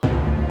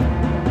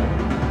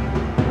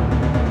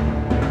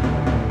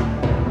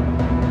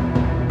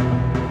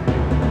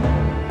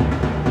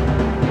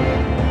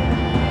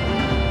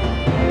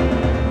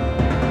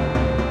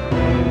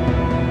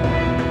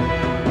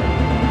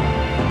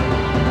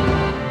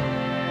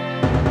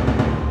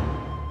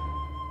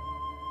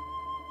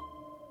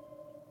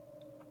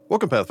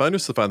Welcome,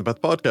 Pathfinders, to the Find the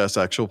Path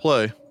podcast actual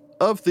play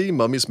of the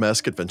Mummy's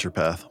Mask Adventure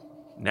Path.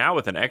 Now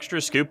with an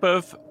extra scoop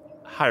of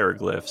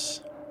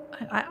hieroglyphs.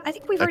 I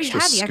think we've already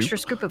had the extra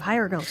scoop of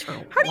hieroglyphs for a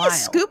while. How do you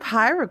scoop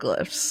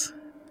hieroglyphs?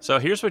 So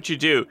here's what you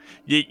do.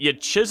 You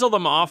chisel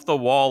them off the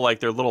wall like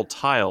they're little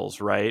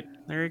tiles, right?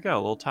 There you go, a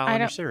little tile on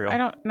your cereal. I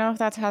don't know if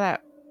that's how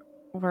that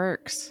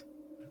works.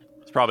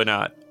 It's probably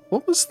not.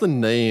 What was the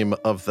name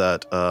of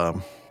that?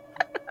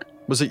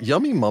 Was it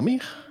Yummy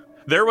Mummy?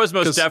 There was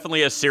most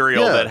definitely a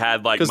cereal that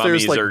had like mummies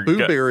there's like or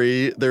Boo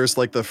Berry. There's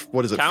like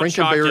what is it? Count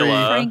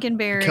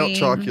Frankenberry. Count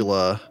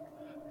Chocula.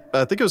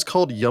 I think it was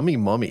called Yummy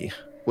Mummy.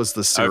 Was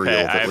the cereal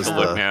okay, that I have was to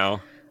look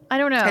now. I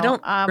don't know. I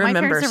don't my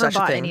remember parents never such a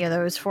bought thing. any of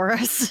those for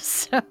us.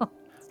 So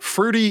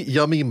Fruity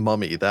Yummy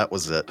Mummy. That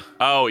was it.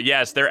 Oh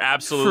yes, there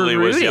absolutely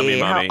was Fruity, Yummy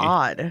Mummy. How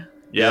odd.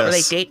 Yeah. Were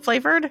they date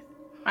flavored?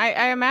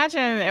 I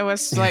imagine it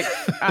was like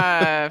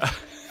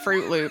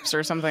Fruit Loops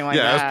or something like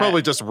that. Yeah, it was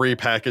probably just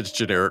repackaged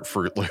generic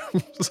Fruit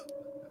Loops.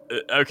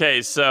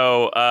 Okay,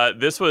 so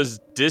this was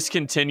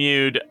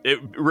discontinued. It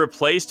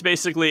replaced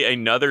basically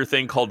another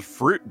thing called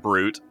Fruit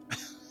Brute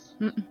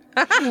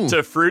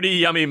to Fruity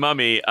Yummy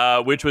Mummy,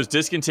 which was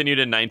discontinued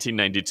in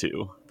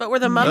 1992. But were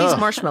the mummies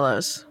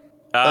marshmallows?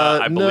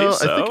 I believe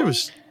so. I think it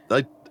was.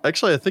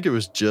 I think it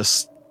was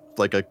just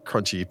like a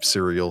crunchy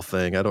cereal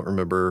thing. I don't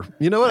remember.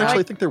 You know what?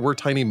 Actually, I think there were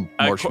tiny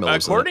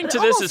marshmallows. According to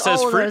this, it Almost says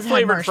all of fruit those had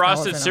flavored marshmallows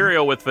frosted in them.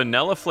 cereal with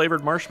vanilla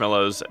flavored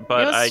marshmallows.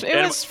 But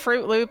it was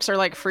Fruit Loops or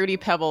like Fruity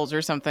Pebbles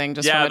or something.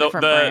 Just yeah, from a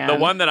different brand. the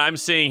one that I'm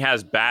seeing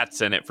has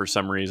bats in it for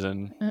some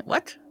reason.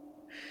 What?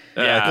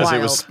 Yeah, because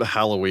it was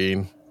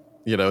Halloween.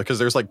 You know, because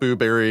there's like Boo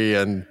Berry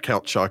and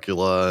Count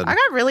Chocula. And I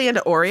got really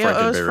into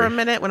Oreos for Frankenberry. a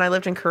minute when I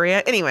lived in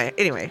Korea. Anyway,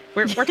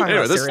 we're talking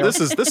Anyway, about cereal.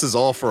 this is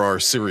all for our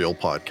cereal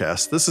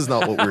podcast. This is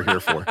not what we're here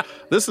for.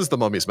 This is the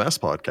Mummy's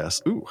Mask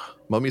podcast. Ooh,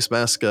 Mummy's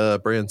Mask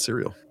brand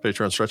cereal.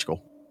 Patreon stretch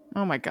goal.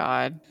 Oh my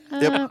god.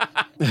 Yep.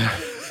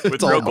 With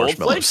It's all real gold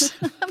marshmallows.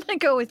 I'm gonna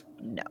go with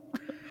no.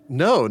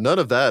 No, none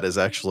of that is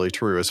actually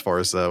true as far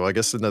as, I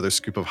guess, another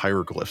scoop of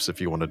hieroglyphs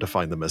if you want to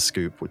define them as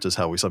scoop, which is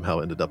how we somehow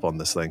ended up on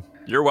this thing.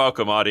 You're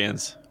welcome,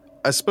 audience.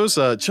 I suppose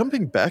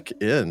jumping back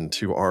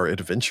into our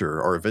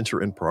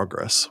adventure in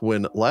progress,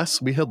 when last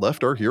we had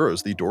left our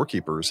heroes, the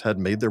doorkeepers had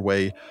made their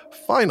way,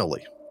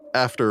 finally,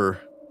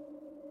 after,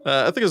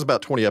 I think it was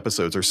about 20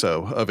 episodes or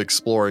so of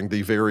exploring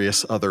the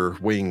various other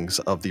wings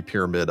of the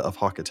Pyramid of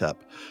Hakatep,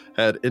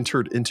 had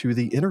entered into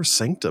the inner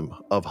sanctum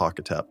of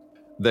Hakatep.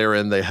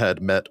 Therein they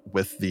had met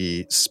with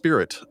the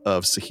spirit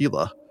of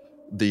Sahila,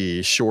 the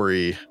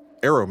Shori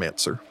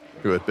Aeromancer,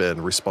 who had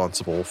been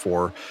responsible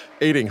for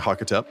aiding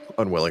Hakatep,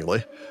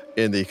 unwillingly,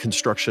 in the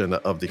construction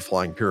of the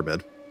Flying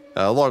Pyramid,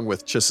 along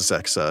with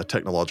Chisasek's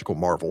technological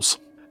marvels.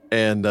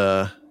 And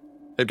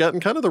had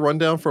gotten kind of the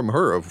rundown from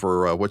her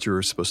over what you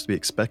were supposed to be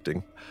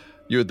expecting.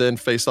 You had then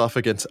faced off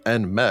against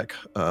Anmek,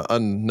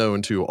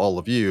 unknown to all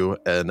of you,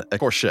 and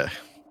Ecorche.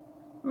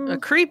 A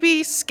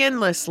creepy,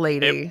 skinless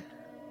lady.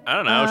 I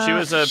don't know. She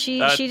was a she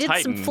did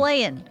Titan. some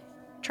flaying.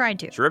 Tried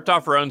to. She ripped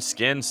off her own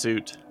skin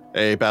suit.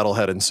 A battle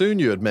had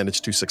ensued. You had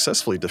managed to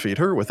successfully defeat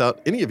her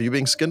without any of you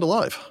being skinned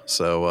alive.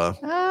 So,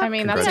 I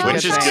mean, that's a Congratulations. good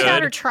Which is thing. good.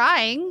 Got her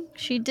trying.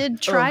 She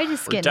did try to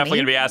skin We're definitely me.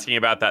 going to be asking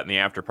about that in the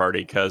after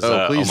party because,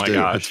 please oh my do.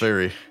 gosh. It's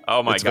very,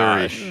 oh my it's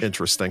gosh. very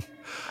interesting.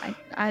 I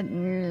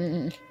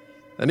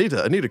I need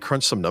to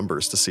crunch some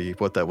numbers to see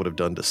what that would have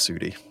done to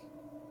Sudi.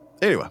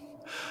 Anyway,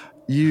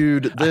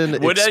 you'd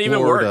then Would that even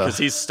work? explored, Because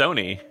he's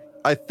stony.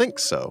 I think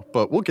so,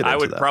 but we'll get I into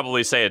would that.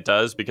 probably say it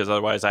does because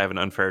otherwise I have an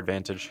unfair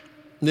advantage.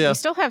 Yeah, You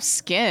still have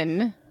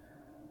skin.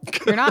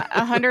 You're not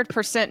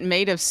 100%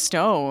 made of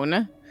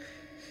stone.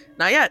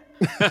 Not yet.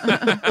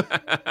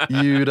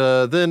 you'd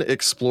then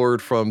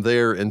explored from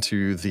there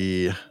into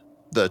the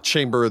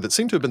chamber that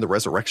seemed to have been the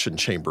resurrection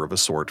chamber of a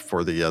sort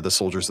for the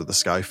soldiers of the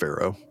Sky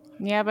Pharaoh.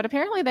 Yeah, but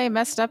apparently they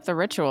messed up the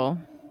ritual.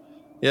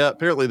 Yeah,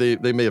 apparently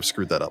they may have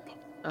screwed that up.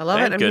 I love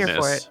Thank it. I'm here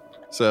goodness. for it.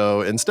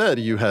 So instead,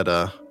 you had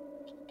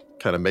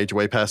kind of made your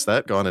way past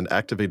that, gone and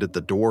activated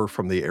the door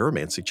from the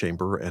Aeromancy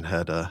chamber and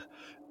had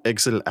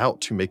exited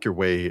out to make your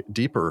way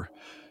deeper.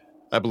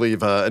 I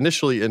believe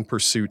initially in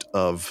pursuit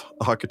of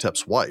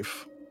Hakatep's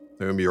wife,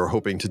 whom you were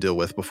hoping to deal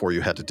with before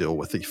you had to deal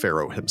with the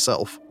pharaoh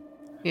himself.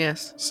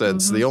 Yes.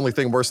 Since the only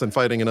thing worse than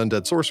fighting an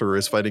undead sorcerer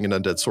is fighting an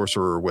undead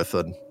sorcerer with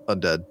an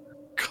undead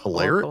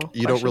cleric. Oracle,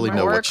 You don't question really mark.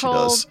 know what she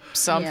Oracle, does.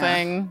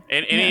 something.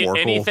 And Oracle.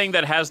 anything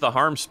that has the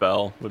harm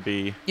spell would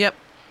be Yep.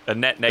 a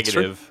net That's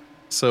true. negative.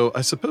 So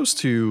I suppose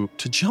to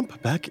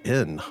jump back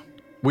in,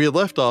 we had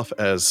left off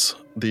as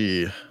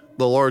the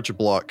large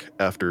block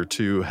after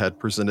two had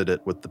presented it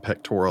with the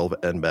pectoral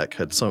of Enmek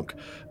had sunk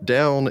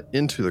down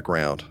into the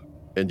ground,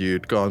 and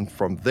you'd gone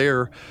from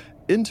there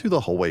into the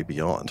hallway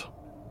beyond.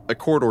 A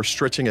corridor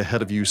stretching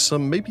ahead of you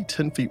some maybe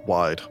 10 feet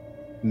wide,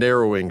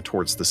 narrowing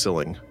towards the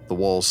ceiling, the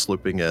walls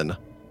sloping in,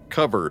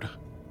 covered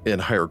in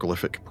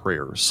hieroglyphic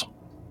prayers,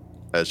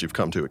 as you've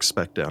come to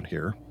expect down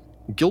here,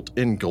 gilt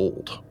in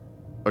gold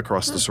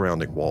across the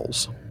surrounding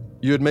walls.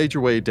 You had made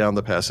your way down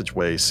the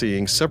passageway,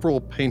 seeing several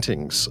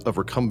paintings of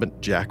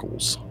recumbent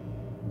jackals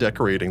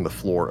decorating the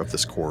floor of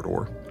this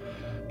corridor.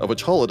 of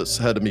which Holodus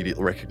had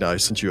immediately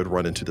recognized since you had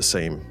run into the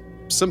same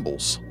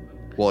symbols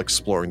while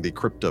exploring the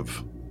Crypt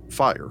of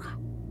Fire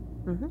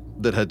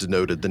that had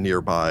denoted the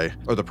nearby,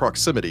 or the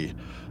proximity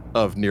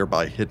of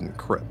nearby hidden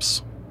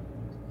crypts.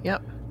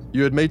 Yep.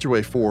 You had made your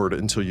way forward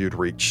until you'd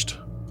reached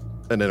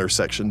an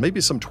intersection,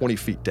 maybe some 20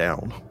 feet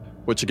down,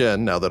 which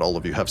again, now that all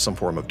of you have some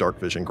form of dark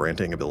vision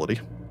granting ability,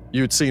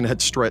 you'd seen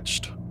had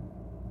stretched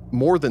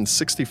more than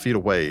 60 feet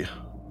away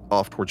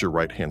off towards your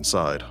right-hand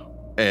side,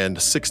 and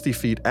 60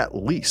 feet at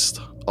least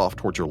off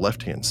towards your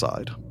left-hand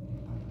side.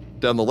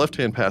 Down the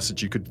left-hand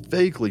passage, you could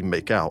vaguely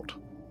make out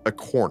a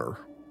corner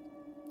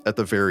at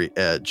the very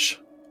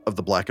edge of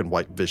the black and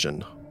white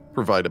vision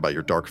provided by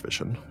your dark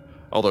vision.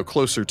 Although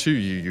closer to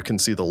you, you can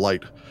see the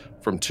light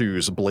from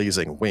Two's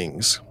blazing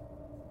wings,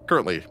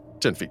 currently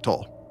 10 feet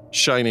tall,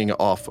 shining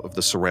off of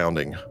the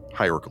surrounding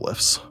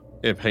hieroglyphs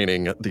and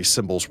painting the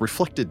symbols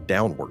reflected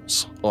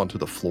downwards onto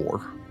the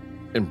floor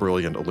in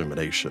brilliant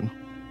illumination,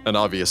 an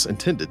obvious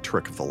intended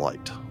trick of the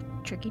light.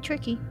 Tricky,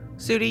 tricky.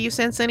 Sudi, you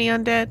sense any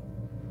undead?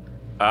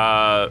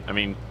 I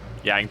mean,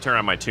 yeah, I can turn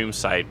on my tomb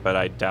sight, but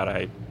I doubt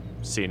I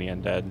see any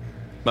undead.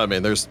 I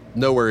mean, there's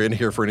nowhere in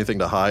here for anything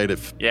to hide.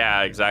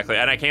 Yeah, exactly.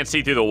 And I can't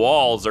see through the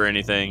walls or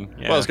anything.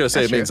 Yeah. Well, I was going to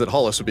say, That's it means that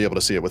Hollis would be able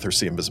to see it with her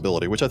see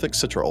invisibility, which I think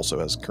Citra also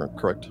has,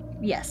 correct?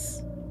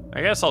 Yes.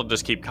 I guess I'll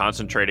just keep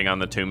concentrating on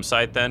the tomb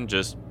site then,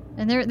 just...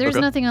 And there's Okay.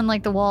 nothing on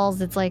like the walls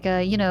that's like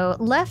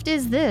left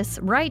is this,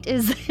 right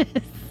is this.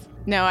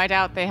 No, I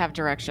doubt they have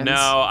directions.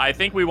 No, I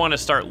think we want to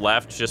start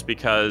left just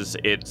because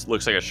it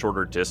looks like a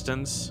shorter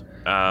distance,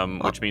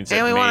 which means And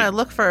it we may... want to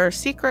look for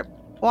secret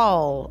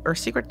wall or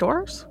secret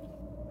doors?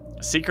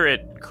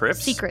 Secret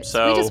crypts? Secrets.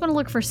 So We just want to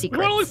look for we secrets.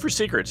 want to look for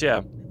secrets,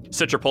 yeah.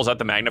 Citra pulls out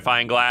the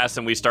magnifying glass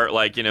and we start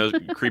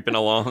creeping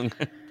along.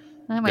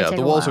 That might Yeah, take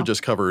the a walls while. are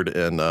just covered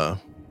in the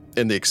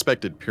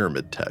expected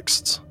pyramid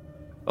texts,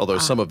 although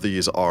some of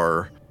these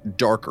are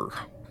darker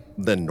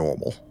than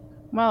normal.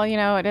 Well,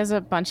 it is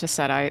a bunch of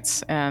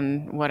Setites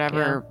and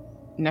whatever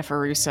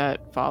Neferuset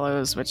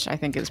follows, which I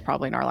think is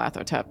probably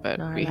Narlathotep, but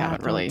we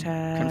haven't really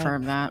Narlathotep.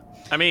 confirmed that.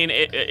 I mean,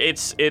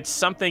 it's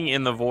something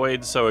in the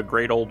void, so a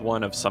great old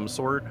one of some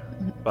sort.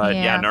 But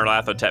yeah,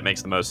 Narlathotep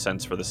makes the most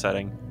sense for the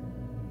setting.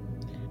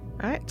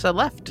 All right, so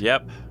left.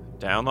 Yep,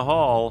 down the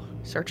hall.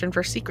 Searching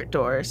for secret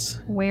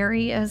doors.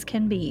 Wary as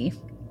can be.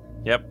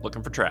 Yep,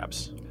 looking for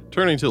traps.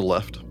 Turning to the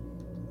left,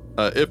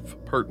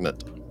 if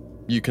pertinent,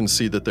 you can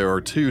see that there are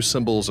two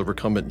symbols of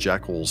recumbent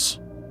jackals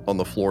on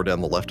the floor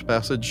down the left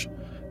passage,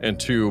 and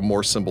two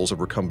more symbols of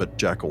recumbent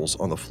jackals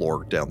on the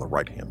floor down the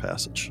right-hand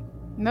passage.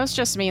 And those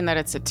just mean that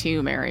it's a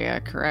tomb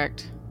area,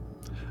 correct?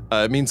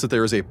 It means that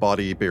there is a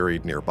body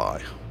buried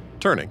nearby.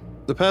 Turning,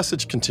 the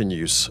passage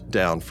continues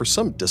down for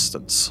some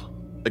distance.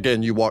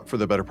 Again, you walk for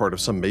the better part of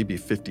some maybe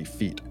 50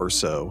 feet or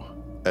so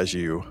as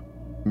you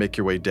make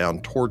your way down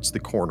towards the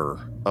corner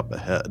up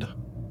ahead.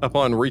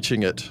 Upon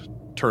reaching it,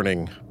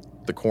 turning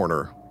the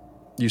corner,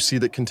 you see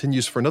that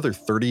continues for another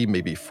 30,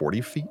 maybe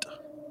 40 feet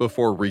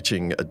before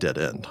reaching a dead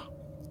end.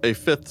 A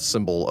fifth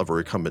symbol of a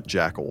recumbent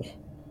jackal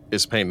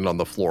is painted on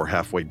the floor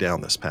halfway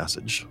down this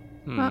passage.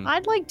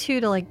 I'd like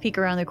to peek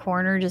around the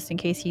corner just in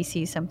case he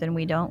sees something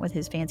we don't with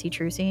his fancy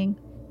true seeing.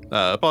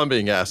 Upon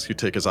being asked, you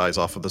take his eyes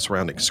off of the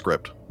surrounding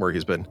script, where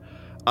he's been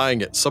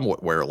eyeing it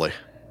somewhat warily.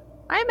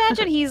 I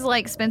imagine he's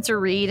like Spencer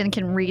Reed and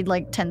can read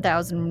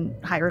 10,000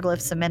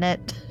 hieroglyphs a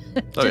minute.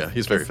 Oh yeah,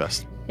 he's very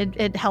fast.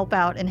 It'd help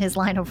out in his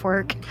line of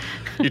work.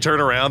 You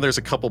turn around, there's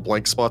a couple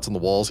blank spots on the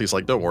walls. He's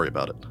like, don't worry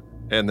about it.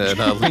 And then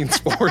leans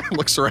forward and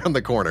looks around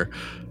the corner.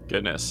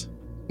 Goodness.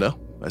 No,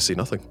 I see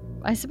nothing.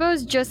 I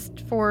suppose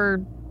just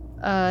for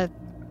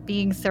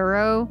being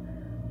thorough,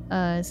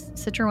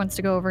 Citra wants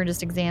to go over and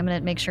just examine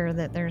it, make sure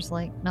that there's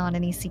not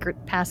any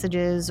secret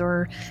passages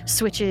or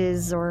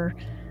switches or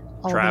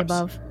all Traps.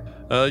 of the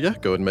above. Yeah,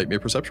 go ahead and make me a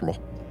perception roll.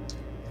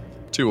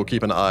 2 will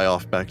keep an eye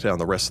off back down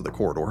the rest of the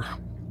corridor.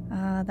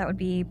 That would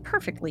be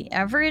perfectly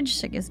average.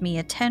 So it gives me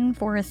a 10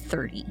 for a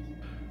 30.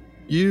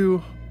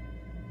 You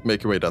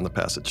make your way down the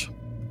passage.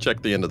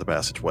 Check the end of the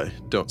passageway.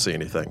 Don't see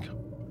anything.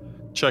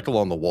 Check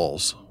along the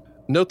walls.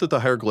 Note that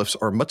the hieroglyphs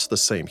are much the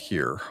same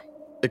here,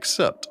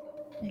 except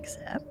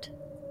Except?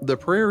 the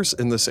prayers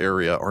in this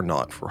area are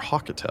not for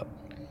Hakatep.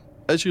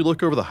 As you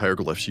look over the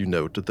hieroglyphs, you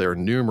note that there are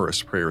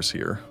numerous prayers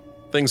here.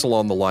 Things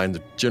along the lines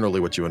of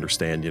generally what you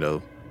understand,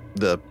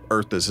 the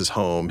earth is his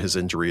home, his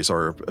injuries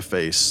are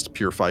effaced,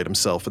 purified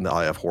himself in the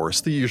eye of Horus,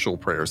 the usual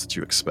prayers that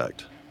you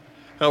expect.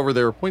 However,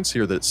 there are points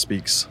here that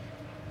speaks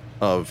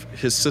of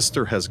his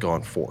sister has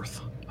gone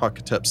forth.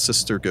 Hakatep's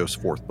sister goes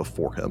forth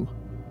before him.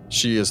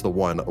 She is the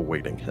one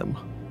awaiting him.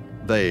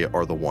 They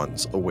are the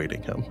ones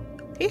awaiting him.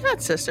 He had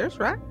sisters,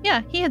 right?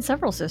 Yeah, he had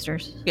several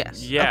sisters.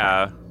 Yes.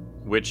 Yeah.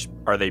 Which,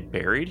 are they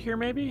buried here,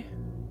 maybe?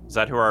 Is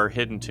that who our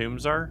hidden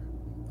tombs are?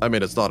 I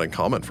mean, it's not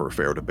uncommon for a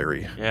pharaoh to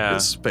bury Yeah.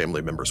 his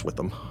family members with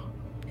them.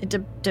 It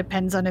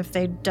depends on if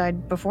they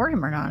died before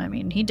him or not. I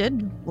mean, he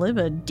did live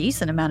a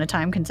decent amount of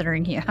time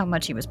considering how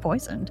much he was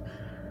poisoned.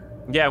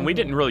 Yeah, and we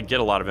didn't really get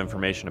a lot of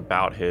information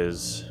about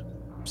his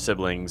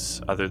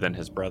siblings other than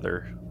his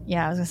brother.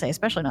 Yeah, I was going to say,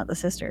 especially not the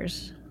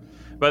sisters.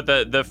 But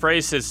the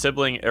phrase his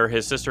sibling or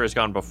his sister has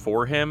gone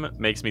before him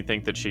makes me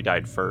think that she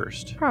died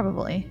first.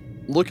 Probably.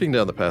 Looking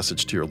down the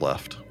passage to your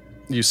left,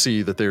 you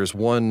see that there's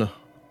one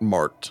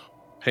marked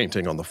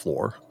painting on the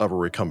floor of a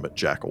recumbent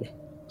jackal.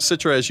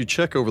 Citra, as you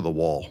check over the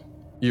wall,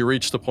 you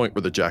reach the point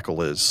where the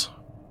jackal is.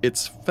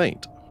 It's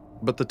faint,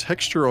 but the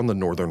texture on the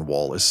northern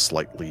wall is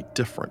slightly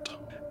different.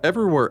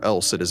 Everywhere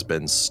else it has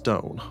been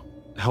stone.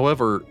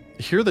 However,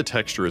 here the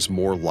texture is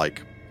more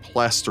like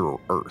plaster or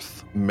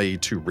earth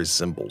made to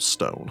resemble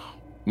stone.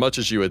 Much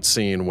as you had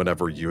seen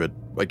whenever you had,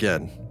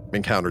 again,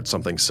 encountered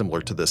something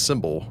similar to this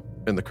symbol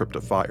in the Crypt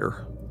of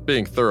Fire.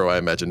 Being thorough, I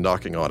imagine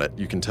knocking on it,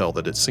 you can tell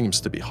that it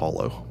seems to be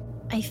hollow.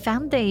 I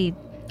found a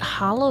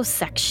hollow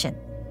section.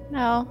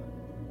 No,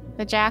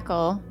 the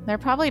jackal. They're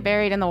probably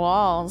buried in the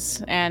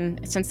walls, and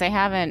since they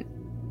haven't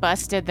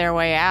busted their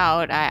way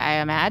out,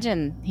 I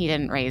imagine he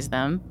didn't raise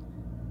them.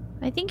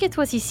 I think it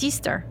was his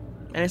sister.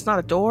 And it's not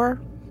a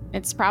door?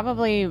 It's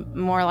probably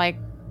more like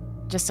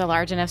just a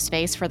large enough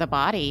space for the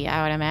body,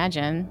 I would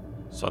imagine.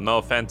 So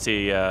no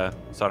fancy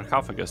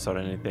sarcophagus or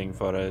anything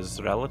for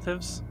his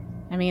relatives?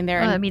 I mean,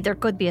 Well, there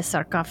could be a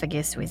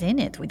sarcophagus within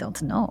it. We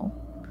don't know.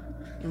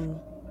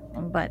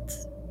 But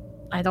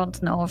I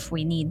don't know if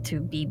we need to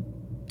be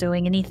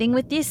doing anything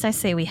with this. I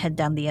say we head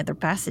down the other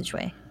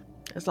passageway.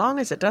 As long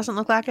as it doesn't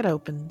look like it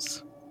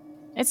opens.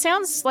 It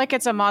sounds like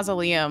it's a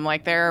mausoleum.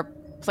 Like there are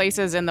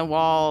places in the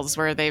walls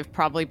where they've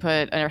probably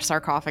put a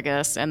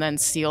sarcophagus and then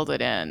sealed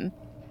it in.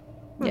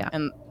 Yeah.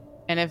 And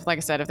if, like I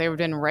said, if they would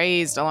have been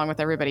raised along with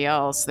everybody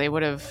else, they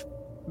would have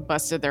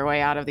busted their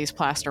way out of these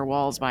plaster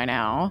walls by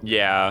now.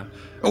 Yeah.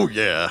 Oh,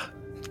 yeah.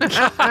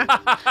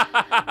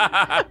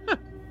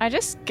 I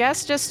just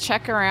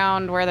check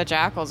around where the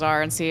jackals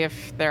are and see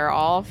if they're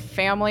all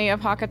family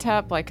of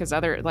Hakatep, like his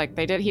other, like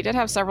he did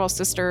have several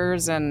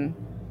sisters and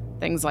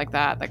things like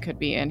that could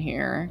be in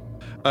here.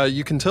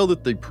 You can tell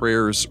that the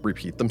prayers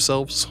repeat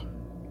themselves,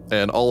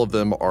 and all of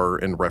them are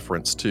in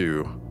reference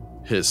to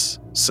his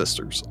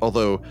sisters.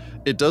 Although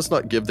it does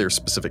not give their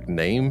specific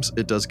names,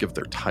 it does give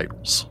their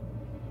titles.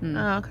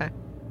 Oh, okay.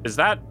 Is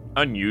that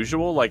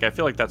unusual? Like, I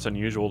feel like that's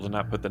unusual to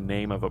not put the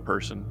name of a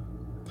person.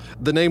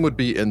 The name would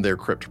be in their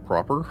crypt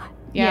proper.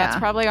 Yeah, it's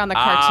probably on the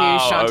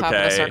cartouche on top of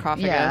the okay.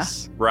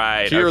 sarcophagus.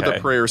 Right. Here, okay. the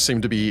prayers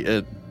seem to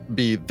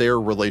be their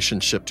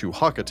relationship to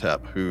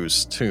Hakatep,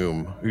 whose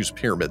tomb, whose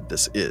pyramid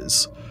this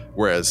is,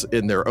 whereas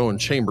in their own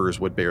chambers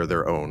would bear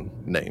their own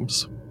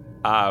names.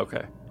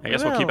 Okay. I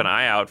guess we'll keep an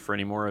eye out for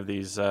any more of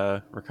these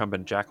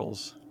recumbent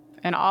jackals.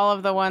 And all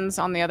of the ones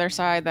on the other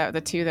side,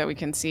 the two that we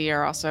can see,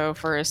 are also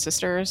for his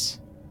sisters.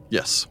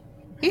 Yes.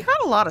 He had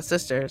a lot of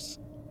sisters.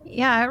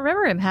 Yeah, I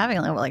remember him having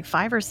like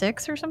 5 or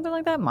 6 or something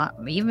like that.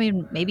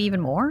 Maybe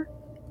even more.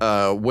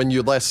 When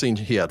you last seen,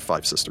 he had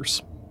 5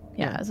 sisters.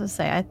 Yeah, as I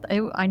say,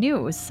 I knew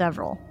it was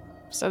several.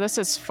 So this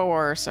is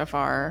 4 so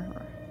far.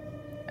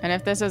 And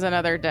if this is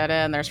another dead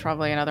end, there's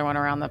probably another one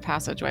around the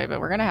passageway, but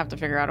we're going to have to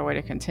figure out a way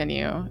to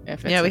continue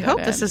if it's Yeah, we a dead hope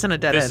end. this isn't a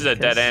dead end. This is a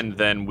dead end,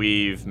 then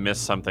we've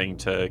missed something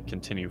to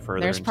continue further.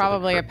 There's into the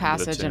probably a crypt of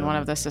the passage in tomb. one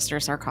of the sister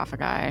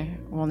sarcophagi.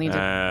 We'll need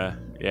to...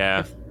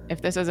 Yeah.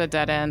 If this is a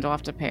dead end, we'll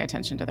have to pay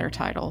attention to their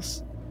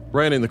titles.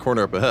 Right in the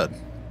corner up ahead,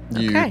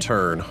 you Okay.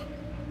 turn.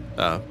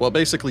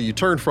 Basically, you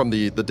turn from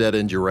the dead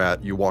end you're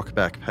at, you walk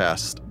back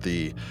past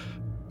the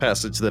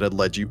passage that had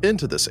led you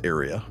into this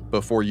area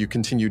before you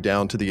continue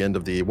down to the end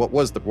of what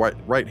was the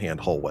right-hand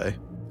hallway.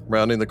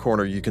 Rounding the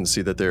corner, you can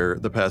see that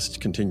the passage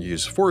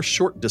continues for a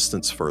short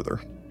distance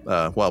further.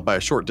 By a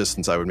short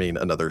distance, I would mean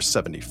another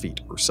 70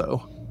 feet or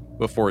so,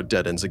 before it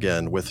dead ends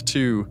again with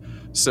 2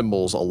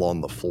 symbols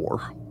along the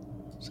floor.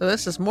 So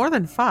this is more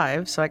than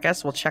 5, so I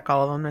guess we'll check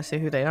all of them to see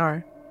who they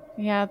are.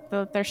 Yeah,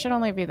 there should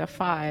only be the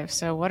 5,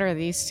 so what are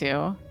these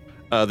 2?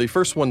 The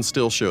first one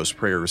still shows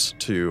prayers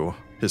to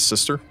his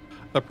sister.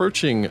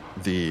 Approaching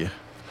the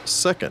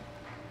second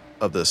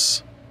of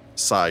this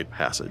side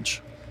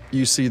passage,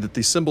 you see that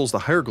the symbols, the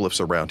hieroglyphs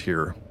around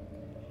here,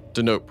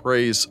 denote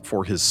praise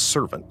for his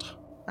servant,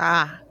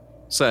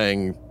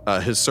 saying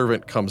his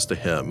servant comes to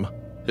him,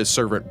 his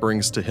servant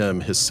brings to him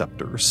his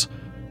scepters,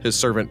 his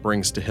servant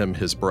brings to him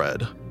his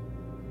bread,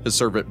 his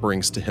servant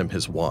brings to him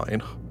his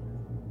wine,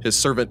 his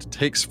servant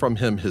takes from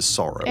him his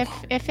sorrow.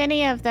 If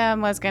any of them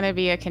was going to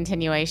be a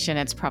continuation,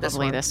 it's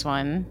probably this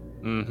one.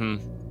 Mm-hmm.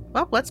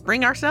 Well, let's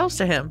bring ourselves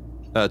to him.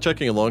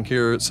 Checking along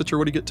here, Citra,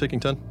 what do you get taking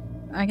 10?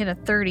 I get a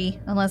 30,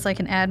 unless I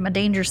can add my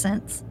danger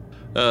sense.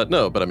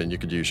 No, but I mean, you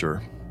could use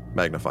your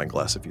magnifying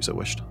glass if you so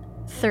wished.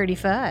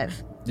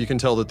 35. You can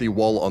tell that the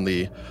wall on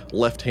the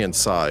left-hand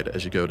side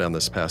as you go down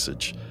this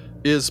passage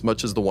is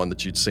much as the one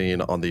that you'd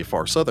seen on the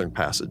far southern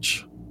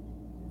passage,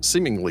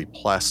 seemingly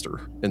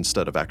plaster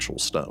instead of actual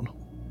stone.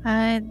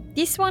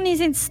 This one is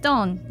in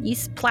stone.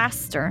 It's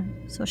plaster,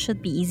 so it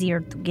should be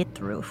easier to get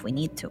through if we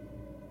need to.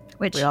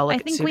 Which We all look I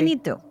at think we Sudi.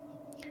 need to.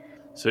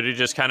 Sudi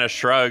just kind of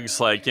shrugs,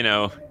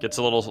 gets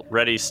a little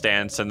ready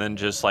stance, and then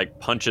just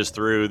punches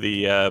through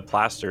the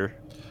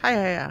plaster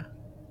Hi.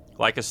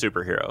 like a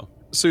superhero.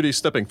 Sudi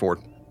stepping forward,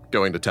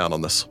 going to town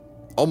on this.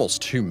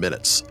 Almost 2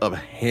 minutes of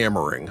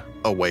hammering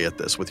away at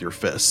this with your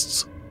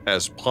fists.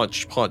 as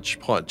punch, punch,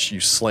 punch, you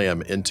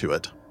slam into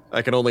it.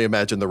 I can only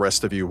imagine the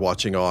rest of you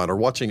watching on or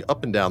watching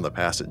up and down the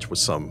passage with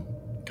some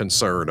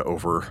concern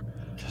over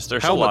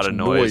There's how a lot much of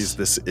noise.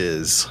 this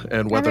is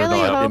and whether I really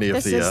or not hope any of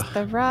this the... is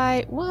the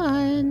right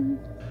one.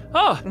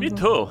 Oh, me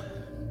too.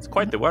 It's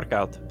quite the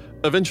workout.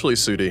 Eventually,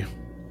 Sudi,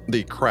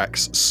 the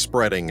cracks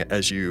spreading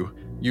as you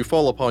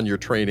fall upon your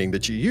training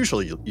that you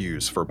usually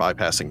use for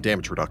bypassing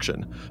damage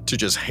reduction to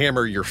just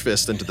hammer your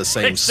fist into the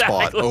same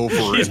spot Exactly.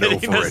 over He's and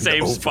hitting over the and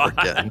same over spot.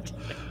 again.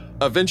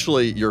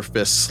 Eventually, your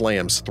fist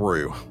slams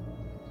through.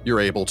 You're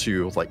able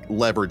to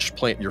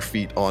plant your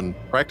feet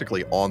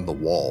practically on the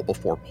wall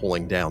before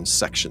pulling down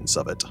sections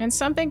of it. And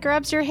something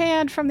grabs your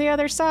hand from the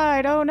other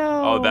side. Oh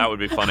no. Oh, that would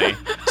be funny.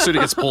 Sudi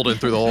gets pulled in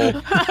through the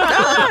hole.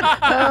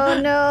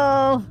 Oh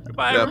no!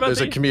 Goodbye, Yep, everybody.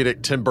 there's a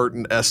comedic Tim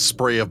Burton-esque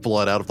spray of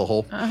blood out of the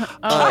hole. Oh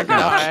my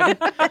god.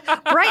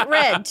 Bright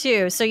red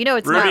too, so you know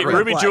it's Ruby, not red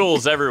Ruby blood.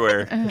 jewels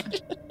everywhere.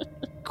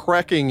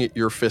 Cracking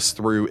your fist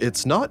through,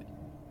 it's not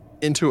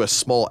into a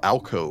small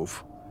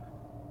alcove,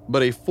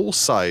 but a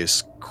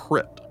full-size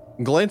crypt.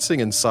 Glancing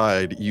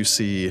inside, you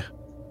see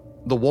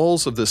the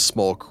walls of this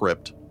small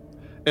crypt,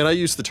 and I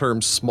use the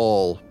term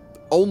small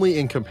only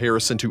in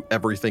comparison to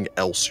everything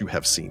else you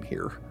have seen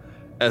here,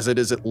 as it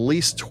is at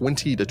least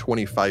 20 to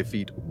 25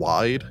 feet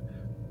wide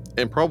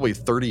and probably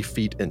 30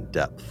 feet in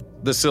depth.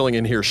 The ceiling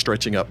in here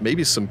stretching up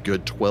maybe some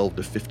good 12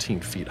 to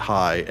 15 feet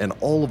high, and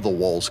all of the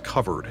walls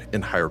covered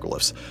in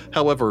hieroglyphs.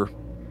 However,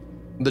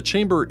 the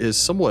chamber is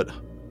somewhat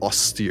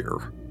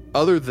austere.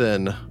 Other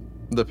than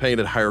the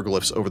painted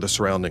hieroglyphs over the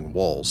surrounding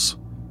walls,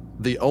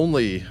 the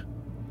only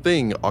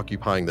thing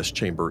occupying this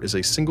chamber is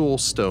a single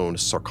stone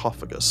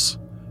sarcophagus.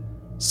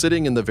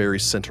 Sitting in the very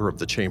center of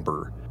the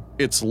chamber,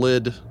 its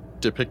lid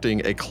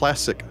depicting a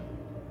classic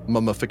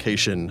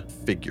mummification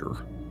figure.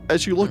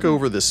 As you look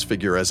over this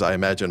figure, as I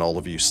imagine all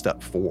of you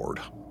step forward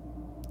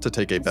to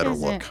take a better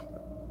isn't look.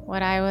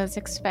 What I was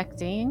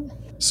expecting.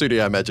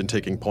 Sudi, I imagine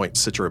taking point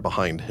Citra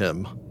behind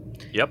him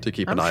Yep. to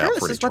keep I'm an eye sure out this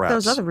for any is what traps.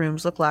 those other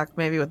rooms look like,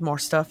 maybe with more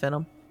stuff in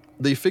them.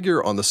 The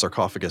figure on the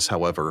sarcophagus,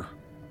 however,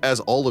 as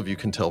all of you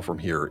can tell from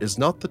here, is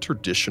not the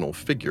traditional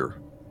figure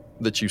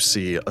that you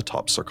see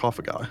atop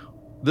sarcophagi.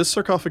 This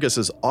sarcophagus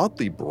is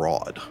oddly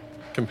broad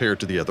compared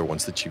to the other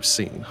ones that you've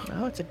seen.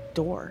 Oh, it's a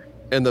door.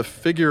 And the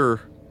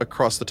figure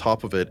across the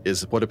top of it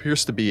is what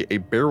appears to be a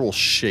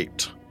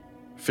barrel-shaped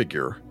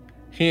figure,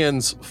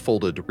 hands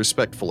folded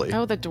respectfully,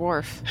 Oh, the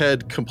dwarf.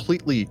 head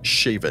completely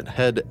shaven,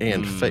 head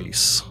and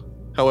face.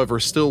 However,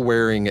 still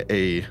wearing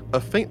a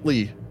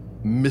faintly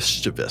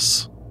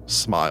mischievous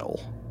smile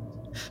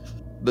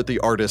that the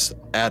artist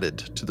added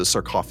to the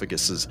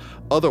sarcophagus's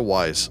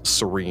otherwise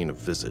serene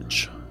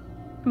visage.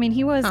 I mean,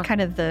 he was Huh.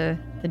 kind of the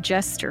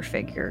jester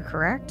figure,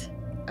 correct?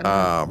 I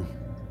don't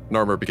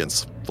know. Narmer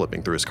begins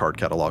flipping through his card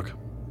catalog.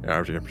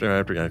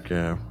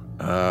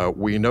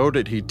 We know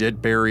that he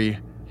did bury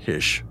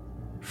his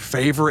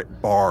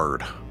favorite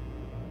bard,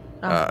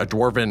 a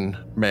dwarven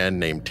man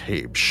named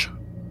Tabsh.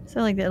 So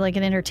like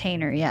an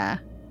entertainer, yeah.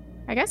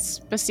 I guess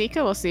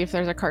Basika will see if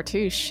there's a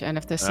cartouche and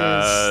if this is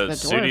the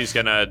dwarf. Sudi's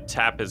gonna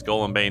tap his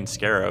Golembane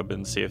Scarab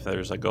and see if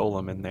there's a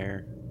golem in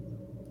there.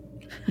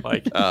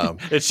 Like,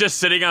 it's just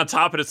sitting on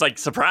top and it's like,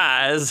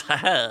 surprise!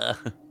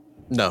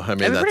 No, I mean,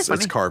 That'd be pretty it's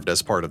funny. carved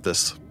as part of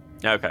this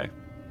Okay.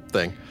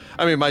 thing.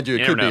 I mean, mind you, it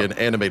You could never be know. an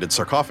animated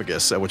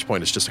sarcophagus, at which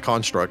point it's just a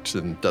construct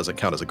and doesn't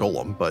count as a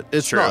golem, but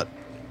it's True. not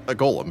a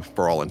golem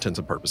for all intents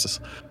and purposes.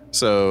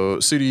 So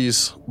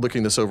Sudi's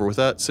looking this over with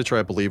that. Citra,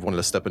 I believe, wanted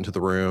to step into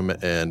the room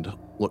and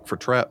look for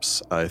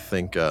traps. I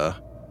think,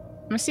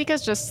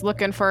 Masika's just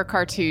looking for a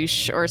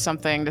cartouche or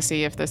something to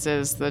see if this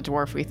is the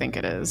dwarf we think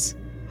it is.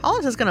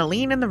 Hollis is going to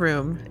lean in the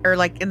room, or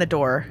like in the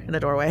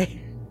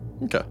doorway.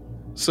 okay.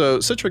 So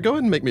Citra, go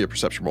ahead and make me a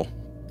perception roll.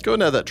 Go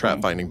ahead and add that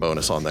trap finding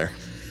bonus on there.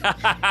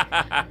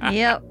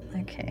 Yep.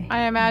 Okay.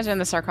 I imagine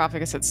the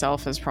sarcophagus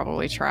itself is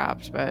probably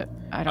trapped, but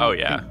I don't Oh,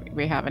 yeah. think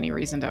we have any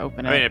reason to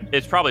open it. I mean,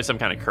 it's probably some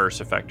kind of curse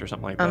effect or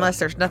something like that. Unless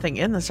there's nothing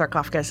in the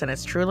sarcophagus and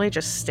it's truly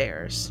just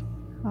stairs.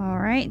 All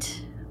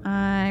right.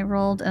 I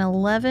rolled an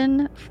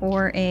 11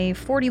 for a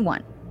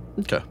 41.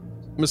 Okay.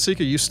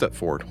 Masika, you step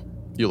forward.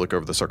 You look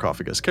over the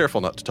sarcophagus,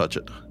 careful not to touch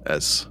it,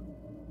 as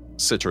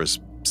Citra is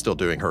still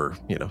doing her,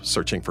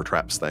 searching for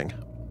traps thing.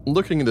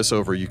 Looking this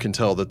over, you can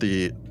tell that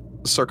the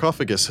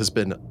sarcophagus has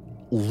been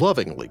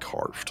lovingly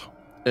carved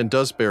and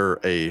does bear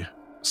a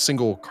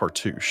single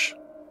cartouche,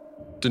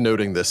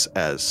 denoting this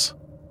as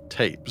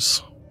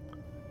tapes.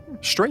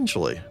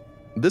 Strangely,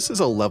 this is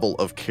a level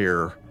of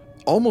care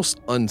almost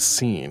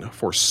unseen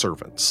for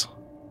servants.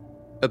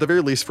 At the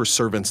very least, for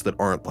servants that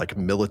aren't like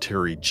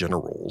military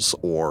generals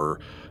or,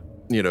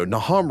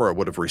 Nahamra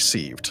would have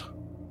received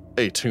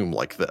a tomb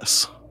like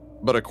this.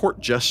 But a court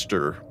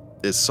jester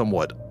is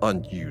somewhat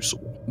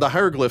unusual. The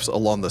hieroglyphs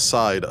along the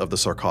side of the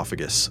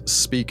sarcophagus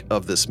speak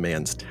of this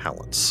man's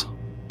talents,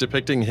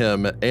 depicting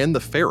him and the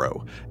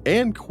pharaoh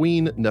and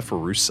Queen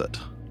Neferuset.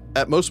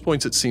 At most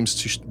points, it seems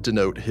to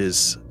denote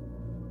his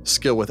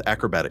skill with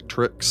acrobatic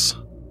tricks,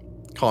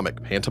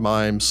 comic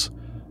pantomimes,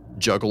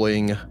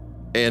 juggling,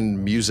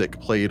 and music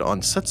played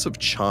on sets of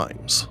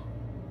chimes.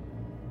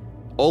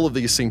 All of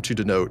these seem to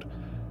denote,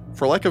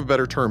 for lack of a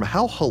better term,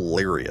 how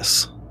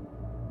hilarious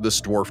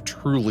this dwarf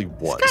truly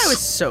was. This guy was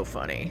so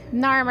funny.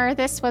 Narmer,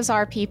 this was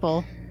our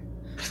people.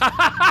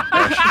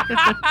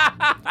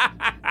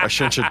 I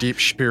sense a deep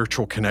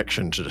spiritual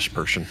connection to this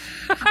person.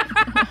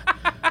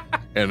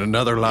 In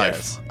another life,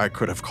 Yes. I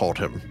could have called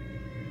him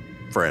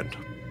friend.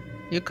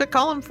 You could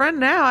call him friend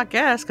now, I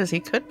guess, because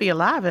he could be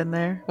alive in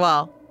there.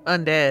 Well,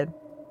 undead,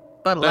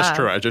 but alive. That's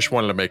true. I just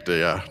wanted to make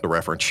the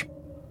reference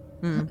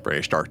Hmm. for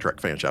any Star Trek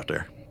fans out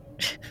there.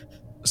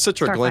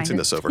 Citra glancing Starfinder.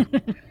 this over.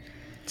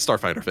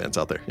 Starfinder fans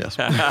out there, yes.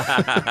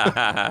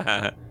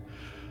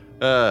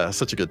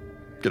 Such a good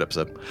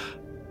episode.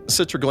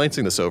 Citra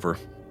glancing this over,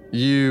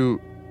 you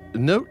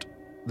note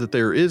that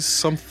there is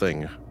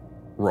something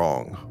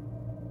wrong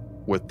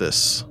with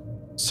this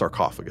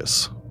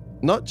sarcophagus.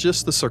 Not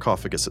just the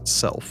sarcophagus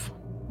itself,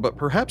 but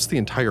perhaps the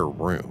entire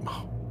room.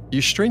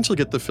 You strangely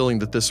get the feeling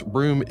that this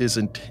room is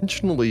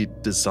intentionally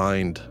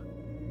designed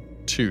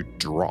to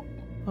drop.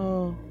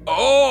 Oh.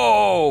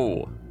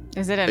 Oh!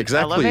 Is it an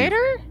Exactly.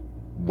 elevator?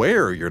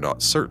 Where, you're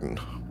not certain.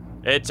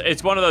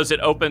 It's one of those, it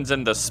opens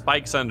and the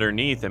spikes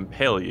underneath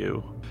impale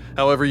you.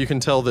 However, you can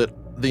tell that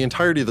the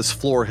entirety of this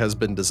floor has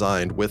been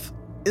designed with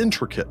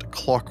intricate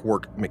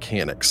clockwork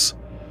mechanics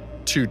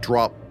to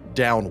drop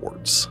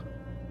downwards,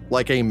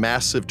 like a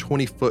massive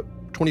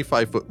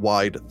 25-foot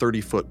wide,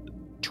 30-foot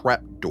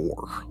trap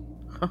door.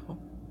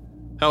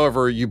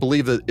 However, you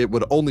believe that it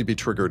would only be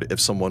triggered if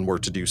someone were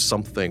to do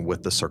something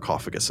with the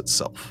sarcophagus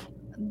itself.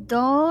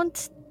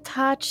 Don't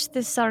touch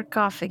the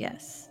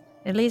sarcophagus.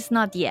 At least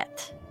not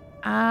yet.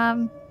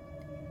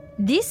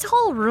 This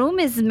whole room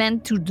is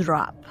meant to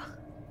drop.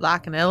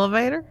 Like an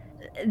elevator?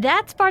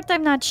 That part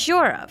I'm not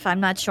sure of. I'm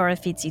not sure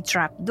if it's a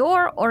trap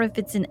door or if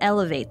it's an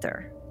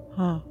elevator.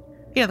 Huh.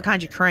 You know, the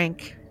kind you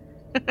crank.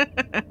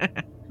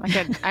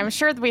 I'm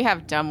sure that we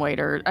have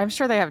dumbwaiters. I'm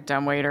sure they have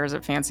dumbwaiters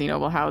at fancy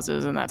noble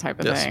houses and that type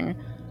of Yes. thing.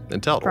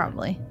 Intel.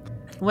 Probably.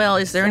 Well,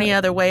 is there any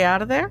other way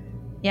out of there?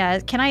 Yeah,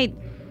 can I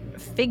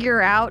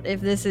figure out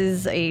if this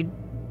is a,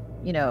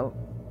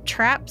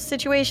 trap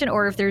situation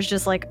or if there's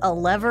just like a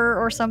lever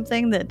or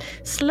something that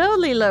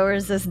slowly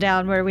lowers us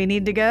down where we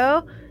need to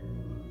go?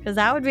 Because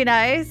that would be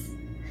nice.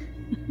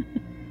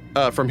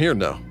 From here,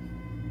 no.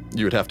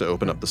 You would have to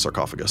open up the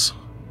sarcophagus.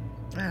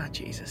 Ah,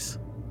 Jesus.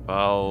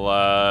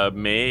 Well,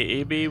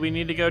 maybe we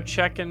need to go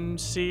check and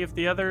see if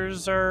the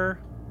others are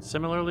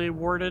similarly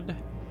warded,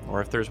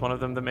 or if there's one of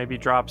them that maybe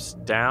drops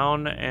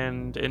down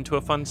and into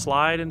a fun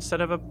slide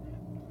instead of a...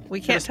 We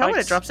can't tell what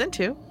it spikes? drops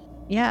into.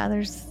 Yeah,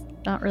 there's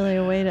not really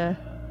a way to...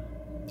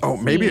 Oh,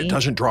 maybe See? it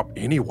doesn't drop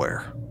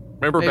anywhere.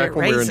 Remember Maybe back it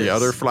when we were in the raises.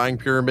 other flying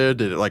pyramid?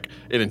 It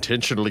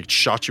intentionally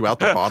shot you out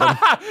the bottom.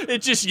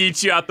 It just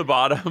yeets you out the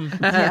bottom.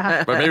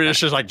 Yeah. But maybe this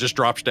just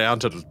drops down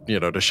to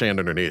the sand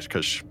underneath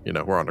because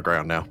we're on the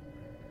ground now.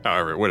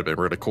 However, it would have been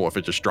really cool if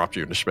it just dropped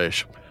you into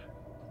space.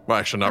 Well,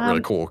 actually, not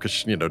really cool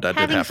because that did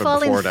Having happen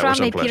fallen before. That was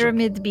from a unpleasant.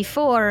 pyramid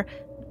before,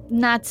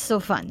 not so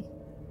fun.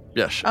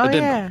 Yes, Oh, it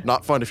didn't. yeah.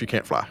 Not fun if you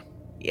can't fly.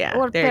 Yeah.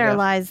 Or there you go.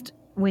 paralyzed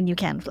when you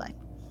can fly.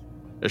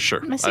 It's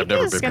sure. Masika I've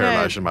never is been gonna-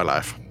 paralyzed in my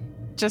life.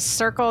 Just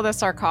circle the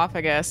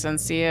sarcophagus and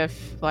see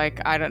if,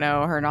 I don't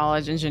know, her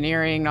knowledge,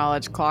 engineering,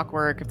 knowledge,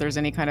 clockwork, if there's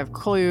any kind of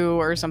clue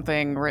or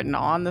something written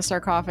on the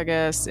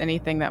sarcophagus,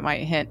 anything that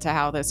might hint to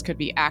how this could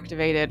be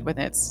activated when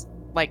it's,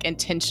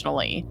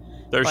 intentionally.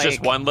 There's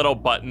just one little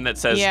button that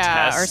says Yeah,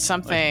 test. or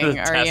something,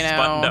 the or, test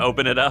button to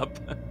open it up.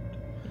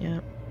 Yeah.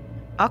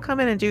 I'll come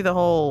in and do the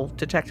whole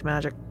detect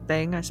magic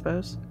thing, I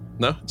suppose.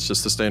 No, it's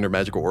just the standard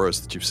magical auras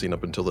that you've seen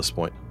up until this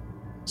point.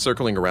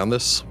 Circling around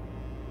this,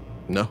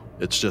 no,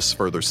 it's just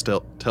further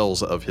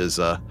tells of his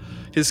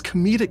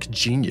comedic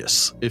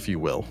genius, if you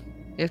will.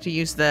 You have to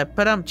use the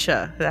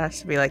padumcha. That has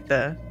to be like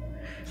the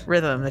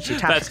rhythm that you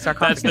tap the That's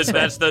sarcophagus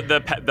with.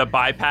 the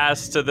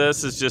bypass to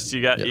this is just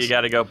you got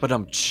to go. But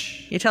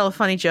You tell a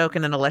funny joke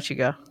and then it'll let you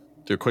go.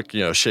 Do a quick,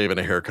 shave and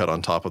a haircut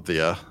on top of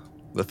the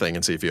thing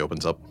and see if he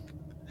opens up.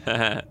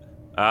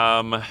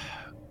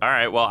 All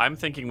right. Well, I'm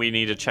thinking we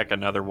need to check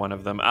another one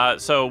of them.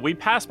 So we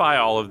passed by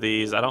all of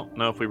these. I don't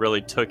know if we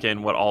really took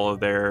in what all of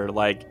their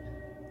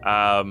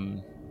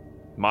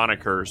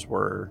monikers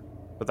were,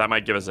 but that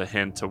might give us a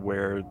hint to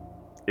where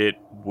it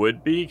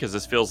would be, because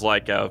this feels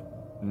like a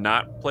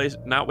not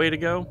way to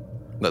go.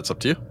 That's up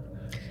to you.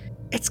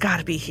 It's got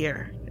to be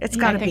here. It's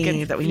Yeah, got I to think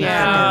be it- that we need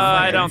yeah. to No, know.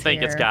 I it's don't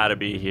think it's here. got to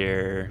be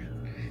here.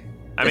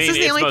 I This mean, is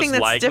the it's only most thing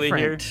that's likely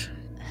different.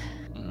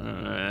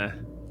 here.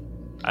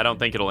 I don't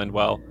think it'll end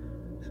well. I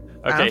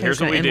don't Okay, think here's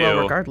it's what gonna we end do. well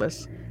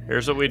regardless.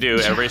 Here's what we do.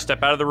 Everybody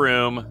step out of the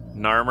room.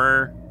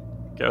 Narmer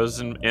goes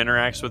and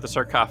interacts with the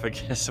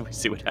sarcophagus, and we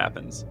see what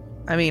happens.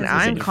 I mean, This is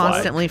I'm you fly.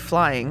 constantly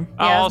flying.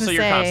 Oh, I was also gonna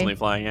you're say- constantly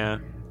flying, yeah.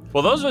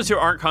 Well, those of us who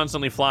aren't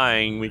constantly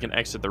flying, we can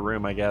exit the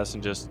room, I guess,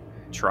 and just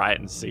try it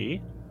and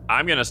see.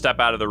 I'm going to step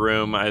out of the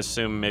room. I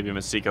assume maybe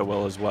Masika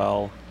will as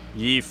well.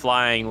 Ye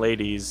flying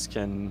ladies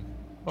can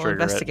We'll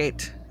trigger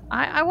investigate.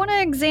 I want to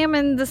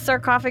examine the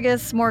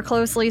sarcophagus more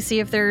closely,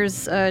 see if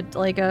there's a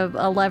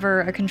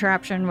lever, a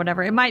contraption,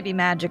 whatever. It might be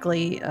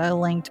magically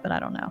linked, but I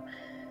don't know.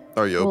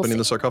 Are you We'll opening see.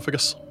 the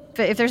sarcophagus?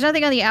 if there's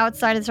nothing on the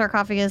outside of the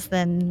sarcophagus,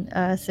 then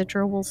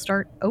Citra will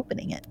start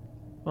opening it.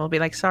 We'll be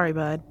like, sorry,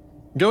 bud.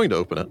 Going to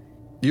open it,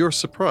 you're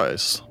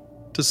surprised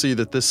to see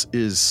that this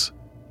is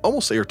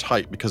almost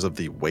airtight because of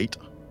the weight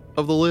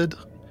of the lid.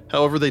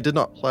 However, they did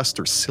not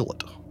plaster seal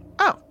it.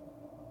 Oh.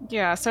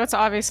 Yeah, so it's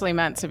obviously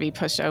meant to be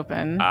pushed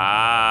open.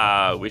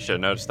 We should have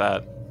noticed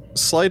that.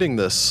 Sliding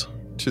this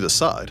to the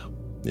side,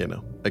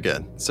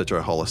 again,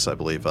 Citra Hollis, I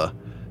believe,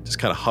 just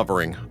kind of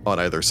hovering on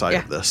either side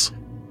of this.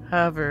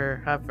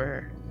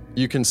 Hover.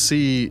 You can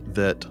see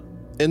that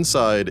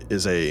inside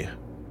is a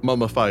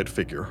mummified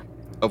figure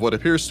of what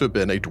appears to have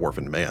been a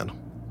dwarven man.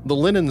 The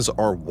linens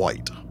are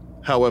white.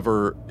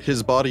 However,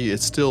 his body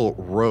is still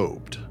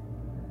robed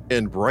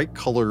in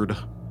bright-colored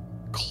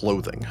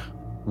clothing,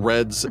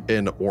 reds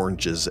and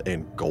oranges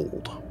and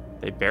gold.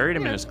 They buried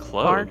him in his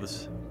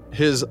clothes.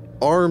 His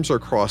arms are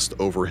crossed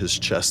over his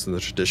chest in the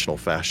traditional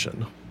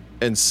fashion,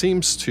 and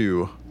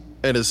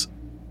his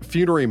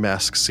funerary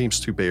mask seems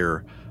to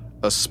bear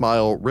a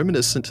smile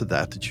reminiscent to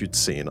that you'd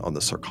seen on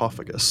the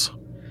sarcophagus.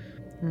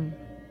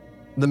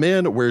 The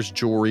man wears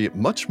jewelry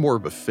much more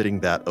befitting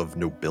that of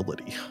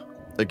nobility,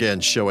 again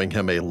showing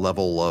him a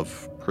level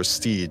of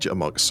prestige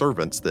amongst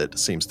servants that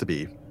seems to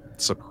be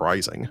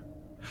surprising.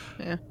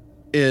 Yeah.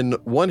 In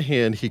one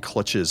hand, he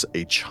clutches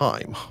a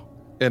chime,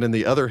 and in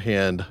the other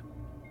hand,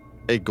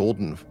 a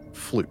golden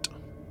flute.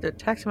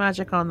 Detect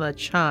magic on the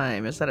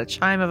chime. Is that a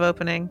chime of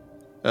opening?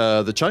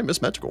 The chime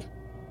is magical.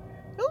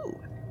 Ooh.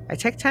 I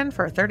take 10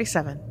 for a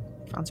 37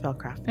 on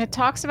spellcraft. It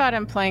talks about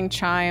him playing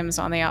chimes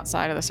on the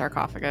outside of the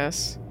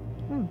sarcophagus.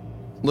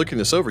 Looking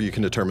this over, you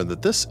can determine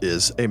that this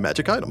is a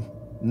magic item,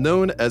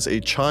 known as a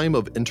chime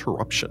of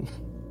interruption.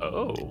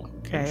 Oh,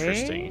 Okay.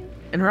 interesting.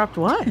 Interrupt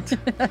what?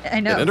 I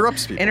know. It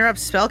interrupts people. Interrupt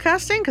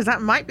spellcasting? Because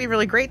that might be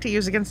really great to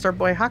use against our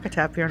boy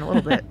Hakatep here in a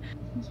little bit.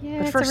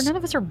 Yeah, But first, none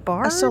of us are A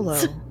bards. solo.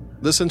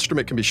 This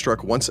instrument can be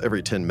struck once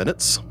every 10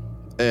 minutes,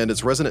 and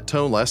its resonant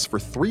tone lasts for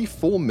 3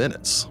 full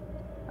minutes.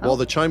 While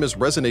the chime is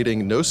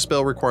resonating, no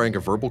spell requiring a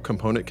verbal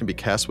component can be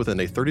cast within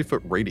a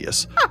 30-foot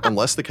radius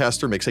unless the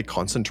caster makes a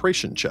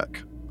concentration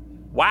check.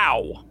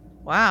 Wow.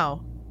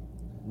 Wow.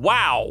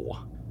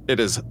 Wow. It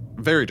is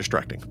very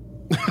distracting.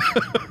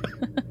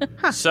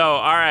 So,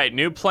 all right,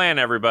 new plan,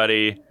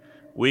 everybody.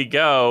 We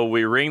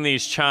ring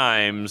these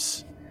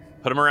chimes,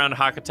 put them around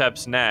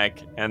Hakatep's neck,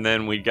 and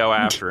then we go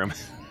after him.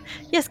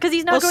 Yes, because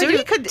he's not Well, going Sudi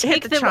to could hit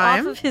take the them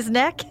chime. off of his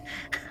neck.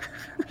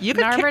 You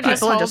could Narmer kick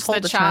just people and holds just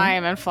hold the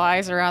chime and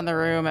flies around the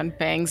room and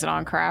bangs it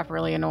on Crap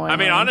really annoyingly. I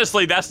mean,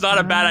 honestly, that's not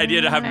a bad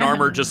idea to have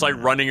Narmer just like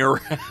running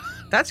around.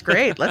 That's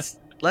great. Let's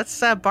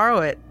borrow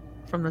it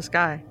from this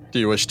guy. Do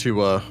you wish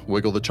to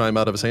wiggle the chime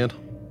out of his hand?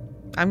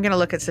 I'm going to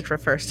look at Citra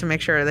first to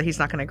make sure that he's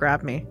not going to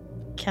grab me.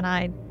 Can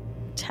I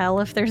tell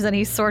if there's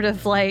any sort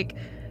of like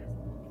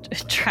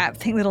trap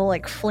thing that'll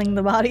like fling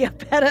the body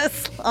up at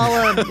us, a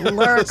la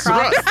Lara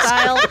Croft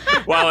style?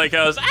 While it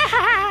goes, It just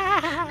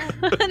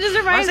I was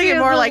reminds me thinking of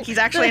more the- like he's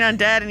actually an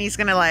undead and he's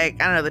going to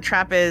like, I don't know, the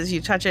trap is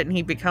you touch it and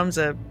he becomes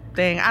a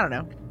thing. I don't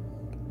know.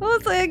 Well,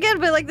 it's like, again,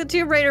 but like the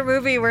Tomb Raider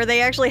movie where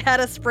they actually had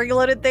a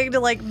spring-loaded thing to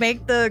like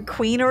make the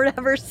queen or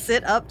whatever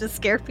sit up to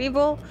scare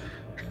people.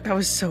 That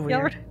was so Yeah,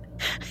 weird.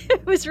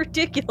 It was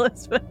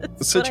ridiculous. But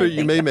it's what I Citra, you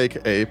think may of. make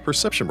a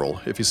perception roll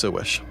if you so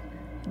wish.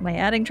 Am I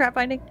adding trap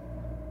binding?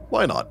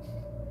 Why not?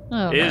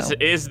 Oh, is no.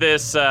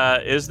 this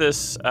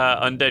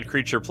undead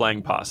creature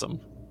playing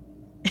possum?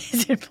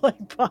 Is it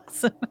playing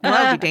possum? Well,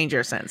 that would be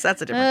danger sense.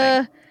 That's a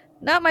different thing.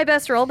 Not my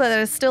best roll, but it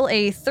was still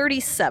a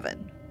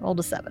 37. Rolled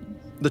a 7.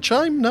 The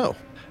chime, no.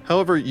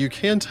 However, you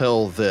can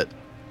tell that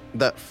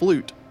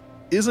flute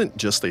isn't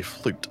just a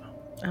flute.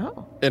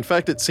 Oh. In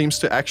fact, it seems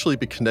to actually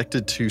be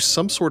connected to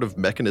some sort of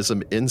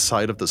mechanism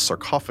inside of the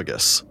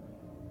sarcophagus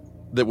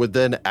that would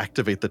then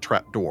activate the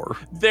trapdoor.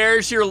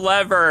 There's your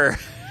lever.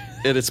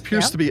 It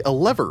appears Yep. to be a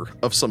lever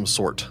of some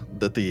sort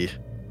that the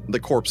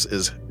corpse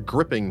is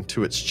gripping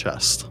to its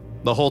chest.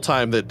 The whole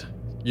time that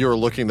you're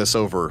looking this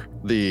over,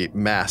 the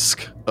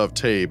mask of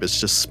Tabe is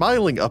just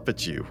smiling up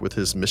at you with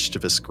his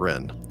mischievous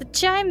grin. The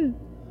chime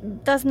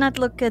does not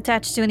look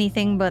attached to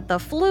anything, but the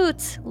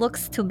flute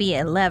looks to be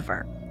a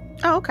lever.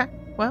 Oh, okay.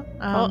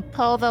 Well,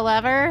 pull the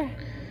lever.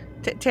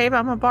 Tabe,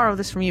 I'm going to borrow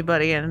this from you,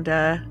 buddy, and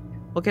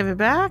we'll give it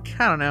back?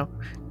 I don't know.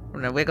 I'm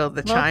going to wiggle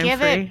the We'll chime give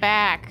free. it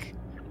back.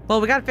 Well,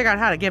 we got to figure out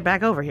how to get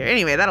back over here.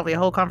 Anyway, that'll be a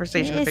whole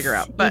conversation to Yes, figure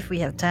out. But, if we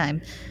have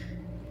time.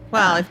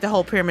 well, if the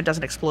whole pyramid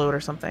doesn't explode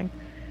or something.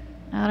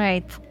 All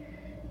right.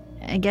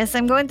 I guess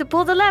I'm going to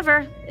pull the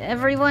lever.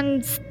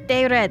 Everyone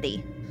stay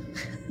ready.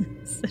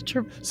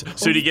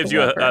 Sudi gives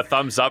you a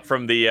thumbs up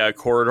from the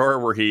corridor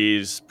where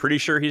he's pretty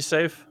sure he's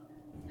safe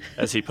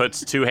as he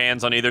puts two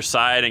hands on either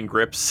side and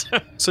grips.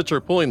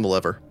 Citra, pulling the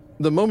lever.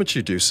 The moment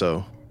you do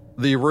so,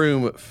 the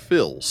room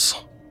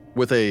fills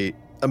with a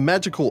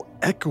magical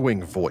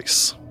echoing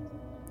voice.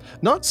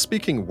 Not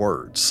speaking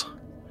words,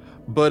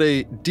 but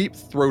a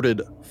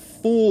deep-throated,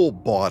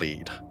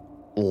 full-bodied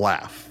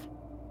laugh,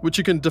 which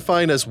you can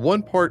define as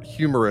one part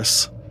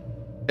humorous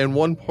and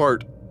one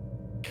part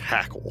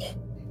cackle.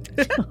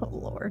 Oh,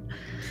 Lord.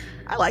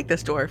 I like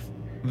this dwarf.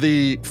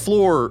 The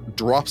floor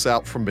drops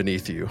out from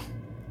beneath you.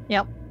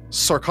 Yep.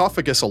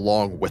 Sarcophagus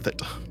along with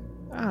it.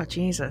 Oh,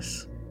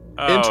 Jesus.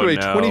 Into a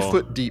no.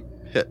 20-foot deep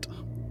pit.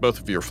 Both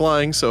of you are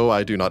flying, so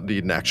I do not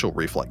need an actual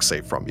reflex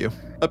save from you.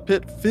 A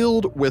pit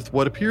filled with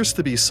what appears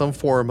to be some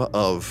form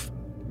of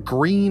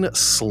green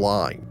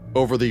slime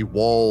over the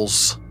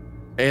walls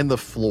and the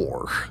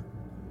floor.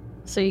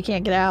 So you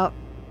can't get out.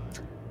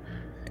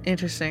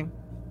 Interesting.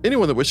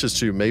 Anyone that wishes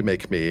to may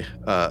make me.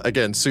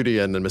 Again,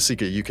 Sudian and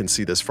Masika, you can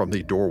see this from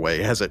the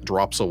doorway. As it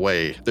drops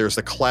away, there's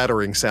a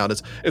clattering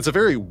sound. It's a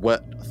very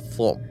wet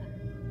thump,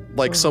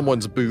 like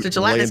someone's boot It's a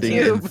gelatinous landing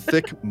in cube.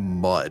 thick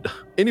mud.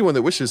 Anyone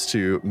that wishes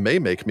to may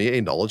make me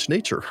a knowledge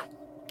nature.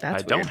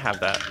 That's I don't weird. have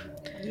that.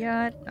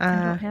 Yeah,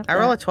 I don't have I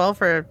roll a that. 12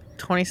 for a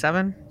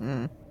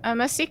 27.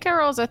 Masika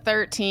rolls a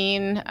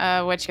 13,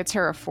 which gets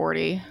her a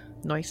 40.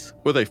 Nice.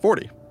 With a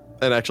 40.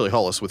 And actually,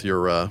 Hollis with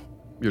your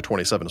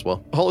 27 as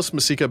well. Hollis,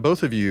 Masika,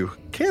 both of you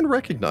can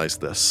recognize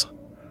this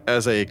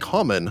as a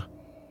common,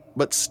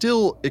 but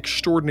still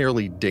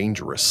extraordinarily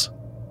dangerous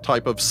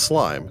type of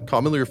slime,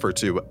 commonly referred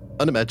to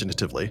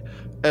unimaginatively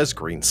as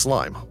green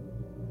slime.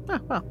 Oh,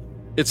 well.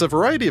 It's a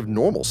variety of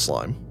normal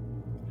slime.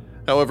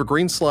 However,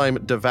 green slime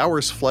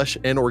devours flesh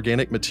and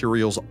organic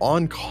materials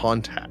on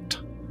contact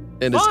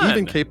and is Fun.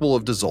 even capable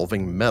of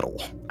dissolving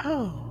metal.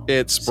 Oh.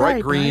 It's Sorry,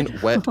 bright green,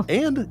 bud. wet,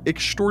 and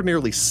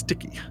extraordinarily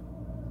sticky,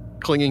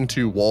 clinging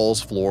to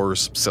walls,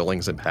 floors,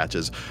 ceilings, and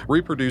patches,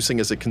 reproducing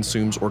as it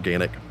consumes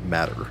organic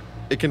matter.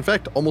 It can, in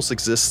fact, almost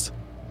exist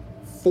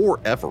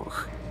forever.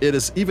 It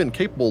is even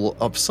capable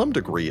of some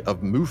degree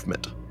of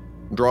movement,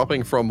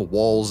 dropping from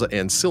walls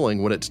and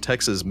ceiling when it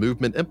detects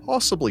movement and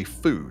possibly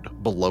food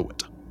below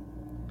it.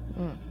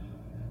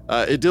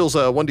 It deals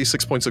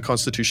 1d6 points of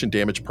constitution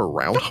damage per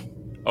round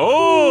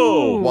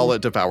Oh! while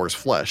it devours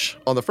flesh.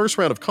 On the first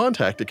round of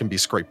contact, it can be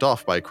scraped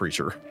off by a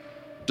creature,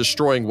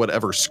 destroying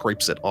whatever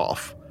scrapes it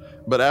off.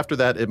 But after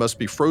that, it must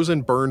be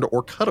frozen, burned,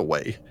 or cut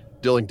away,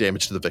 dealing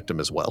damage to the victim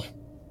as well.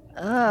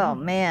 Oh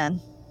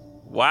man.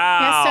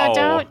 Wow.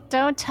 Yeah, so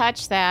don't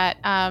touch that.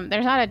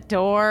 There's not a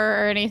door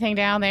or anything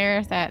down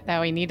there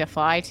that we need to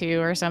fly to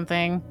or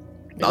something.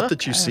 Not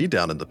that you see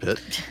down in the pit.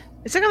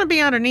 Is it going to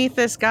be underneath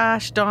this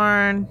gosh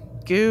darn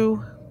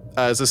goo?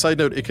 As a side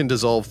note, it can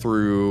dissolve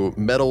through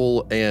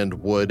metal and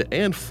wood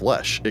and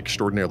flesh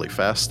extraordinarily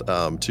fast.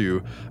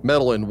 To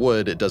metal and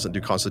wood, it doesn't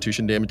do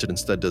constitution damage. It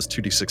instead does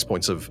 2d6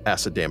 points of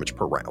acid damage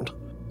per round.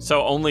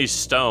 So only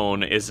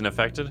stone isn't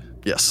affected?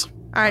 Yes.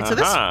 All right, so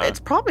Uh-huh. it's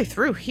probably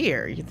through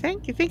here. You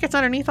think it's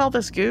underneath all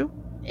this goo?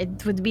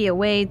 It would be a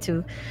way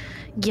to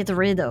get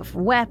rid of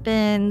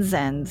weapons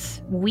and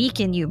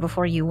weaken you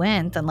before you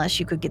went, unless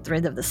you could get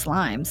rid of the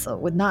slime. So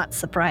it would not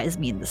surprise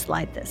me in the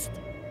slightest.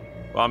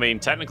 Well, I mean,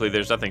 technically,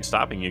 there's nothing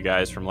stopping you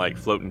guys from, like,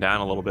 floating down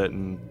a little bit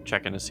and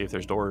checking to see if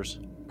there's doors.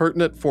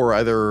 Pertinent for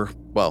either,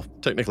 well,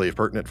 technically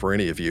pertinent for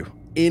any of you,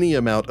 any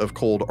amount of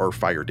cold or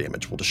fire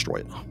damage will destroy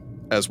it,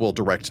 as will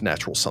direct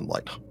natural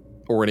sunlight,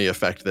 or any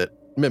effect that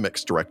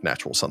mimics direct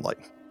natural sunlight,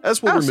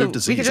 as will remove so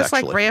disease, we could just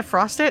actually. like ray of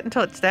frost it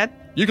until it's dead?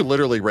 You can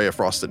literally ray of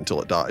frost it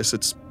until it dies.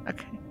 It's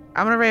Okay.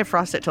 I'm going to ray of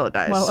frost it till it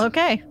dies. Well,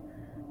 okay.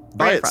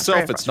 By Ray of frost, itself,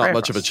 ray of it's frost, not ray of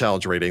much of a frost.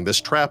 challenge rating. This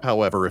trap,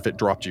 however, if it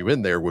dropped you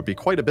in there, would be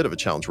quite a bit of a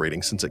challenge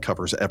rating since it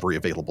covers every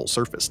available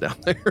surface down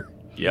there.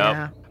 Yep.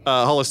 Yeah.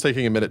 Hull is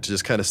taking a minute to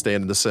just kind of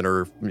stand in the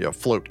center,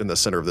 float in the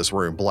center of this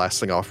room,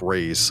 blasting off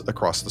rays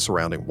across the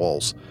surrounding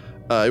walls.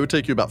 It would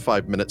take you about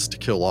 5 minutes to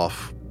kill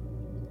off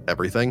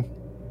everything,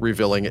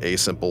 revealing a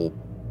simple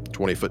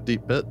 20-foot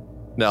deep pit,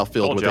 now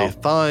filled Told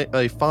with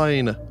a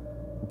fine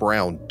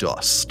brown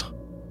dust,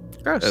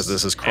 Gross. as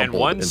this is crumpled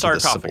one into this simple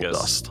sarcophagus.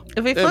 dust.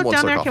 If we and float one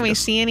down there, can we sarcophagus.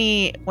 see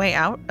any way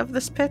out of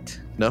this pit?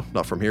 No,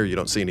 not from here. You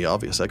don't see any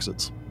obvious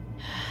exits.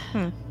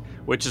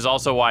 Which is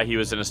also why he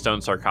was in a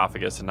stone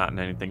sarcophagus and not in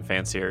anything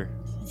fancier.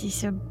 This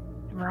is a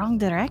wrong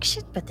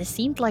direction, but this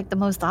seemed like the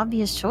most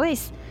obvious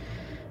choice.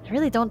 I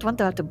really don't want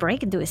to have to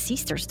break into a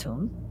sister's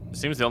tomb. It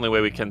seems the only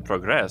way we can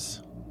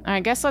progress. I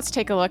guess let's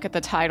take a look at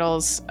the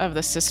titles of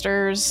the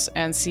sisters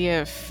and see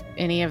if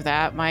any of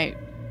that might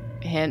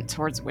hint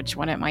towards which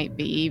one it might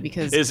be,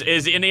 because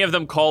Is any of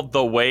them called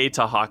The Way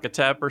to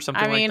Hakatep or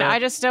something I mean, like that? I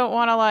just don't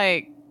want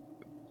to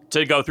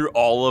to go through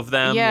all of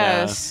them?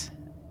 yes.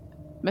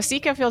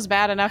 Masika feels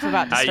bad enough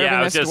about disturbing Yeah,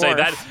 I was this going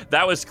to say, dwarf.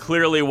 that was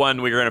clearly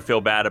one we were going to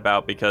feel bad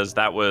about because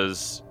that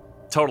was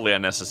totally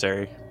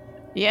unnecessary.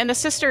 Yeah, and the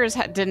sisters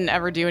didn't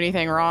ever do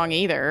anything wrong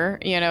either.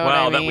 You know what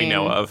I Well, mean? that we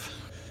know of.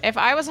 If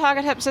I was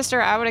Hakatep's sister,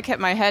 I would have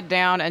kept my head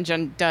down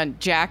and done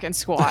jack and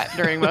squat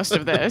during most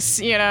of this.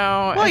 You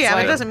know? Well, It's yeah, but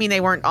like- it doesn't mean they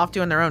weren't off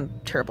doing their own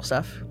terrible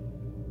stuff.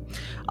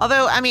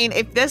 Although, I mean,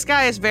 if this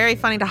guy is very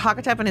funny to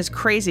Hakatep and his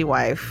crazy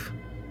wife,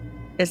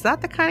 is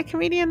that the kind of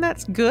comedian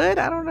that's good?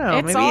 I don't know.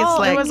 It's Maybe all, it's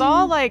like it was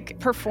all like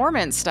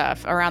performance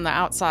stuff around the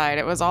outside.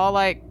 It was all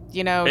like,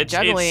 It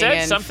juggling said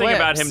and something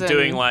about him flips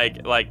doing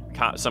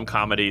and- some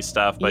comedy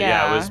stuff, but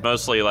yeah, it Yeah. was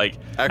mostly like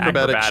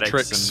Acrobatics,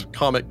 tricks, and-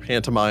 comic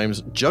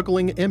pantomimes,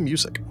 juggling, and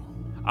music.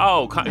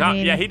 I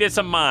mean- yeah, he did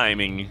some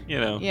miming, you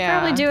know. Yeah.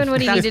 Probably doing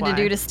what he That's needed to why.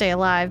 do to stay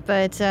alive.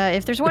 But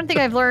if there's one thing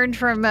I've learned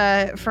from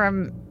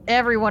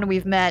everyone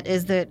we've met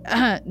is that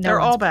no They're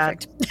all one's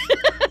bad.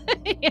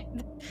 perfect.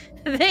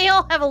 They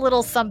all have a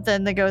little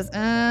something that goes,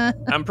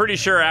 I'm pretty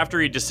sure after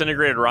he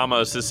disintegrated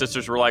Ramos, his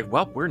sisters were like,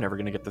 well, we're never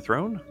going to get the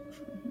throne.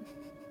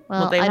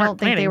 Well, they I weren't don't think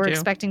they planning were to.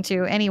 expecting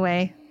to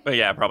anyway. But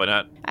yeah, probably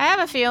not. I have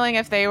a feeling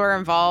if they were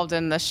involved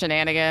in the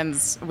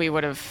shenanigans, we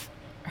would have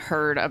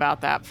heard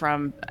about that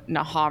from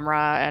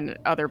Nahamra and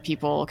other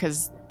people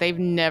because they've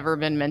never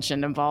been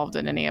mentioned involved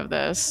in any of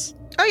this.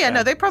 Oh, yeah,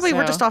 no, they probably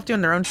were So- just off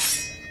doing their own.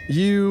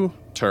 You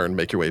turn,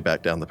 make your way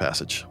back down the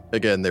passage.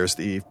 Again, there's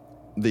the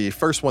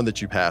first one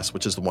that you pass,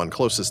 which is the one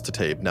closest to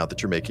Tabe, now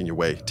that you're making your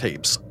way,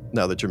 Tabe's,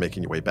 now that you're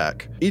making your way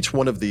back. Each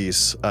one of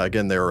these,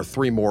 again, there are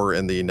 3 more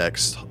in the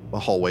next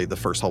hallway, the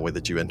first hallway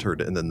that you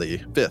entered, and then the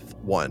 5th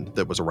one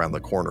that was around the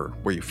corner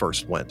where you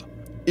first went.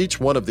 Each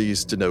one of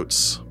these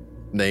denotes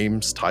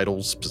names,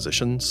 titles,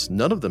 positions.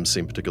 None of them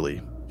seem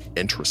particularly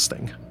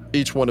interesting.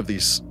 Each one of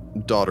these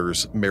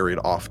daughters married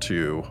off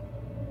to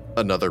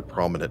another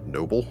prominent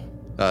noble.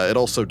 It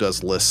also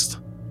does list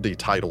the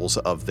titles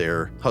of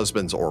their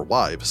husbands or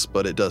wives,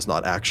 but it does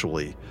not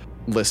actually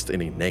list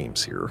any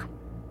names here.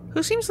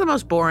 Who seems the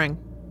most boring?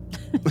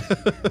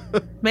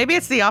 Maybe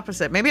it's the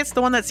opposite. Maybe it's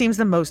the one that seems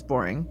the most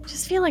boring.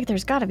 Just feel like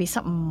there's got to be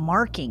something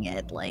marking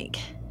it, like.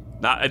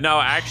 No,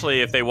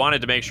 actually, if they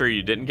wanted to make sure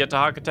you didn't get to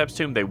Hakatep's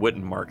tomb, they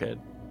wouldn't mark it.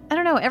 I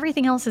don't know.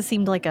 Everything else has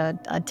seemed like a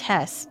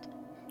test,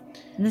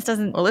 and this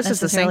doesn't. Well, this is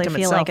the necessarily sanctum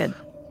feel itself. like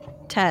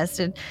a test.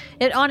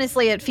 It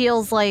honestly, it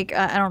feels like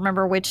I don't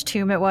remember which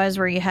tomb it was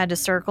where you had to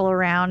circle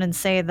around and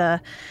say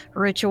the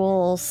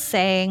ritual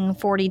saying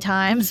 40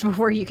 times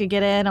before you could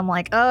get in. I'm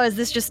like, oh, is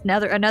this just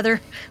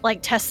another like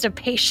test of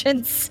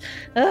patience?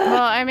 Ugh.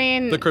 Well, I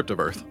mean, The Crypt of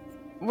Earth.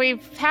 we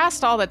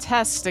passed all the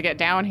tests to get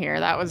down here.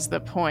 That was the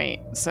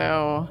point.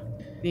 So,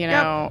 you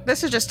know, Yep,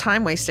 this is just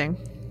time wasting.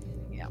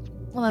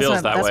 Well, that's Feels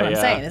what, that that's way, what I'm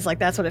yeah. saying. It's like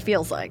that's what it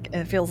feels like.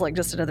 It feels like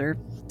just another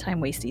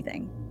time wasty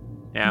thing.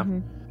 Yeah.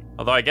 Mhm.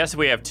 Although I guess if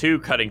we have 2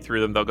 cutting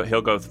through them,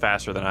 he'll go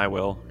faster than I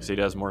will because he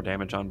does more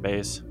damage on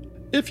base.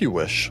 If you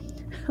wish.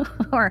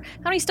 Or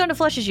how many stone of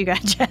flushes you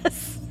got,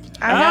 Jess?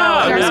 I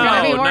Oh, know. there's no,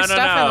 going to be more no, stuff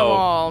in the no.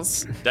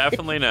 walls.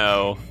 Definitely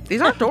no. These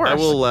aren't doors. I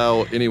will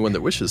allow anyone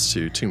that wishes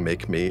to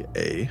make me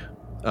a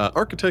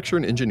architecture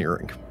and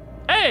engineering.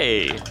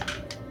 Hey!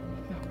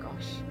 Oh,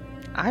 gosh.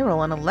 I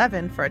roll an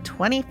 11 for a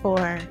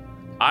 24.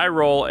 I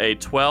roll a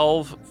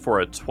 12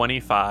 for a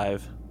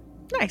 25.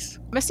 Nice.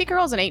 Mystica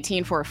rolls an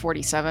 18 for a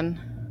 47.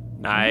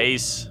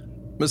 Nice.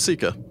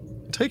 Masika,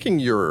 taking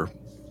your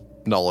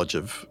knowledge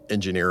of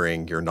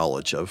engineering, your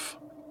knowledge of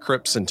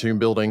crypts and tomb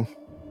building,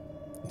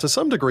 to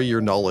some degree your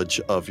knowledge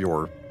of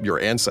your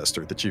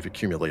ancestor that you've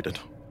accumulated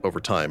over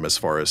time as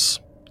far as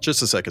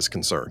Chisisek is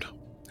concerned,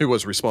 who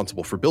was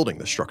responsible for building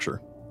this structure.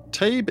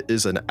 Tabe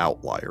is an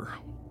outlier,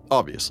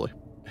 obviously,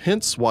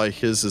 hence why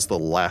his is the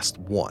last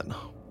one.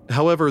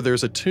 However,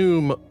 there's a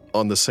tomb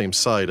on the same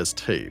side as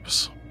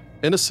Tabe's,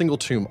 and a single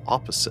tomb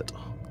opposite,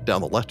 down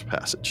the left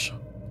passage.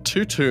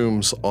 2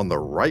 tombs on the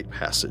right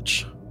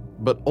passage,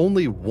 but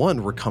only one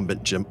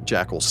recumbent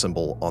jackal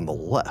symbol on the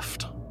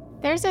left.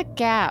 There's a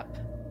gap.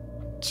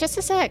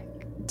 Chisisek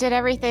did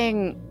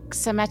everything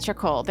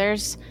symmetrical.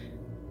 There's.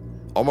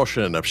 Almost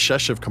in an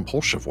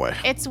obsessive-compulsive way.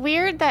 It's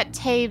weird that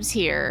Tabe's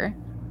here,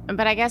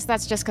 but I guess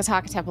that's just because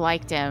Hakatep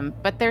liked him.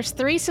 But there's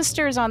 3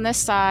 sisters on this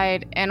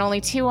side and only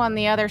 2 on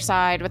the other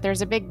side, but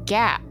there's a big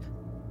gap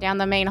down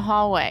the main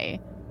hallway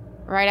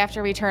right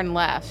after we turn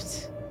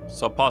left.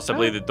 So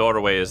possibly the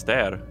doorway is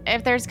there.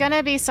 If there's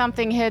gonna be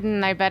something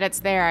hidden, I bet it's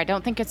there. I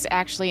don't think it's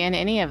actually in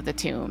any of the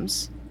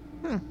tombs.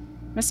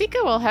 Masika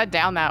will head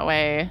down that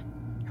way.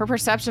 Her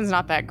perception's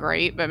not that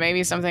great, but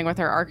maybe something with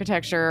her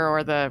architecture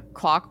or the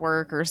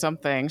clockwork or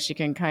something. She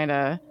can kind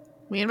of,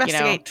 We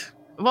investigate.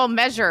 well,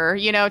 measure.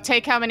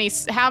 Take how many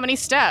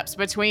steps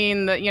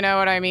between the, you know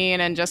what I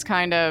mean, and just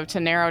kind of to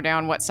narrow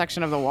down what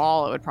section of the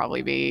wall it would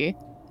probably be.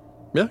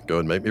 Yeah, go ahead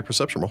and make me a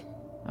perception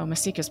roll. Oh,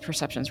 Masika's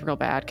perception's real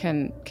bad.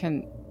 Can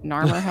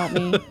Narmer help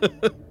me?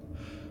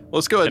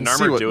 Let's go ahead Can and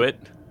see Narmer do it?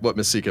 what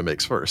Masika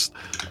makes first.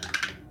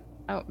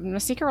 Oh,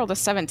 Masika rolled a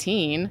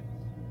 17.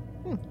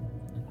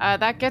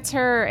 That gets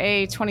her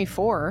a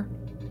 24.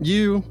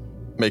 You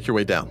make your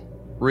way down,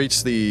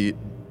 reach the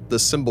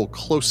symbol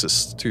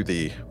closest to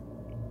the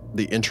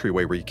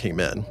entryway where you came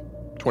in,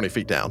 20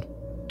 feet down.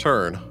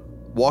 Turn,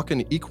 walk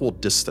an equal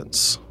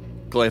distance,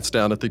 glance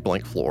down at the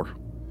blank floor,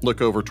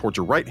 look over towards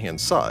your right-hand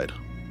side,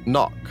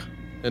 knock,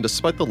 and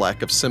despite the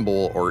lack of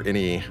symbol or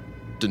any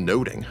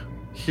denoting,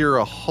 hear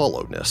a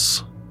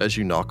hollowness as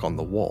you knock on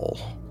the wall.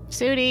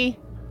 Sudi.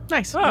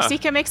 Nice. Ah.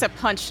 Masika makes a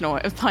punch,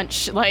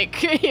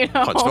 like, you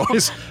know. Punch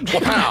noise.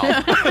 Wow.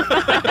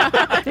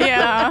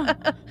 Yeah.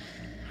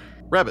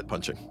 Rabbit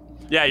punching.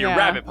 Yeah, you're Yeah.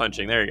 rabbit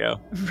punching. There you go. All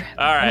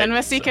right. And then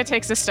Masika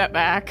takes a step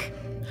back.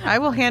 I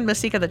will hand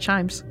Masika the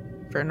chimes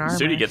for Narmer.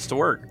 Sudi gets to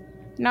work.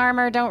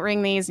 Narmer, don't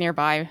ring these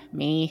nearby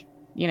me.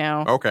 You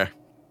know, Okay.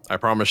 I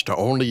promise to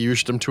only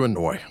use them to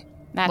annoy.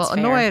 that's well, fair.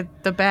 annoy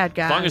the bad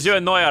guys. As long as you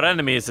annoy our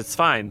enemies, it's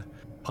fine.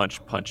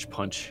 Punch, punch,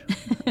 punch.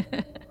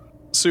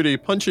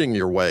 Sudi punching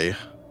your way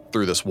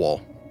through this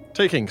wall,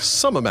 taking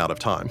some amount of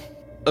time.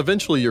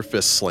 Eventually, your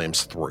fist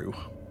slams through,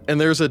 and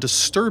there's a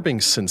disturbing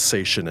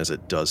sensation as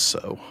it does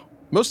so.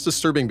 Most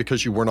disturbing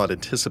because you were not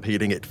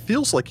anticipating. It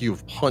feels like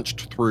you've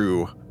punched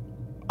through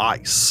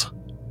ice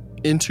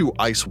into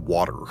ice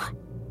water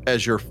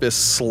as your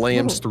fist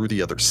slams through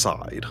the other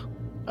side.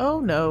 Oh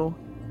no.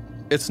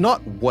 It's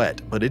not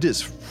wet, but it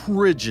is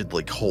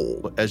frigidly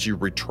cold as you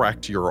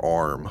retract your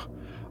arm.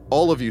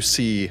 All of you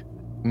see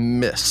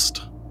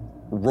mist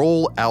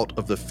roll out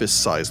of the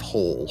fist-sized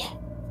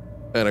hole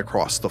and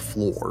across the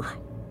floor.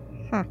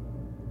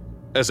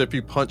 As if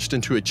you punched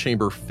into a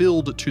chamber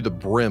filled to the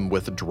brim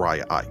with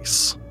dry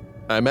ice.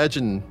 I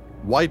imagine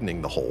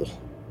widening the hole.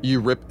 You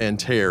rip and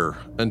tear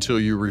until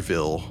you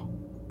reveal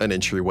an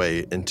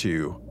entryway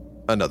into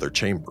another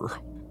chamber.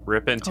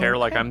 Rip and tear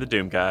like I'm the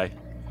Doom guy.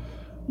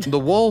 The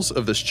walls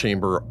of this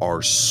chamber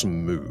are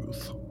smooth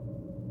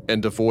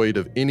and devoid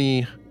of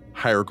any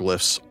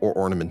hieroglyphs or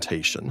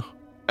ornamentation.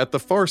 At the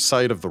far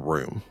side of the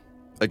room,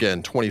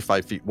 again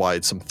 25 feet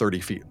wide, some 30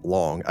 feet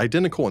long,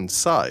 identical in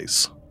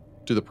size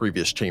to the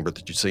previous chamber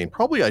that you've seen,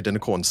 probably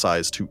identical in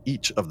size to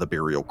each of the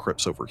burial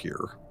crypts over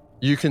here.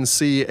 You can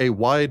see a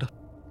wide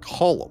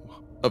column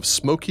of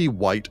smoky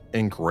white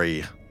and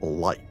gray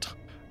light.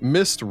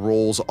 Mist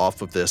rolls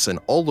off of this, and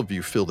all of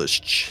you feel this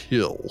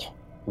chill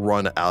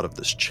run out of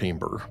this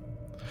chamber.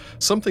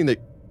 Something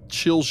that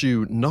chills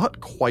you not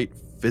quite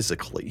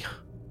physically,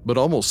 but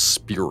almost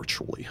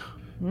spiritually.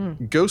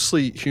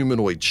 Ghostly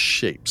humanoid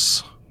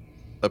shapes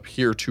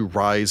appear to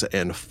rise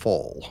and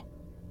fall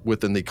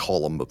within the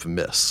column of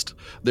mist,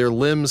 their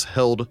limbs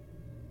held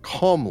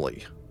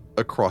calmly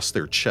across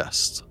their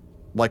chests,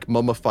 like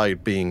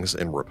mummified beings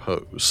in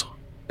repose.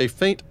 A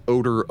faint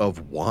odor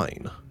of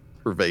wine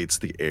pervades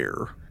the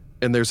air,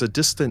 and there's a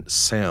distant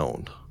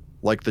sound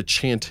like the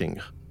chanting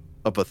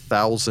of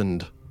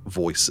 1,000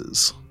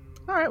 voices.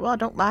 All right, well, I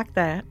don't like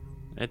that.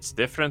 It's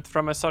different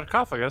from a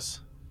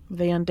sarcophagus.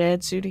 The undead,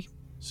 Sudi.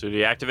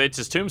 Sudi activates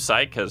his tomb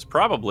site because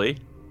probably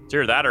it's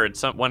either that or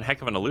it's one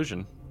heck of an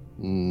illusion.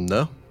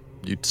 No,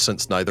 you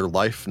sense neither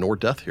life nor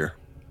death here.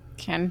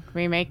 Can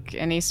we make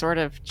any sort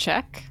of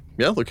check?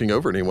 Yeah, looking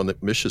over anyone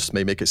that misses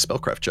may make a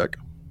spellcraft check,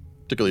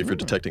 particularly if you're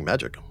detecting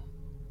magic.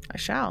 I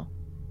shall.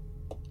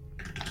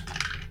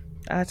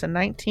 That's a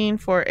 19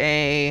 for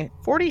a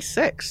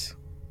 46.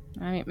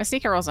 I mean,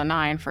 Masika rolls a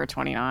 9 for a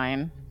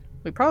 29.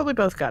 We probably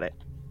both got it.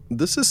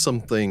 This is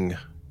something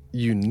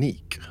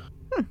unique.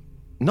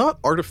 Not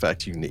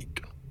artifact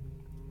unique,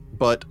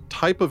 but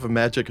type of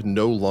magic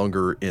no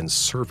longer in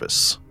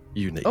service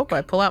unique. Oh,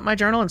 I pull out my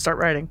journal and start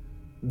writing.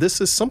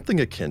 This is something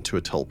akin to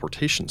a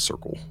teleportation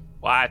circle.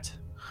 What?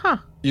 Huh.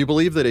 You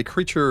believe that a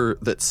creature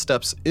that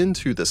steps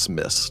into this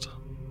mist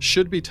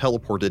should be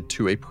teleported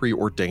to a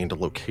preordained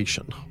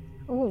location.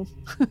 Oh.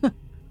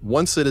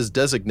 Once it is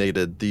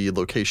designated, the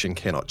location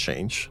cannot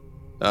change.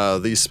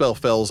 The spell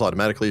fails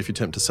automatically if you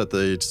attempt to set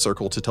the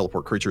circle to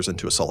teleport creatures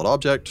into a solid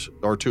object,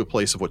 or to a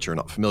place of which you're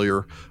not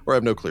familiar, or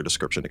have no clear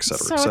description, etc.,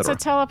 So it's a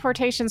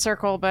teleportation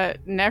circle, but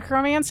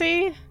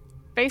necromancy,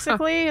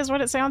 basically, is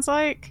what it sounds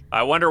like.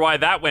 I wonder why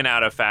that went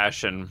out of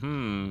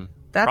fashion.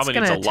 That's Probably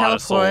going to needs a lot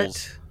of teleport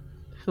souls.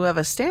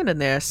 whoever's standing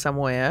there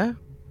somewhere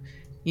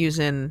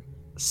using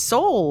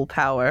soul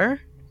power.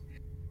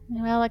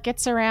 Well, it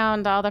gets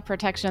around all the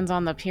protections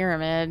on the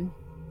pyramid.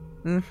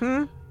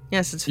 Mm-hmm.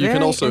 Yes, it's You very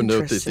can also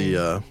note that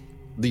interesting.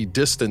 the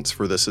distance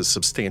for this is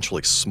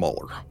substantially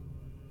smaller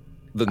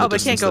than Oh, the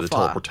but it can't distance go of a far.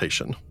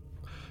 teleportation.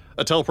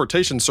 A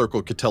teleportation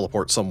circle could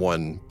teleport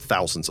someone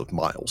thousands of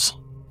miles.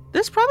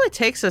 This probably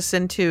takes us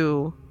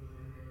into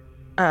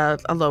a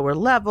lower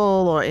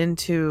level or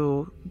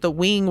into the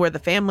wing where the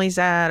family's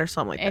at or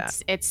something like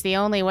that. It's the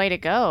only way to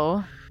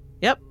go.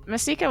 Yep.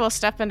 Masika will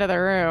step into the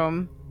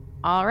room.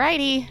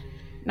 Alrighty,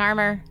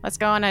 Narmer, let's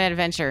go on an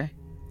adventure.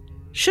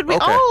 Should we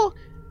Okay. all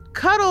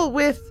cuddle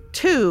with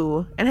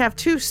two and have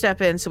two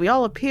step in so we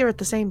all appear at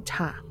the same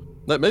time?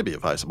 That may be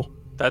advisable.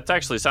 That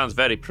actually sounds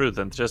very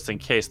prudent, just in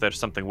case there's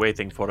something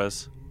waiting for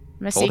us.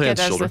 Masika hands,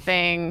 does children. the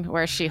thing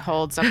where she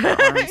holds up her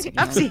arms.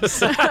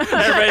 Upsies.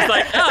 Everybody's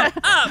like,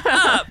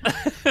 up.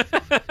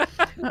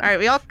 All right,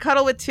 we all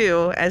cuddle with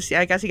two as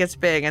I guess he gets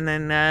big, and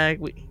then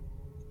we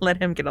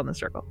let him get on the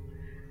circle.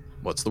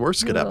 What's the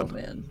worst could happen? Oh,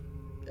 man.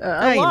 you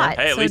A know. lot.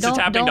 Hey, at so least it's don't-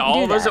 happening to don't all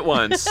do of us that. at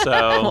once, We'll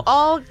so...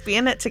 all be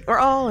in it. We're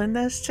all in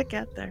this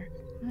together.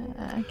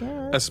 I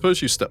guess. I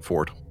suppose you step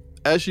forward.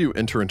 As you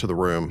enter into the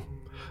room,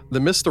 the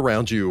mist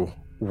around you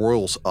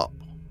whirls up,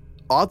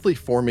 oddly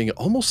forming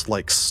almost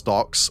like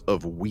stalks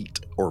of wheat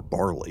or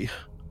barley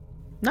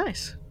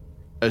Nice.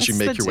 as you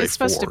make your way It's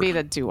supposed to forward. be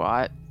the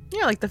Duat.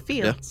 Yeah, like the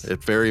Yeah, fields.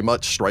 it very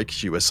much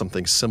strikes you as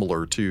something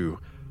similar to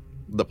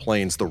the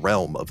plains, the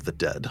realm of the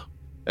dead,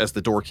 as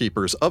the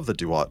doorkeepers of the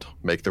Duat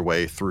make their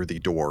way through the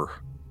door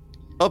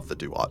of the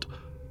Duat.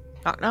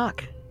 Knock,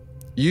 knock.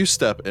 You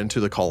step into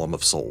the column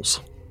of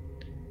souls.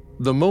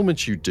 The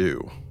moment you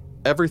do,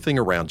 everything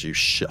around you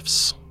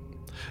shifts.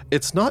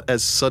 It's not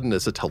as sudden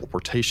as a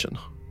teleportation.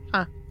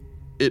 Huh.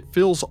 It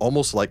feels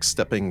almost like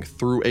stepping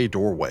through a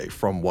doorway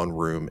from one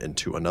room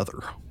into another.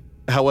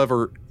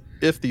 However,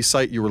 if the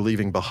sight you were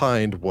leaving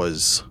behind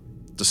was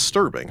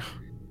disturbing,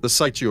 The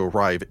site you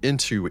arrive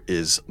into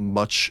is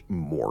much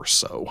more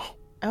so.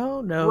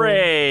 Oh, no.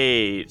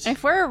 Great.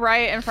 If we're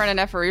right in front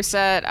of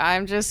Neferuset,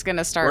 I'm just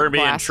gonna start We're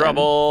being in blasting.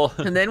 trouble.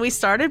 And then we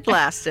started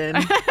blasting.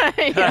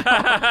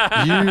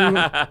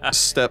 You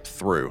step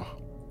through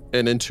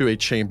and into a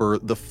chamber.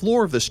 The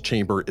floor of this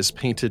chamber is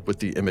painted with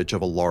the image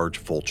of a large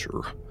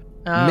vulture,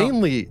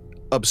 mainly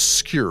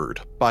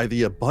obscured by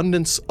the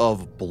abundance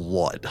of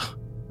blood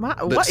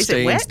that What is it?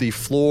 stains Wet? the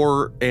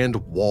floor and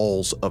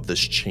walls of this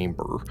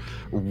chamber,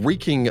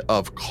 reeking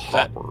of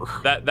copper.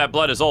 That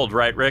blood is old,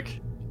 right, Rick?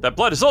 That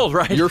blood is old,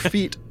 right? Your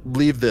feet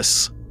leave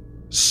this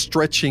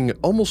stretching,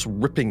 almost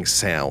ripping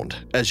sound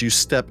as you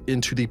step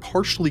into the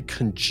partially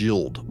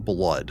congealed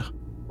blood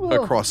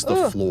across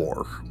the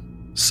floor.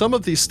 Some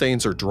of these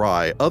stains are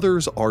dry,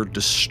 others are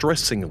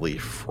distressingly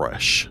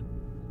fresh.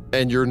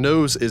 And your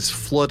nose is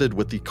flooded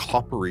with the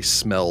coppery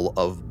smell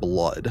of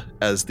blood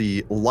as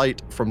the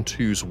light from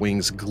Two's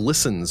wings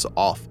glistens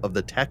off of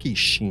the tacky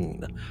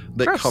sheen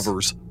that Gross.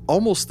 covers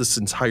almost this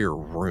entire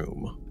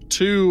room.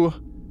 Two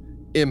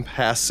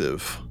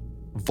impassive,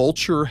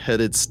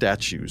 vulture-headed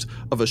statues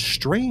of a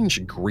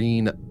strange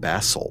green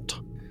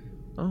basalt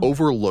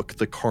overlook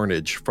the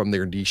carnage from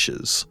their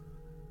niches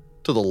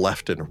to the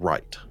left and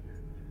right.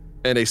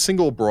 And a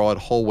single broad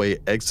hallway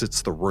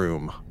exits the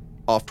room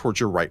off towards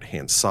your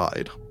right-hand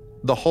side.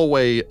 The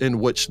hallway in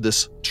which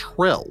this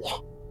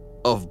trail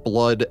of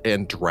blood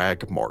and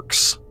drag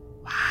marks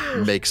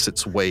makes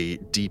its way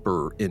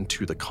deeper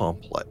into the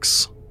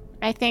complex.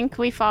 I think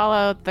we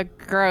followed the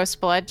gross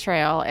blood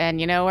trail, and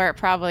you know where it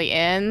probably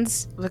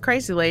ends? The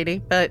crazy lady.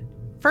 But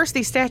first,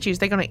 these statues,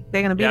 they're gonna beat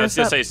Yeah, I was us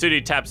gonna up. say,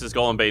 Sudi taps his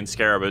Golem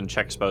Scarab and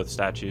checks both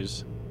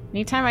statues.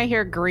 Anytime I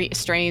hear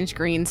strange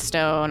green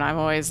stone, I'm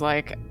always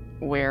like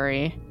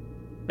wary.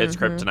 It's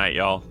Mhm. kryptonite,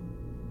 y'all.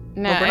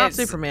 No, Well, we're not it's-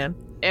 Superman.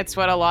 It's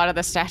what a lot of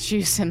the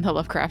statues in the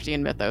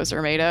Lovecraftian mythos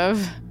are made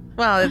of.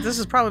 Well, this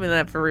is probably the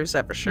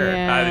Neferuset for sure.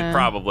 Yeah.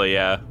 Probably,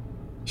 yeah.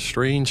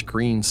 Strange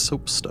green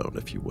soapstone,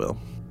 if you will.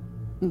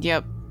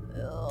 Yep.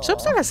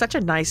 Soapstone has such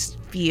a nice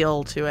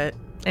feel to it.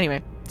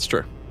 Anyway, It's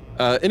true.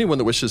 Anyone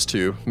that wishes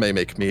to may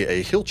make me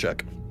a heal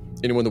check.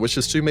 Anyone that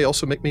wishes to may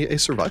also make me a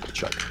survival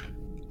check.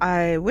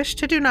 I wish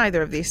to do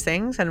neither of these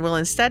things and will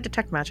instead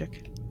detect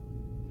magic.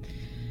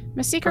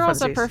 Mystique For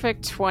rolls a funsies.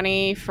 perfect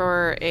 20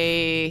 for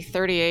a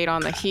 38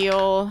 on the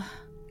heel.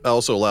 I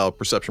also allow a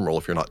perception roll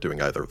if you're not doing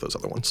either of those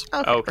other ones.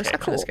 Okay,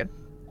 perception is cool. good.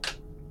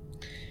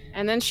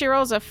 And then she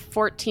rolls a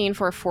 14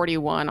 for a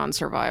 41 on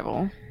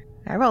survival.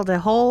 I rolled a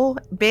whole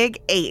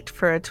big 8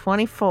 for a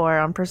 24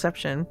 on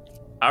perception.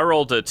 I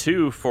rolled a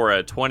 2 for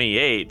a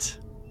 28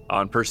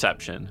 on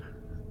perception.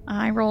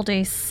 I rolled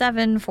a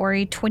 7 for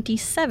a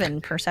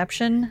 27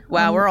 perception.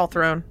 Wow, we're all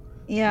thrown.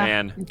 Yeah.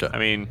 Man, Okay. I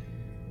mean,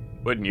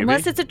 wouldn't you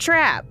Unless be? it's a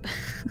trap.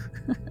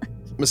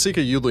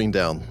 Masika, you lean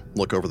down,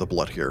 look over the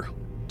blood here.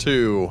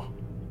 2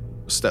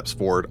 steps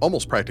forward,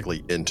 almost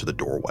practically into the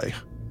doorway,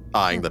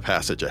 eyeing the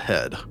passage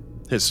ahead,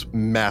 his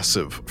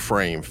massive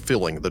frame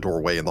filling the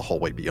doorway and the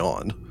hallway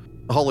beyond.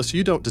 Hollis,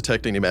 you don't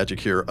detect any magic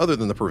here other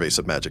than the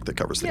pervasive magic that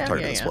covers the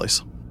entirety of this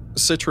place.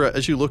 Citra,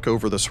 as you look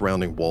over the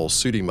surrounding walls,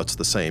 Sudi much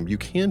the same, you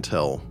can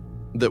tell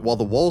that while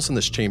the walls in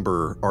this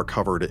chamber are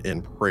covered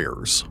in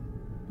prayers,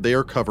 they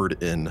are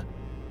covered in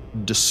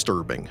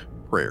disturbing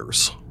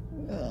prayers.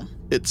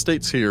 It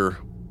states here,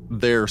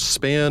 their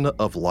span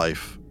of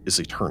life is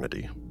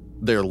eternity.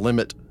 Their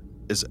limit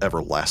is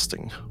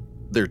everlasting.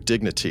 Their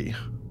dignity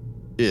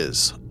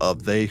is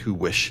of they who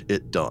wish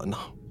it done.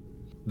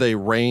 They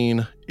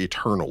reign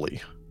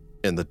eternally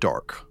in the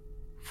dark,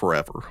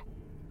 forever.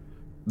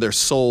 Their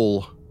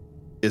soul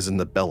is in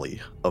the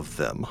belly of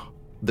them.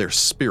 Their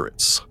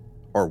spirits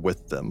are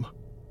with them,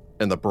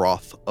 and the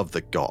broth of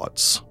the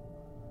gods,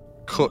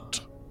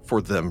 cooked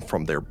for them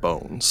from their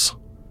bones.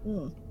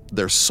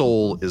 Their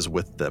soul is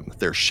with them,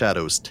 their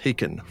shadows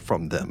taken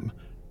from them,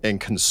 and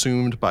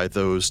consumed by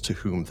those to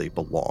whom they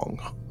belong.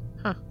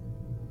 I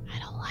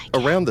don't like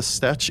Around the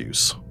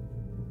statues,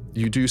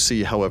 you do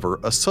see, however,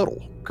 a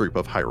subtle group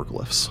of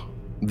hieroglyphs.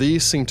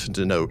 These seem to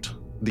denote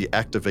the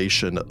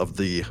activation of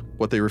the,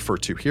 what they refer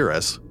to here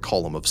as,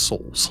 Column of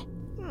Souls.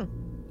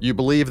 You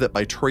believe that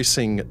by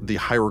tracing the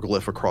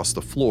hieroglyph across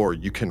the floor,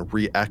 you can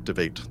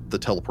reactivate the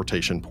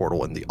teleportation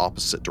portal in the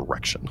opposite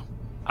direction.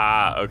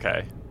 Ah,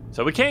 okay.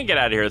 So we can't get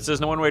out of here. This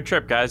isn't a one-way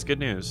trip, guys. Good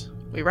news.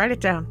 We write it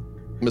down.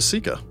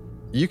 Masika,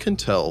 you can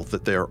tell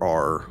that there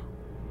are,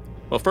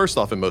 well, first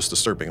off, and most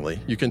disturbingly,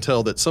 you can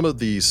tell that some of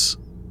these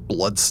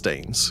blood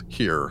stains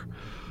here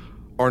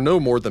are no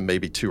more than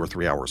maybe 2 or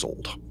 3 hours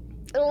old.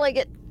 I don't like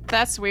it.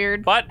 That's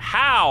weird. But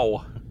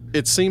how?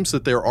 It seems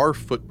that there are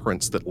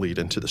footprints that lead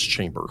into this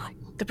chamber.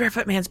 The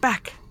barefoot man's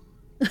back.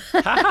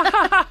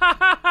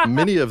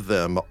 Many of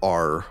them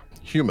are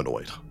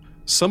humanoid.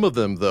 Some of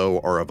them, though,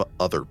 are of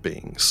other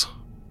beings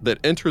that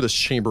enter this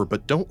chamber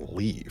but don't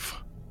leave,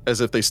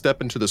 as if they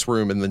step into this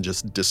room and then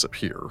just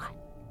disappear.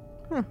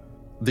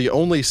 The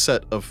only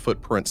set of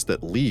footprints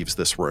that leaves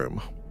this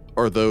room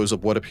are those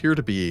of what appear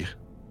to be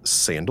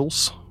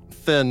sandals,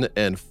 thin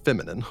and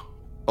feminine,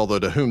 although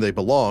to whom they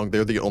belong,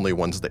 they're the only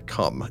ones that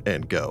come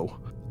and go.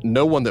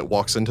 no one that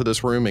walks into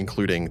this room,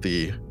 including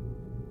the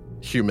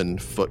human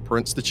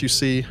footprints that you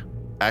see,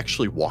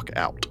 actually walk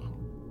out.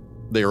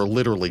 They are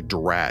literally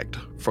dragged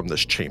from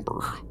this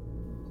chamber.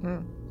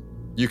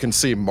 You can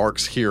see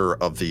marks here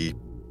of the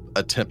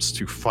attempts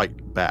to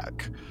fight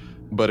back,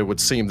 but it would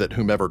seem that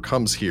whomever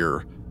comes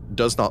here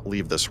does not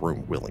leave this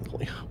room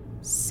willingly.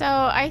 So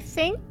I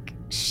think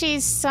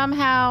she's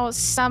somehow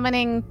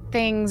summoning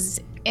things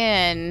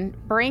in,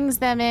 brings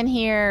them in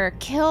here,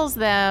 kills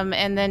them,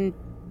 and then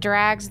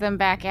drags them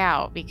back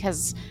out,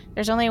 because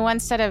there's only one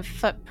set of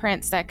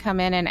footprints that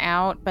come in and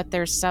out, but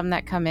there's some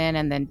that come in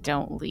and then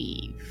don't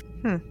leave.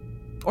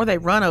 Or they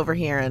run over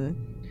here and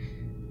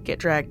get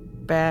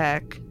dragged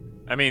back.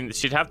 I mean,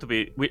 she'd have to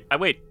be...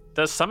 Wait,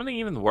 does summoning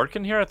even work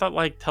in here? I thought,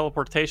 like,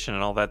 teleportation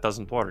and all that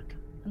doesn't work.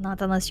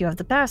 Not unless you have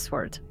the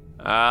password.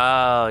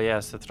 Oh,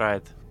 yes, that's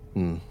right.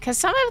 Because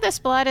some of this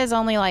blood is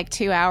only like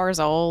 2 hours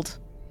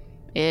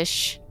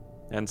old-ish.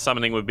 And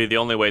summoning would be the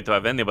only way to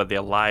have anybody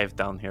alive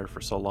down here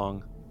for so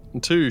long.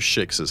 Two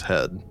shakes his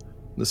head.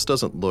 This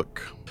doesn't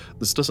look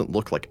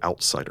like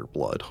outsider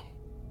blood.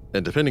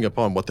 And depending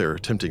upon what they're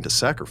attempting to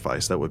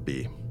sacrifice, that would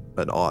be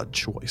an odd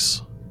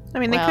choice. I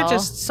mean, they could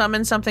just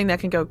summon something that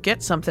can go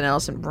get something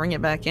else and bring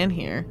it back in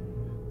here.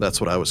 That's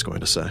what I was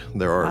going to say.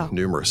 There are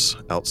numerous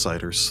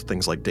outsiders,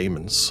 things like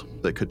daemons,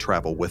 that could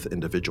travel with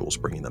individuals,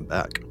 bringing them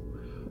back.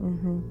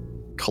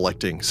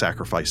 Collecting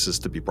sacrifices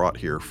to be brought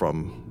here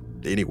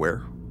from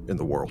anywhere in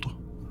the world.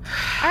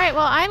 All right,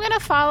 well, I'm going to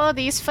follow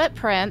these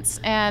footprints,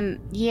 and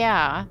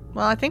yeah.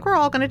 Well, I think we're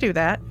all going to do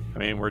that. I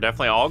mean, we're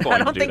definitely all going to do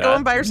that. I don't think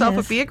going by yourself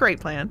would be a great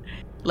plan.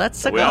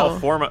 Let's go. We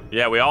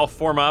all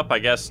form up. I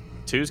guess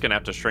 2's going to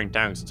have to shrink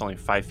down because it's only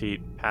 5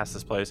 feet past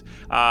this place.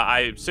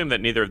 I assume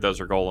that neither of those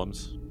are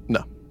golems.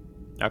 No.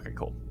 Okay,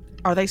 cool.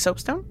 Are they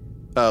soapstone?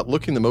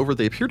 Looking them over,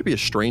 they appear to be a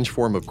strange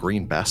form of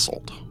green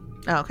basalt.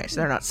 Oh, okay, so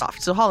they're not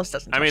soft. So Hollis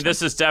doesn't. I mean,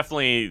 this is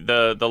definitely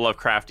the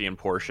Lovecraftian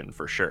portion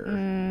for sure.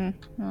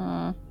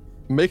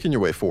 Making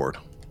your way forward,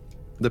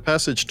 the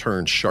passage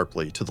turns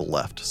sharply to the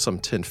left, some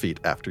 10 feet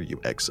after you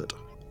exit.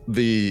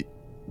 The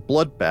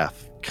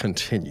bloodbath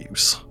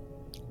continues.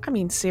 I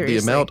mean, seriously.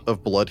 The amount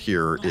of blood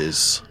here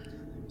is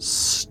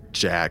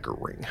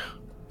staggering.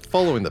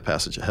 Following the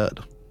passage ahead.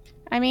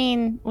 I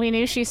mean, we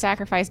knew she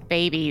sacrificed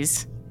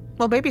babies.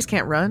 Well, babies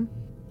can't run.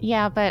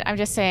 Yeah, but I'm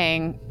just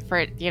saying, for,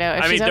 if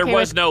I mean, there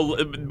was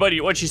no... But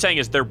what she's saying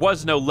is there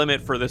was no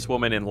limit for this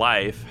woman in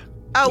life.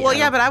 Oh, well,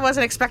 yeah, but I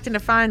wasn't expecting to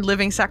find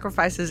living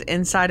sacrifices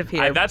inside of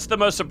here. That's the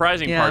most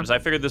surprising part, is I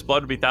figured this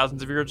blood would be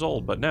thousands of years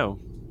old, but no.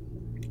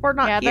 Or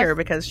not here,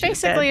 because she's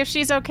basically, dead. if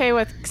she's okay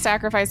with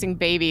sacrificing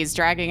babies,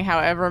 dragging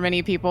however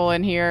many people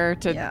in here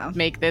to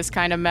make this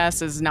kind of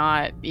mess is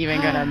not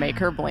even going to make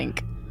her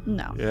blink.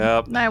 No.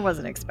 Yep. I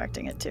wasn't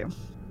expecting it to.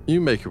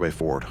 You make your way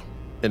forward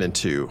and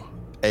into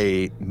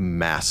a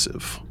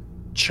massive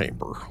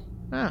chamber.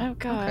 Oh,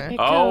 God. Okay. It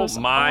Oh, goes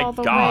my all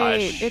the gosh.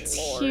 way.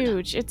 It's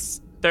huge.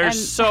 There's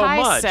and so high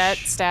much. set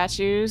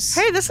statues.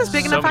 Hey, this is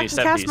big So enough I many can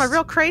set cast my pieces.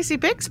 real crazy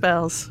big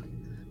spells.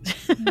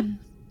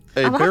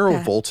 A like barrel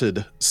that.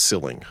 vaulted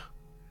ceiling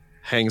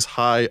hangs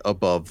high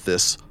above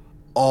this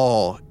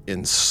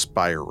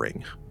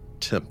awe-inspiring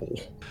temple.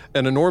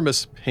 An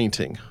enormous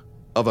painting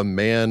of a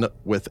man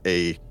with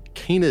a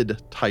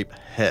canid-type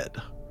head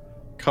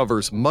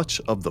covers much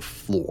of the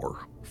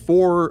floor.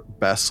 4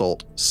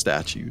 basalt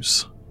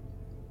statues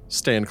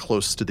stand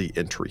close to the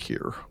entry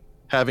here,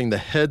 having the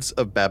heads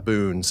of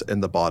baboons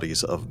and the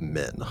bodies of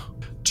men.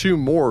 2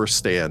 more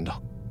stand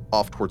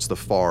off towards the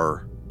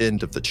far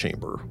end of the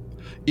chamber,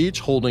 each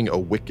holding a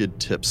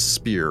wicked-tipped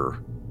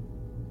spear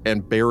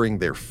and bearing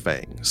their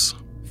fangs.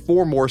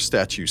 4 more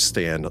statues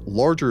stand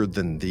larger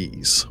than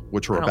these,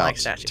 which are I don't about like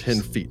statues.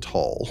 10 feet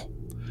tall.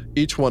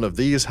 Each one of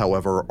these,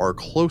 however, are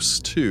close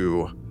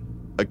to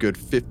a good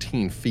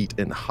 15 feet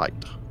in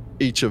height.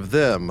 Each of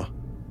them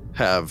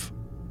have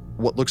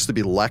what looks to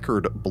be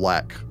lacquered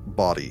black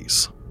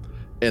bodies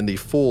and the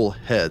full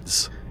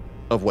heads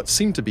of what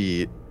seem to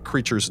be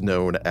creatures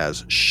known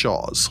as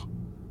shaws,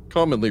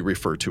 commonly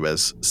referred to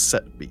as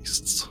set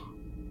beasts.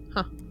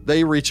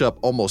 They reach up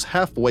almost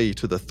halfway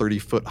to the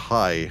 30-foot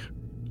high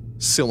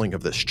ceiling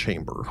of this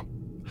chamber.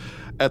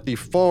 At the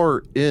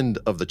far end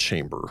of the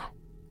chamber,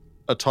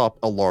 atop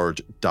a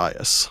large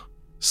dais,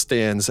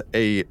 stands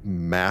a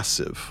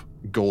massive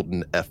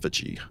golden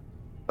effigy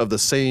of the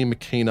same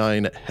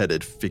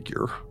canine-headed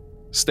figure,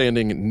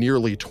 standing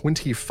nearly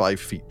 25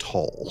 feet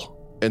tall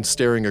and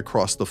staring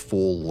across the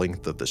full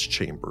length of this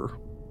chamber.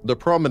 The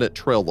prominent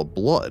trail of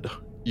blood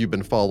you've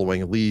been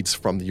following leads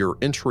from your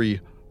entry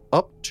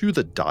up to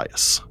the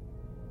dais,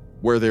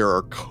 where there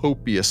are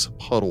copious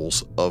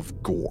puddles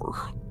of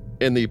gore.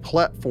 And the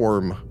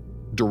platform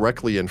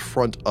directly in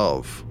front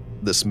of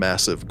this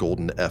massive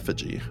golden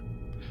effigy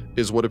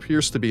is what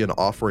appears to be an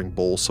offering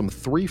bowl some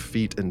 3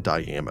 feet in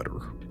diameter,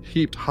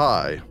 heaped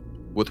high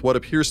with what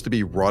appears to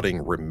be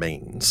rotting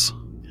remains.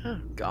 Oh,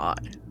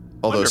 God.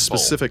 Although Wonderful.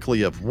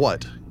 specifically of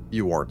what,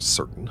 you aren't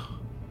certain.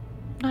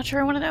 Not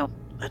sure I want to know.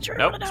 Not sure I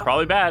Nope, want to it's know.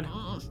 probably bad.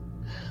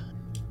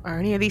 Are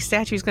any of these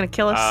statues going to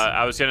kill us?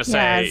 I was going to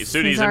say, Yes,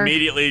 Suni's these are-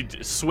 immediately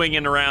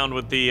swinging around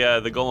with the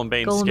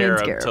Golem-Bane Golem-Bane Scarab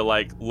Scarab. to,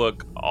 like,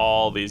 look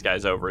all these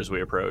guys over as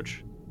we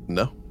approach.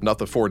 No, not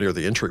the four near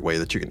the entryway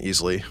that you can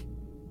easily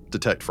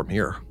detect from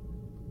here.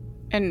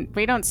 And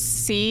we don't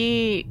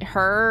see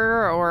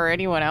her or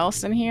anyone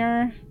else in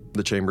here.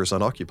 The chamber is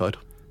unoccupied.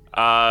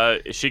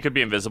 She could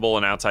be invisible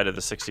and outside of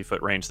the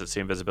 60-foot range that See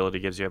Invisibility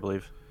gives you, I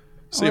believe.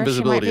 See Or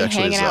invisibility she might be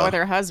actually hanging is. out with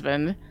her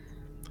husband.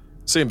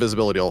 See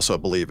invisibility also, I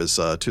believe, is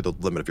to the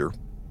limit of your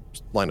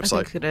line of I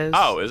sight. think it is.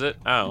 Oh, is it?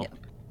 Oh. Yeah.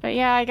 But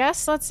yeah, I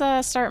guess let's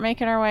start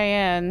making our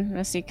way in.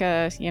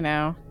 Masika,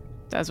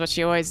 does what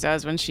she always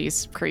does when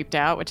she's creeped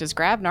out, which is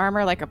grab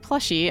Narmer like a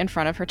plushie in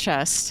front of her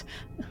chest.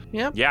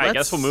 Yep. Yeah, I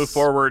guess we'll move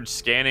forward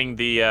scanning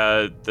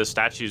the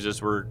statues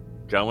as we're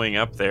going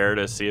up there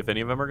to see if any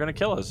of them are going to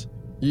kill us.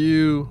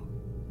 You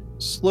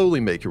slowly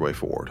make your way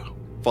forward,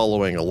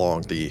 following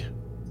along the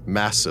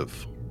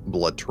massive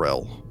blood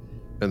trail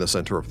in the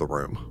center of the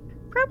room.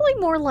 Probably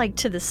more like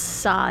to the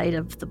side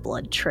of the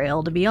blood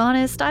trail, to be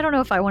honest. I don't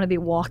know if I want to be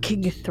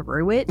walking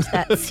through it.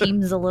 That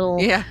seems a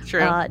little Yeah, true.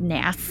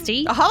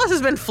 nasty. Hollis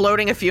has been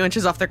floating a few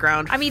inches off the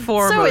ground. I mean,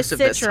 for so most is of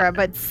this Citra, time.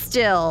 but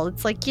still,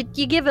 it's like you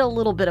give it a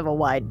little bit of a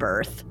wide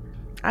berth.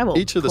 I will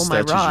Each of the pull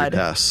my statues you rod.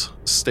 pass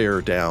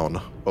stare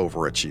down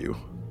over at you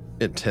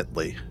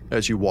intently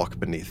as you walk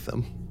beneath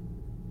them.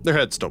 Their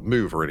heads don't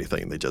move or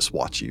anything, they just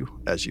watch you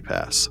as you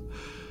pass.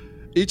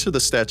 Each of the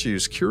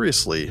statues,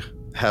 curiously,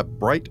 have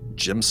bright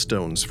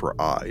gemstones for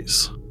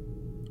eyes.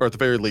 Or at the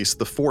very least,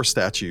 the four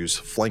statues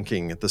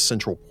flanking the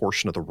central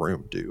portion of the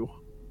room do.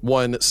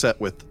 One set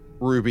with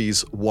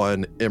rubies,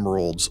 one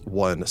emeralds,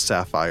 one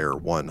sapphire,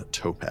 one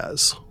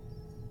topaz.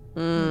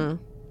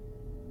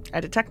 I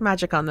detect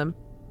magic on them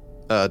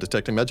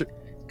Detecting magic,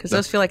 because No.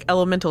 those feel like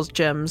elementals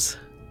gems.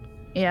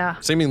 Yeah.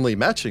 seemingly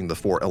matching the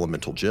four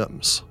elemental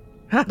gems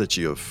Huh. that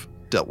you have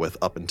dealt with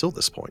up until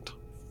this point.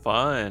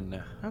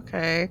 Fun.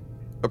 Okay.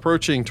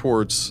 Approaching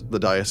towards the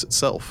dais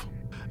itself,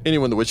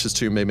 anyone that wishes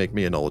to may make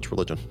me a knowledge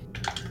religion.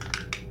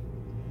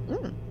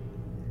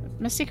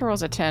 Masika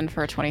rolls a 10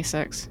 for a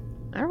 26.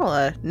 I roll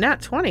a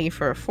nat 20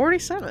 for a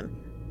 47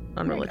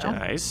 on There you religion. go.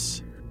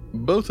 Nice.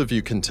 Both of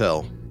you can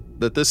tell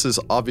that this is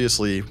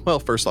obviously, well,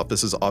 first off,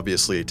 this is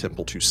obviously a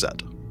temple to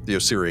Set, the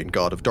Osirian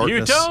god of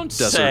darkness, You don't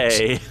deserts,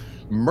 say.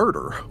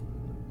 murder,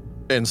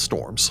 and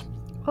storms.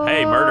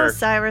 Hey, Oh, murder.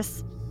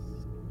 Cyrus.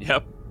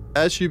 Yep.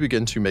 As you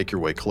begin to make your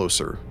way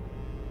closer,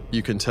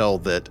 you can tell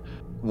that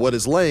what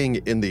is laying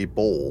in the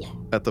bowl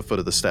at the foot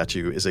of the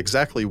statue is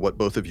exactly what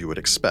both of you would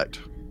expect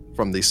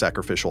from the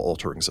sacrificial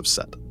alterings of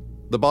Set.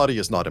 The body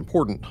is not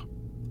important,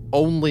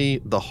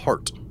 only the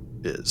heart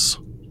is,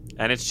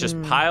 And it's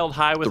just piled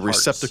high with the hearts.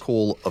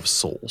 receptacle of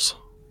souls.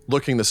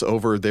 Looking this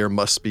over, there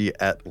must be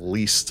at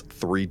least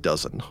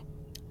 36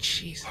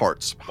 Jeez.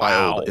 hearts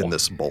piled Wow. in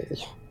this bowl.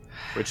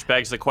 Which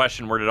begs the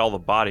question, where did all the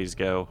bodies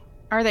go?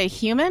 Are they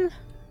human?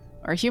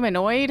 Or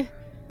humanoid?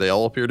 They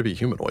all appear to be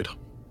humanoid.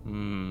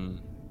 Hmm.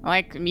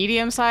 Like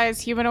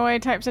medium-sized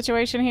humanoid type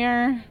situation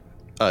here?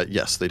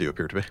 Yes, they do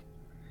appear to be.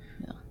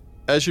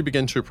 As you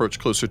begin to approach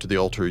closer to the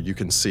altar, you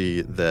can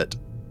see that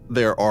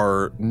there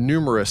are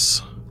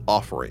numerous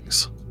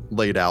offerings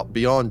laid out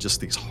beyond just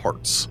these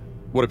hearts.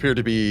 What appear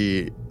to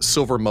be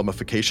silver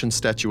mummification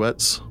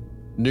statuettes,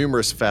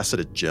 numerous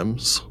faceted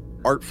gems,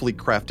 artfully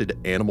crafted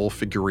animal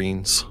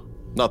figurines.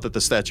 Not that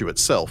the statue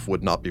itself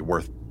would not be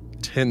worth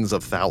tens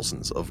of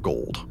thousands of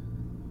gold,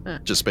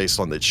 just based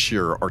on its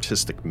sheer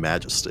artistic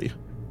majesty.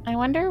 I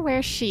wonder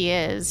where she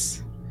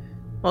is.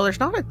 Well, there's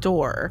not a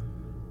door.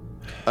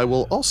 I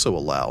will also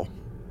allow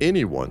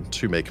anyone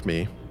to make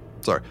me.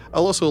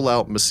 I'll also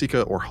allow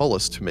Masika or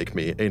Hollis to make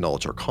me a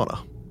knowledge arcana.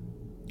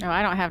 Oh,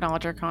 I don't have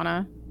knowledge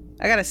arcana.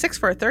 I got a 6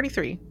 for a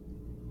 33.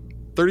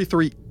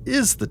 33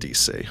 is the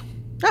DC.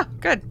 Oh,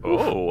 good.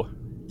 Oh.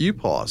 You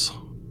pause.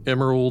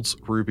 Emeralds,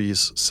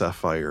 rubies,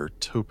 sapphire,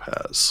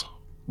 topaz.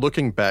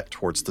 Looking back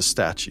towards the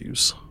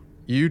statues,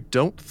 you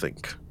don't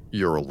think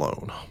you're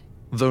alone.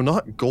 Though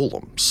not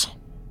golems,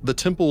 the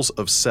temples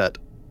of Set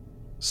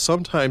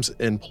sometimes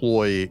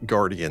employ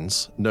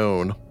guardians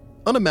known,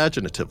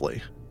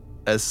 unimaginatively,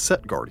 as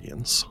Set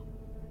Guardians.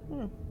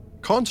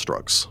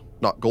 Constructs,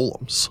 not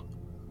golems,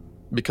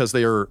 because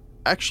they are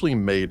actually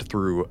made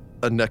through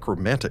a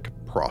necromantic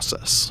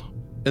process.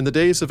 In the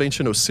days of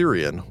ancient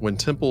Osirian, when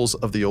temples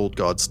of the old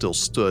god still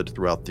stood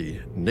throughout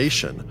the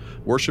nation,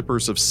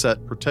 worshippers of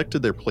Set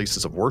protected their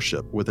places of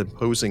worship with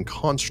imposing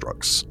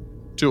constructs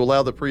to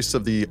allow the priests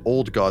of the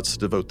old gods to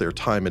devote their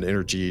time and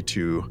energy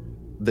to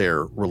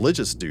their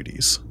religious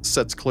duties.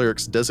 Set's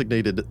clerics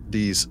designated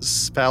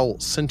these foul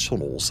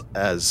sentinels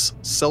as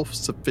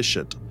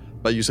self-sufficient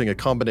by using a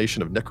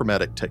combination of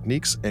necromantic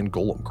techniques and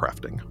golem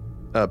crafting.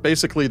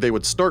 Basically, they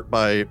would start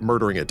by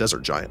murdering a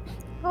desert giant.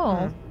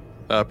 Oh.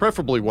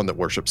 Preferably one that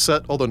worships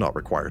Set, although not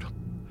required.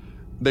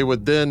 They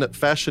would then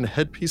fashion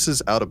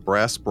headpieces out of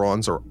brass,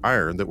 bronze, or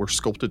iron that were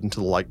sculpted into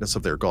the likeness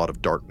of their god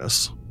of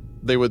darkness.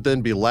 They would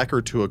then be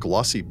lacquered to a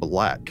glossy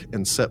black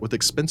and set with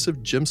expensive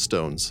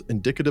gemstones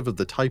indicative of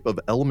the type of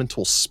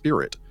elemental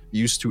spirit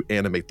used to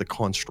animate the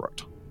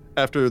construct.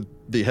 After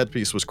the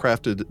headpiece was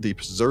crafted, the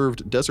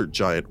preserved desert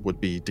giant would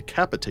be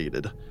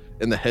decapitated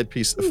and the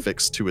headpiece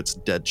affixed to its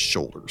dead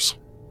shoulders.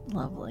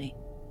 Lovely.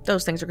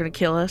 Those things are going to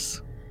kill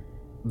us.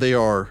 They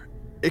are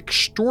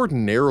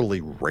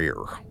extraordinarily rare,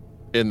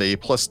 and they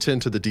plus 10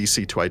 to the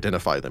DC to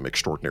identify them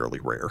extraordinarily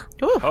rare.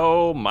 Ooh.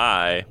 Oh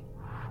my.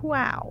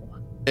 Wow.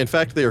 In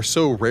fact, they are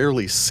so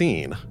rarely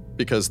seen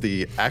because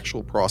the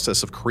actual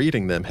process of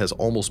creating them has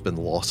almost been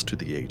lost to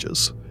the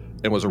ages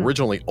and was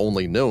originally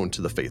only known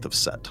to the faith of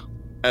Set.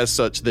 As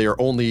such, they are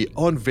only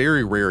on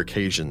very rare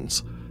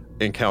occasions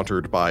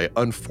encountered by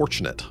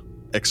unfortunate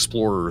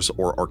explorers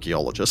or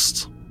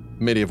archaeologists,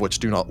 many of which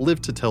do not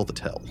live to tell the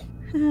tale.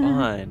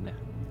 Fun.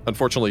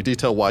 Unfortunately,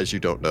 detail-wise, you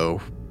don't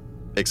know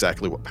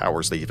exactly what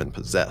powers they even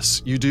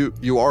possess.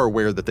 You are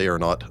aware that they are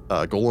not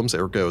golems,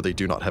 ergo they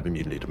do not have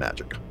immunity to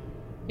magic.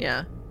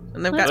 Yeah.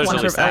 And they've Well, got there's one at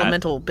sort least of that.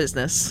 elemental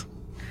business.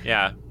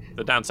 Yeah.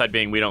 The downside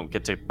being we don't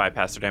get to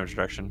bypass their damage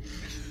reduction.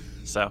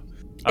 So,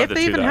 If of the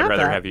they two, even though, I'd have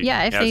rather that. have you.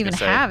 Yeah, if I they was even gonna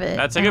say, have it.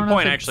 That's a I good don't know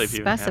point, if actually. it's If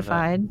you even have that.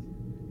 specified.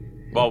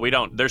 Well, we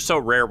don't. They're so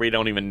rare, we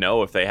don't even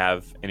know if they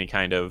have any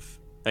kind of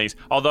things.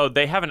 Although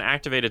they haven't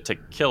activated to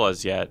kill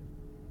us yet.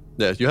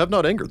 Yeah, you have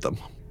not angered them.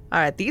 All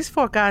right, these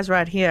 4 guys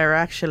right here are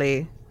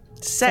actually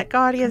Set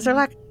Guardians. They're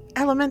like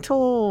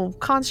elemental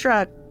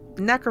construct,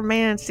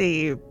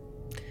 necromancy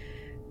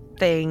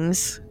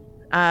things.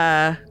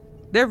 They're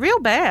real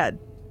bad.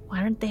 Why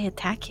aren't they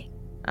attacking?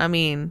 I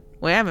mean,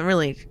 we haven't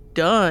really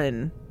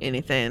done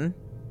anything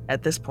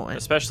at this point.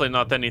 Especially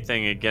not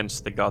anything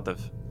against the god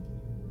of.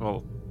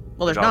 Well,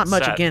 Well, there's God not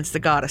much Set. against the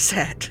god of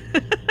Set.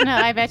 No,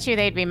 I bet you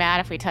they'd be mad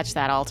if we touched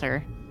that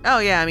altar. Oh,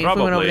 yeah, I mean, if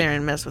we went over Probably. there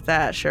and messed with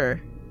that,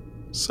 sure.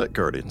 Set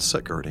Guardians.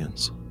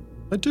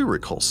 I do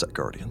recall Set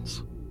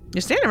Guardians.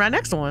 You're standing right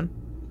next to one.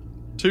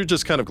 2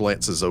 just kind of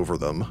glances over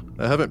them.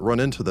 I haven't run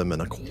into them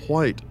in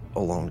quite a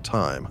long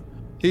time.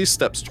 He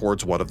steps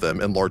towards one of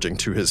them, enlarging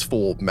to his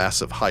full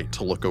massive height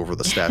to look over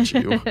the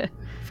statue.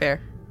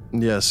 Fair.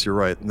 Yes, you're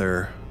right.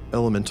 They're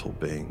elemental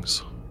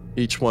beings.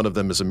 Each one of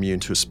them is immune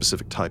to a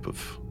specific type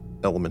of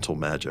elemental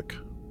magic,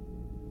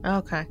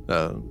 Okay.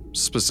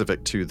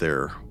 specific to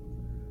their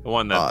the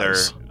one that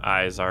Eyes. their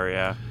eyes are,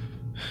 yeah.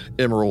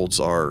 emeralds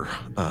are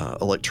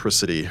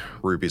electricity,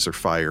 rubies are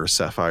fire,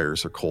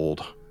 sapphires are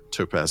cold,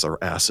 topaz are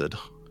acid.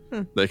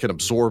 They can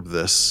absorb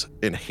this,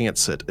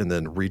 enhance it, and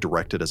then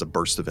redirect it as a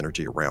burst of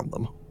energy around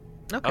them.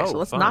 Okay, so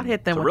let's fun. not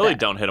hit them So with really that.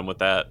 don't hit them with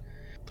that.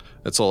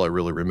 That's all I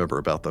really remember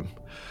about them.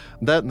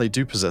 That, and they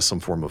do possess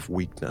some form of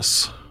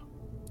weakness.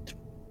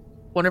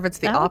 Wonder if it's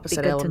the That would be opposite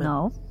good element. to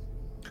know.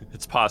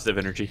 It's positive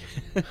energy.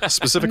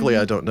 Specifically,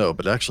 I don't know,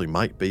 but it actually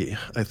might be.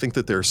 I think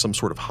that there's some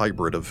sort of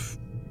hybrid of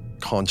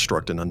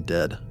construct and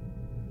undead.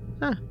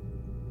 Huh.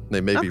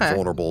 They may be Okay.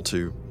 vulnerable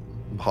to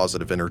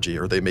positive energy,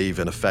 or they may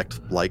even affect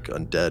like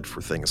undead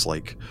for things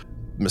like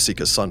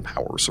Masika's sun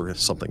powers or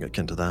something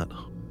akin to that.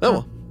 Oh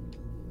well.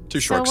 2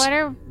 So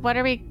shrugs. what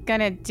are we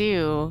gonna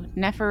do?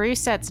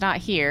 Neferuset's not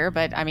here,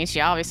 but I mean she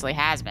obviously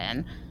has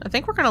been. I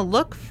think we're gonna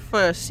look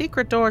for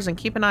secret doors and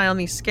keep an eye on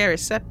these scary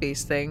set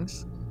piece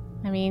things.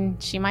 I mean,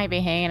 she might be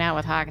hanging out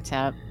with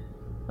Hakatep.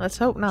 Let's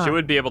hope not. She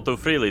would be able to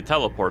freely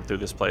teleport through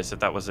this place if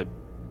that was a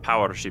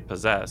power she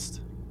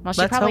possessed. Well,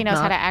 she Let's probably hope knows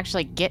how not. to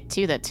actually get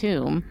to the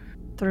tomb.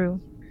 Through.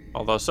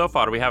 Although so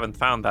far we haven't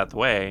found that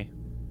way.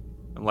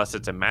 Unless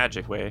it's a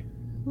magic way.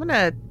 I'm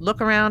gonna look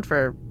around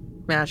for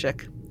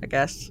magic, I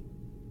guess.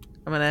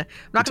 I'm not gonna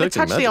Detecting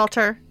touch magic. the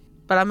altar,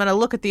 but I'm gonna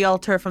look at the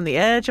altar from the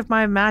edge of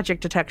my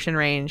magic detection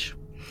range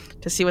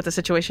to see what the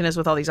situation is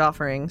with all these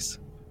offerings.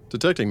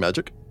 Detecting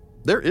magic.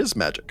 There is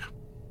magic.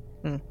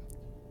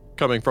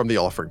 Coming from the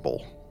offering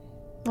bowl.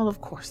 Well, of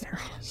course there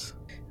is.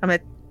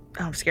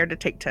 I'm scared to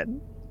take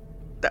 10.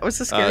 That was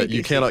a scary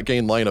You DC. cannot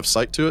gain line of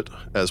sight to it,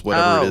 as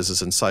whatever Oh. it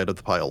is inside of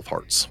the pile of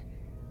hearts.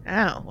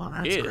 Oh, well,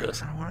 that's Ew.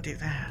 gross. I don't want to do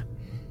that.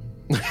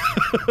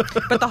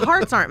 But the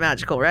hearts aren't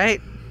magical,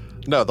 right?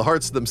 No, the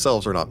hearts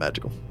themselves are not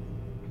magical.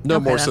 No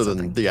Okay, more so that's than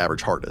something. the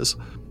average heart is.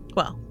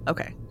 Well,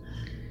 okay.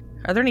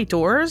 Are there any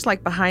doors,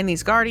 like behind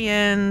these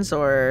guardians,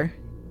 or...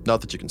 Not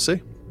that you can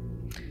see.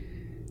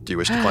 Do you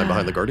wish to climb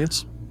behind the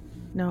guardians?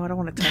 No, I don't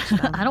want to touch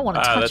them. I don't want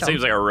to touch That them.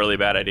 seems like a really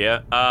bad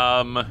idea.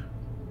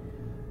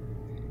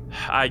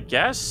 I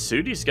guess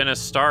Sudi's gonna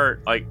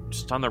start like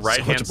just on the So right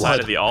hand much side blood.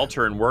 of the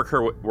altar and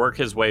work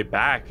his way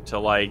back to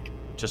like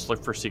just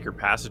look for secret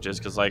passages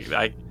because like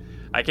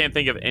I can't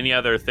think of any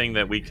other thing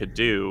that we could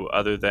do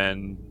other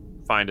than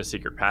find a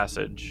secret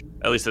passage.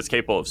 At least it's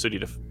capable of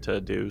Sudi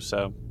to do.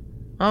 So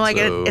Well, like,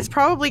 So- it's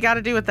probably got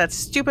to do with that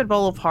stupid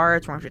bowl of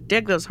hearts. We're going to have to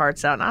dig those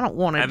hearts out, and I don't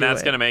want to and do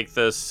that's it. gonna make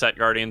the Set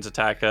Guardians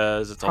attack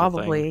us. It's all thing.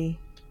 Probably.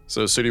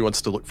 So Sudi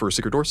wants to look for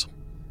secret doors.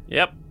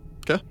 Yep.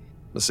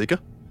 Masika?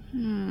 I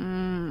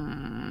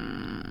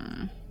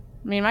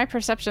mean, my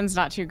perception's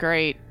not too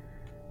great,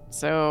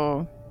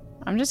 so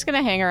I'm just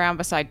gonna hang around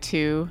beside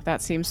 2.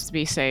 That seems to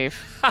be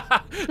safe.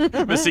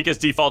 Masika's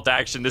default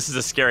action. This is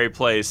a scary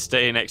place.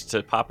 Stay next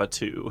to Papa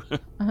 2.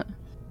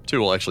 2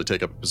 will actually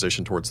take up a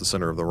position towards the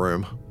center of the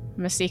room.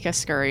 Masika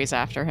scurries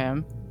after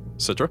him.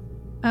 Citra?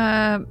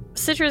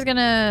 Citra's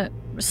gonna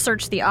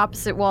search the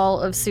opposite wall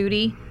of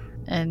Sudi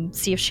and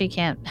see if she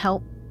can't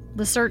help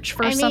the search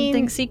for I something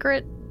mean-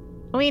 secret.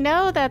 We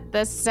know that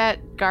the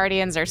set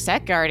guardians are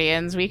set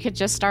guardians. We could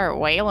just start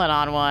wailing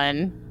on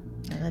one.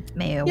 That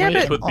may Yeah, awaken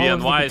but- It would be all of them at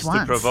unwise to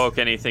once. provoke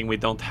anything we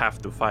don't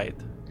have to fight.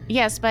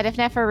 Yes, but if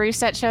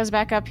Neferuset shows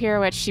back up here,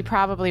 which she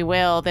probably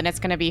will, then it's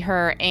going to be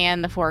her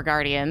and the 4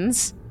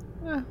 guardians.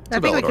 I think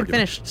valid we can argument.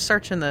 finish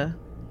searching the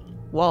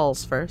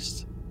walls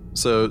first.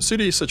 So,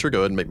 Sudi, Citra, go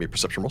ahead and make me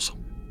perception rolls.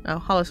 Oh,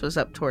 Hollis was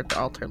up toward the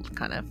altar,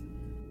 kind of.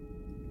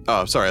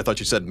 Oh, sorry, I thought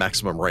you said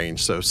maximum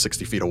range, so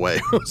 60 feet away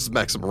was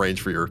maximum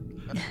range for your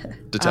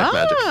detect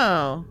magic.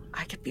 Oh,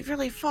 I could be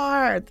really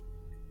far.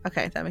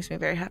 Okay, that makes me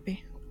very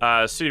happy.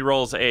 Sudi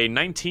rolls a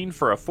 19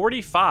 for a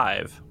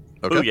 45.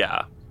 Okay.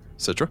 Booyah.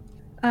 Citra?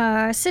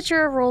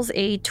 Citra rolls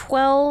a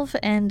 12,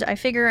 and I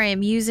figure I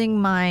am using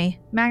my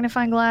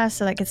magnifying glass,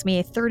 so that gets me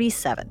a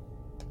 37.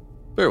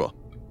 Very well.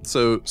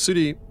 So,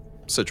 Sudi,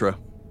 Citra,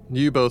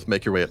 you both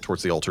make your way up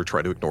towards the altar,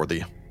 try to ignore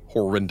the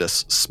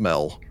horrendous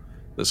smell,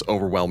 this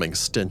overwhelming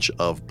stench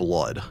of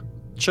blood.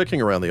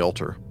 Checking around the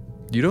altar,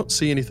 you don't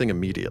see anything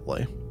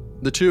immediately.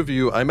 The two of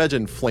you, I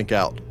imagine, flank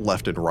out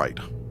left and right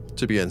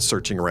to begin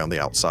searching around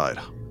the outside.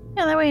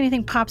 Yeah, that way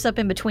anything pops up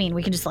in between,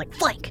 we can just like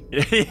flank.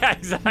 Yeah,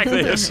 exactly.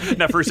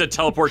 Neferuset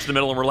teleports to the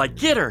middle and we're like,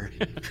 get her!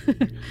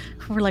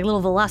 We're like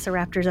little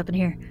velociraptors up in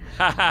here.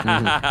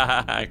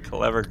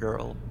 Clever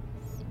girl.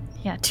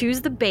 Yeah,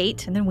 two's the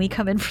bait, and then we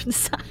come in from the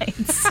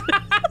sides.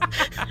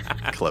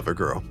 Clever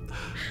girl.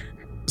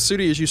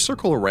 Sudi, as you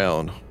circle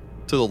around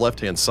to the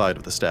left-hand side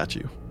of the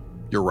statue,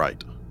 you're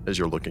right as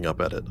you're looking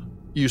up at it.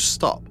 You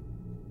stop,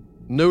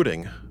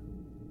 noting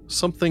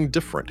something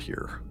different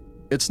here.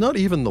 It's not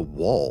even the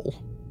wall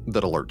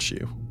that alerts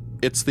you.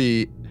 It's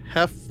the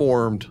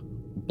half-formed,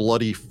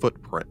 bloody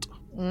footprint,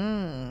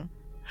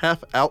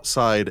 half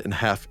outside and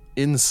half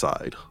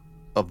inside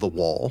of the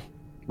wall,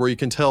 where you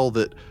can tell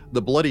that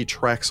the bloody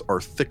tracks are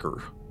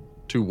thicker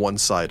to one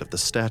side of the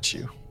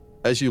statue.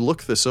 As you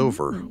look this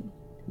over, you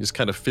just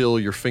kind of feel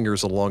your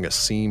fingers along a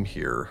seam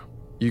here.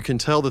 You can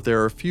tell that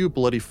there are a few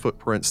bloody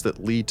footprints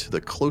that lead to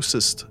the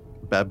closest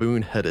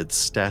baboon-headed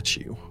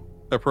statue.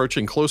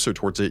 Approaching closer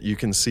towards it, you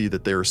can see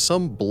that there's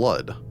some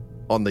blood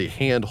on the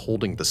hand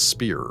holding the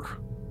spear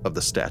of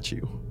the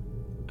statue.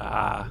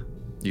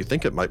 You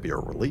think it might be a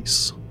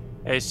release.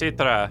 Hey,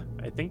 Citra,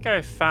 I think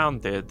I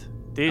found it.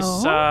 This,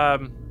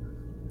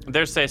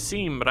 there's a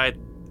seam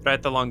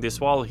right along this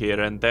wall here,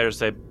 and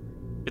there's a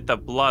bit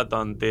of blood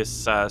on this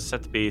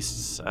set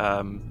beast's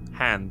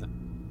hand,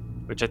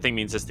 which I think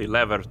means it's the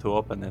lever to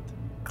open it.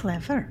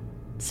 Clever.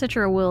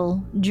 Citra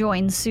will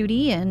join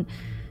Sudi and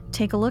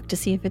take a look to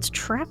see if it's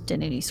trapped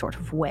in any sort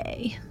of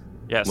way.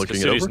 Yes, Looking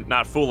because it Sudi's over?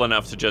 not fool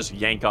enough to just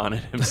yank on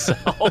it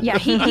himself. Yeah,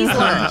 he's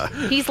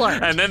learned. He's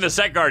learned. And then the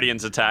set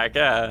guardians attack.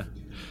 Yeah.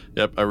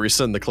 Yep, I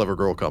rescind the clever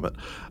girl comment.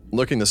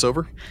 Looking this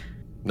over,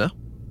 no,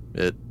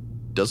 it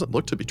doesn't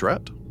look to be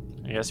trapped.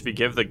 I guess if you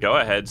give the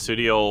go-ahead,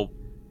 Sudi will...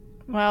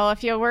 Well,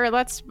 if you were,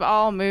 let's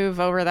all move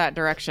over that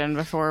direction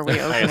before we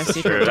I open a guess that's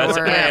secret true.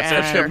 door. That's a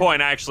and- good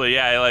point, actually.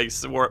 Yeah, like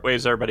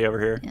waves everybody over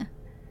here. Yeah.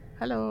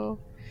 Hello.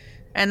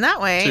 And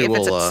that way, Two if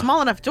it's will, a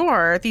small enough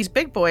door, these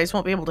big boys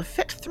won't be able to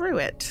fit through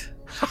it.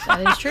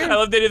 That is true. I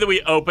love the idea that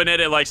we open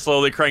it, it like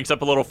slowly cranks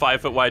up a little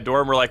 5-foot wide door,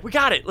 and we're like, we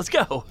got it, let's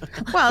go.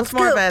 Well, it's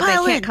more go, of a they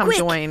pile can't in, come quick.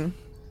 join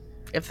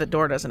if the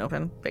door doesn't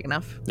open big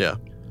enough. Yeah.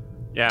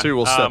 Yeah. Two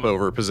will step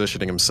over,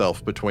 positioning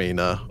himself between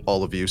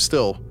all of you,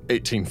 still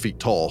 18 feet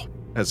tall,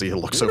 as he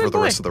looks Good over the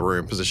boy. rest of the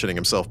room, positioning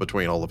himself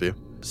between all of you.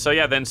 So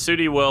yeah, then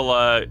Sudi will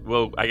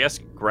I guess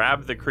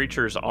grab the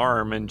creature's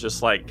arm and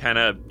just like kind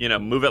of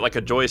move it like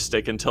a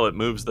joystick until it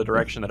moves the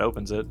direction that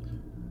opens it.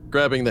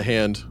 Grabbing the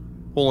hand,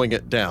 pulling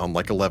it down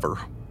like a lever.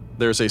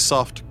 There's a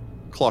soft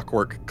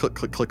clockwork click,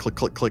 click, click, click,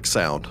 click, click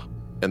sound,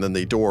 and then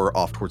the door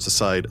off towards the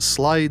side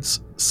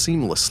slides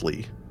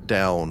seamlessly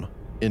down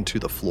into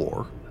the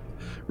floor,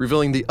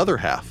 revealing the other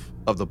half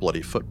of the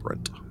bloody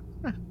footprint.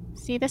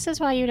 See, this is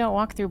why you don't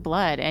walk through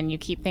blood and you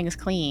keep things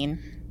clean.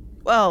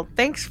 Well,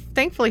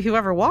 thankfully,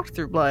 whoever walked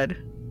through blood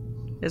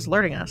is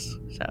alerting us.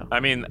 So I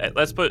mean,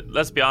 let's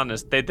be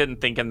honest, they didn't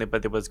think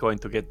anybody was going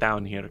to get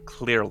down here,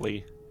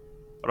 clearly.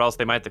 Or else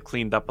they might have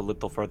cleaned up a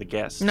little for the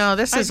guests. no,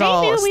 this is they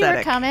all knew we were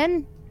aesthetic.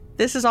 coming.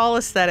 This is all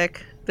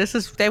aesthetic.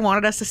 They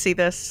wanted us to see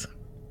this.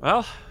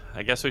 Well,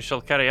 I guess we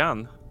shall carry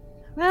on.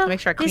 Well,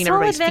 Make sure I clean this whole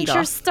everybody's feet adventure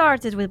off.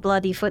 started with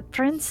bloody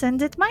footprints,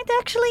 and it might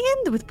actually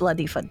end with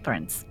bloody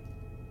footprints.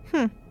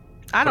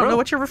 I don't know Well.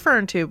 what you're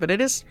referring to, but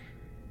it is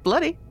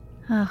bloody.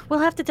 We'll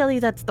have to tell you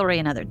that story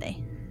another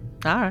day.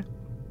 All right.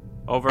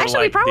 Over Actually,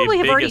 like we probably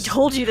the have already biggest-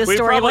 told you this we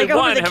story, probably like over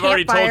one the have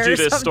already told campfire you or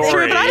this something. story.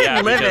 True, but I didn't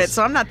yeah, live it, because-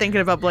 so I'm not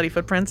thinking about bloody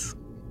footprints.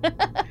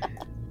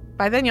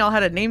 By then, y'all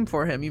had a name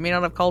for him. You may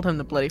not have called him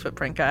the bloody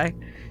footprint guy.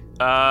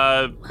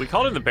 We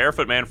called him the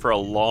Barefoot Man for a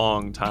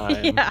long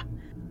time. Yeah.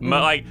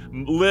 Like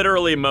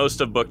literally most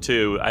of book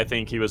 2, I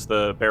think he was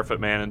the Barefoot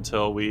Man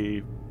until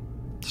we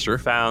Sure.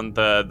 found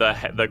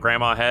the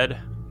grandma head,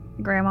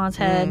 Grandma's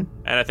head.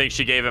 and I think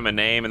she gave him a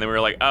name, and then we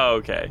were like, oh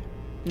okay,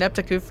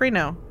 Nepta Kufri,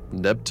 no.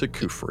 Nebta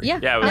Kufri. Yeah,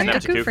 yeah, it was Nebta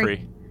Nepta Kufri.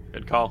 Kufri.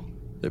 Good call.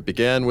 It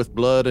began with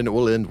blood and it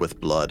will end with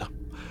blood.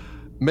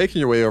 Making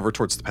your way over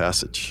towards the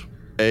passage,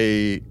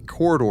 a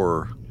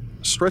corridor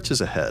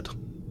stretches ahead,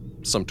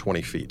 some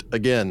 20 feet.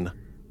 Again,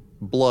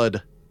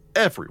 blood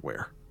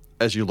everywhere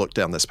as you look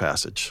down this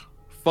passage.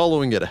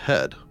 Following it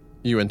ahead,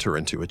 you enter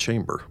into a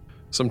chamber,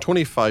 some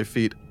 25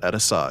 feet at a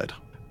side.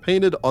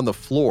 Painted on the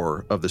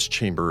floor of this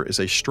chamber is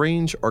a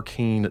strange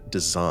arcane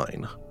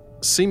design,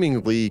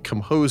 seemingly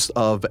composed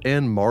of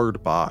and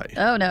marred by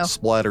Oh no.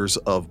 splatters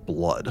of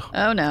blood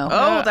Oh no.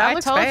 Oh, that I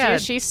looks told you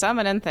bad. she's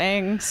summoning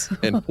things.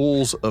 and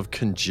pools of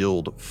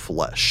congealed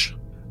flesh.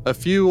 A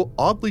few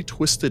oddly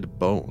twisted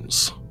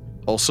bones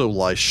also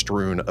lie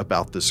strewn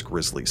about this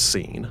grisly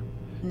scene,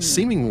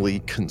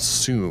 seemingly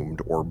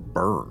consumed or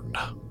burned.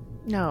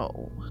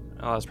 No.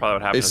 Oh, that's probably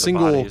what happened A to the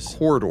single bodies.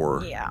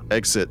 corridor Yeah.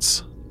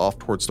 exits off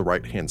towards the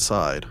right-hand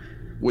side,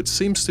 which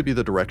seems to be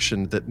the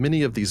direction that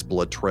many of these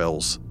blood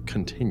trails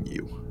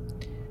continue.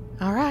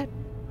 All right.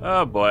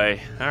 Oh boy.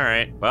 All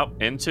right. Well,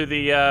 into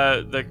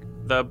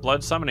the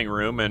blood summoning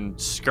room and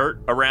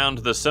skirt around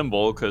the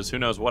symbol, because who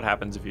knows what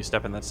happens if you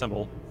step in that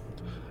symbol.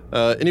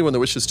 Anyone that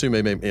wishes to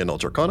may make an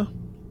Eldritch Arcana.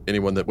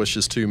 Anyone that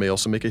wishes to may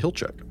also make a heal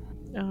check.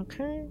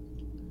 Okay.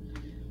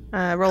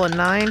 Roll a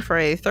 9 for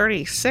a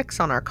 36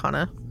 on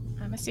Arcana.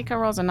 Masika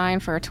rolls a 9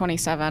 for a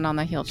 27 on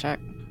the heal check.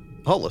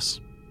 Hollis,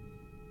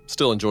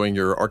 still enjoying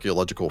your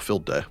archaeological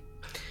field day.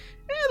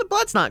 The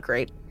blood's not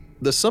great.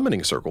 The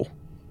summoning circle,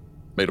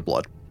 made of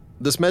blood.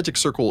 This magic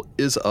circle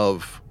is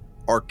of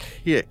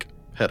archaic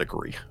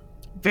pedigree.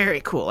 Very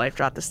cool. I've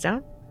jotted this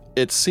down.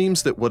 It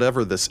seems that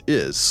whatever this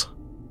is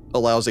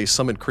allows a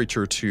summoned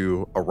creature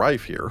to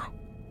arrive here,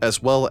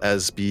 as well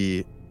as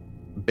be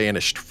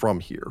banished from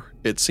here.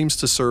 It seems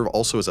to serve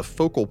also as a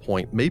focal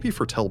point, maybe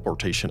for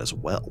teleportation as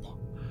well,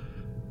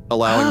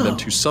 allowing them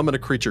to summon a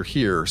creature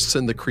here,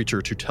 send the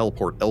creature to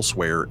teleport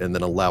elsewhere, and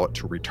then allow it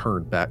to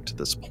return back to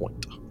this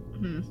point.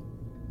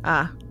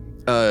 Ah,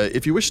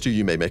 If you wish to,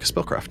 you may make a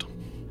spellcraft.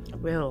 I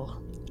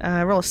will.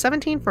 Roll a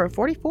 17 for a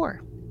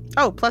 44.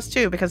 Oh,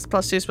 +2, because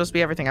 +2 is supposed to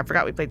be everything. I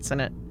forgot we played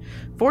Senate.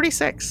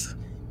 46.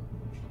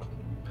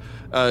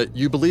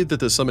 You believe that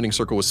the summoning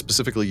circle was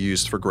specifically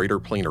used for greater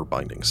planar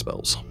binding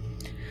spells.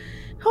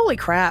 Holy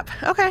crap.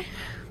 Okay.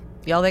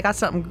 Y'all, they got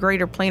something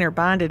greater planar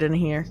bonded in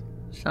here.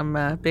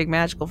 Some big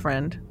magical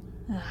friend.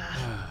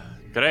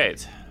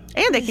 Great.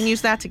 And they can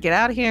use that to get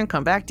out of here and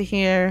come back to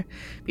here,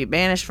 be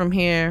banished from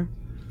here.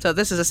 So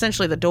this is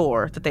essentially the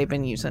door that they've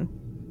been using.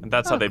 And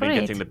that's how Oh, they've been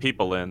great. getting the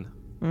people in.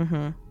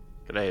 Mm-hmm.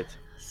 Great.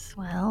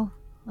 Well,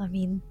 I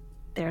mean,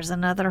 there's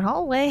another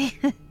hallway.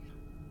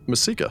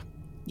 Masika,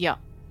 Yeah.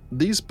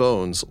 these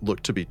bones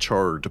look to be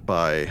charred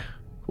by...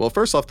 Well,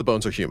 first off, the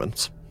bones are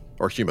humans,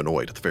 or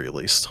humanoid at the very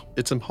least.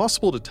 It's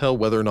impossible to tell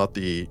whether or not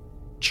the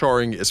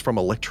charring is from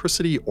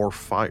electricity or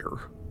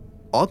fire.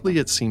 Oddly,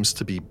 it seems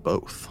to be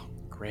both.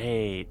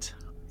 Great.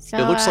 So,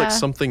 It looks like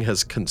something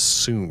has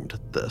consumed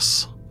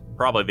this.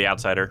 Probably the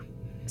outsider.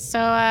 So,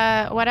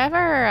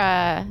 whatever,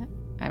 I'm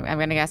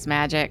gonna guess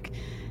magic,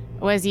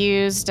 was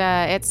used,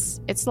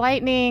 it's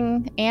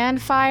lightning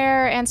and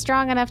fire and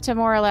strong enough to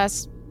more or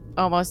less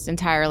almost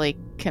entirely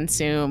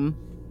consume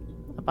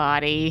a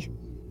body.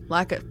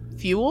 Like a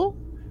fuel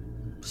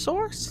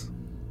source?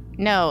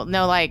 No,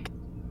 like,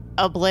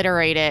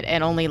 obliterate it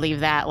and only leave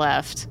that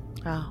left.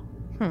 Oh.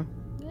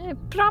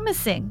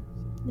 Promising.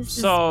 This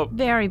So- is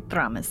very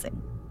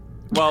promising.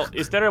 Well,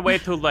 is there a way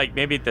to like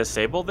maybe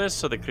disable this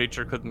so the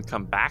creature couldn't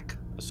come back?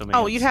 Assuming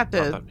Oh, it's you'd have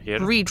not to up here.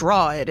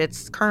 redraw it.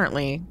 It's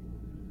currently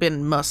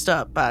been mussed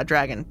up by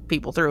dragging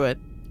people through it.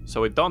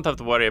 So we don't have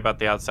to worry about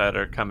the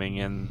outsider coming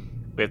in.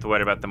 We have to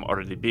worry about them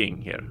already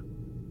being here.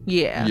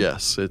 Yeah.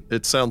 Yes,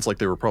 it sounds like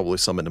they were probably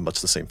summoned in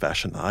much the same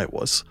fashion I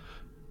was.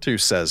 Tu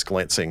says,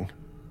 glancing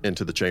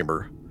into the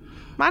chamber,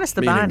 Minus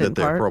the meaning binding that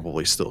they're part.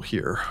 probably still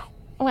here.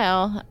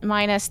 Well,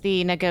 minus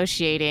the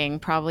negotiating,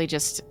 probably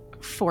just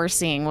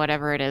forcing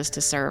whatever it is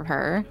to serve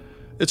her.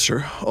 It's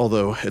true,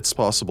 although it's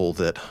possible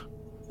that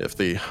if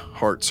the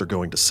hearts are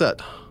going to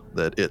set,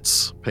 that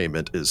its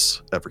payment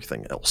is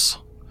everything else.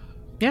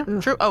 Yeah,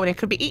 true. Oh, and it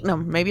could be eating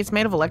them. Maybe it's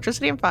made of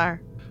electricity and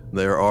fire.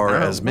 There are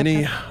Oh, as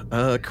many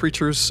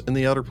creatures in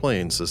the outer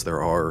planes as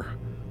there are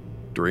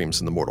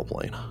dreams in the mortal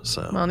plane.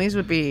 So Well, these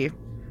would be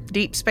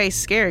deep space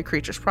scary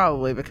creatures,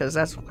 probably, because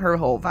that's her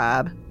whole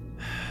vibe.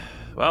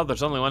 Well,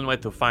 there's only one way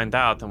to find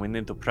out, and we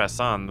need to press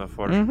on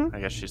before Mhm.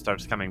 I guess she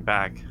starts coming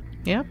back.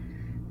 Yeah.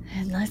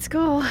 And let's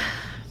go.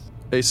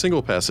 a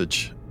single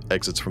passage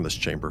exits from this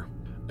chamber.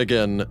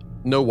 Again,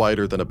 no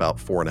wider than about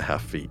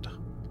 4.5 feet,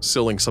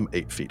 ceiling some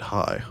 8 feet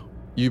high.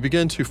 You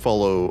begin to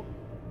follow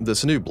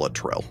this new blood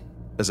trail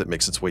as it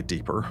makes its way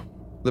deeper.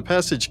 The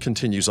passage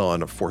continues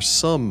on for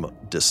some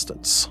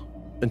distance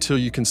until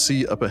you can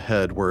see up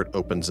ahead where it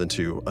opens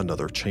into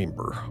another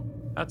chamber.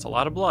 That's a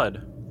lot of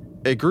blood.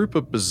 A group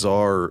of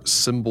bizarre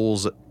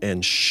symbols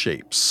and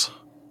shapes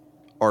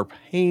are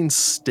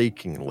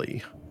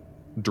painstakingly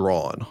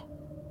drawn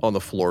on the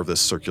floor of this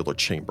circular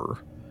chamber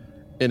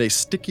in a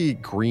sticky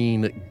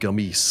green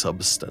gummy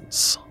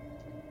substance.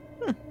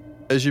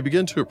 As you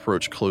begin to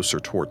approach closer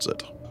towards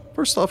it,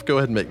 first off, go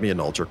ahead and make me a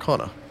Knowledge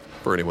Arcana.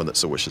 for anyone that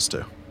so wishes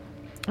to.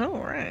 All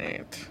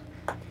right.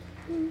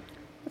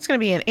 It's going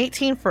to be an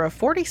 18 for a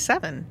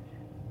 47.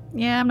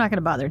 Yeah, I'm not going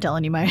to bother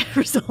telling you my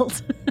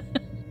result.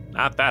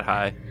 Not that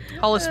high.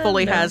 Hollis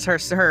fully no. has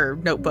her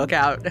notebook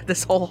out at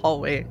this whole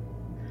hallway.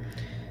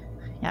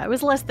 Yeah, it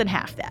was less than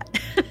half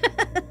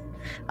that.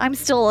 I'm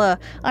still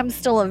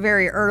a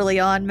very early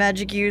on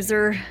magic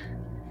user.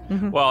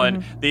 Well,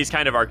 and these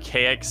kind of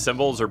archaic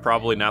symbols are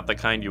probably not the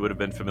kind you would have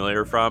been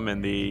familiar from in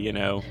the,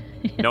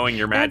 knowing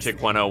your magic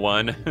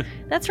 101.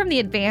 That's from the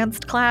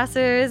advanced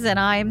classes, and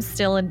I'm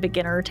still in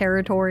beginner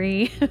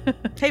territory.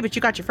 Hey, but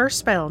you got your first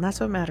spell, and that's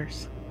what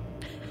matters.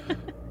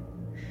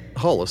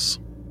 Hollis,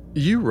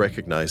 you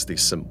recognize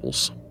these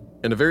symbols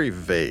in a very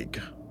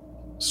vague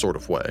sort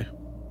of way,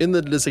 in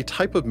that it is a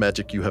type of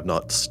magic you have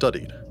not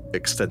studied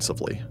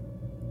extensively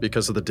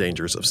because of the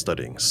dangers of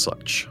studying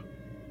such.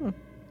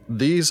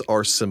 These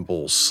are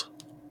symbols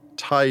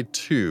tied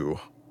to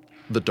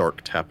the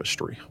Dark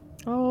Tapestry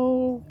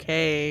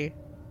Okay.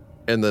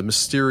 and the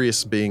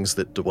mysterious beings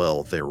that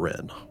dwell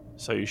therein.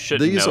 So you should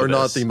These know are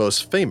not this. the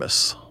most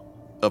famous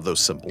of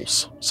those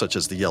symbols, such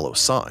as the yellow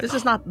sign. This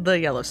is not the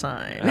yellow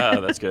sign.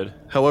 Oh, that's good.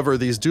 However,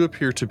 these do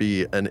appear to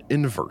be an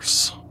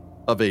inverse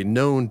of a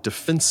known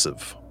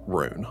defensive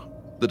rune.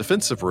 The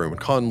defensive rune,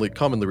 commonly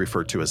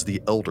referred to as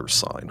the Elder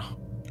Sign.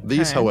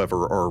 These, Okay.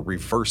 however, are a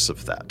reverse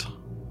of that.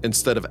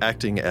 Instead of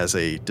acting as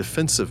a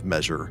defensive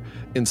measure,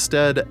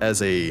 instead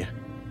as a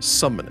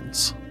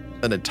summons,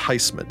 an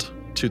enticement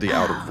to the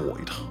outer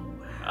void.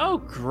 Oh,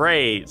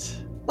 great.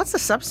 What's the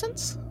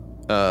substance?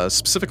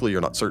 Specifically, you're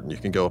not certain. You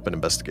can go up and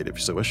investigate if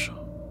you so wish.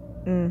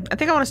 I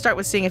think I want to start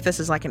with seeing if this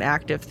is like an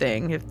active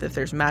thing, if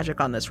there's magic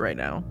on this right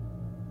now.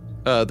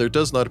 There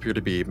does not appear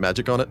to be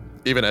magic on it,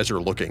 even as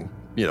you're looking.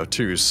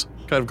 Two's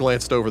kind of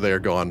glanced over there,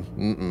 gone,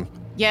 mm-mm.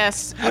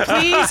 Yes,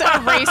 please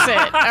erase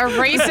it.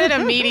 Erase it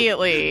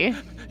immediately.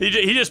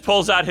 He just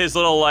pulls out his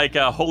little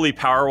holy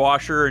power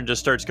washer and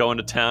just starts going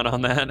to town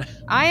on that.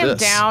 I am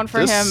down for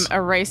him this-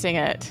 erasing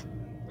it.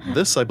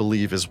 This, I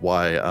believe, is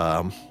why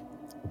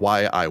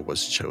I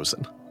was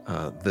chosen.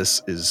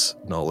 This is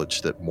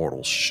knowledge that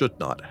mortals should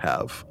not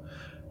have,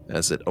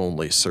 as it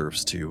only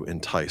serves to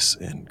entice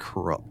and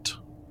corrupt.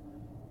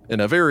 In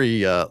a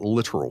very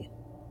literal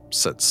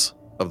sense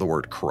of the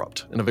word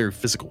corrupt, in a very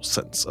physical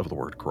sense of the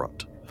word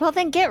corrupt. Well,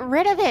 then get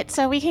rid of it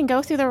so we can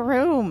go through the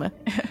room.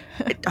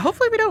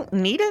 Hopefully we don't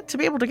need it to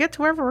be able to get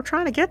to wherever we're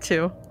trying to get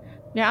to.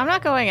 Yeah, I'm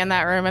not going in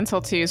that room until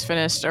Two's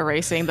finished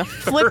erasing the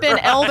flippin'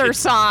 elder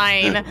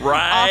sign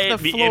Right, off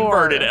the the floor.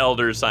 inverted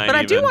elder sign. But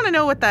I do even. want to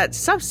know what that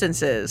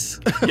substance is.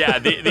 Yeah,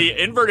 the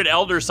inverted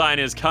elder sign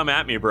is come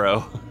at me,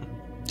 bro.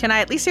 Can I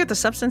at least see what the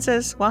substance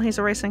is while he's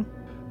erasing?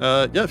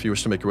 Yeah, if you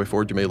wish to make your way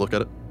forward, you may look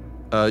at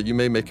it. You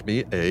may make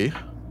me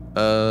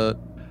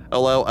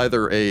allow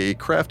either a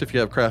craft if you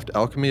have craft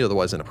alchemy,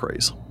 otherwise an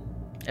appraise.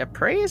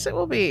 Appraise it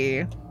will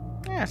be.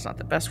 Yeah, it's not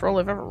the best roll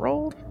I've ever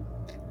rolled.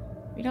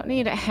 We don't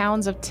need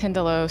hounds of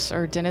Tyndalos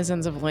or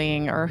denizens of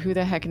Ling or who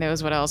the heck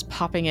knows what else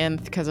popping in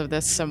because of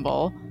this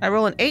symbol. I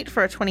roll an 8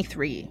 for a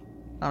 23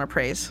 on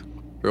appraise.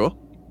 Very well.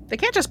 They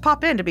can't just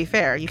pop in, to be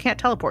fair. You can't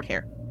teleport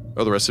here.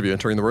 Are the rest of you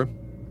entering the room?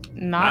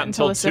 Not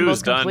until the symbol's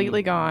Two's done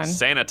completely gone.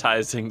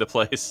 sanitizing the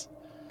place.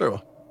 Very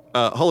well.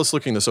 Hollis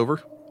looking this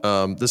over.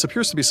 This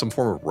appears to be some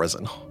form of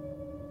resin.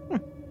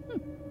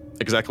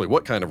 Exactly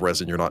what kind of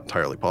resin, you're not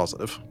entirely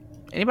positive.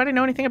 Anybody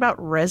know anything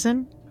about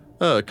resin?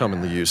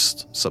 Commonly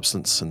used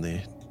substance in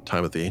the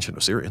time of the ancient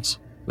Osirians.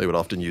 They would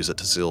often use it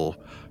to seal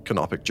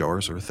canopic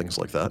jars or things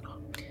like that.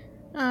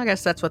 I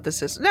guess that's what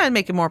this is. That'd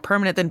make it more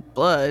permanent than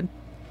blood.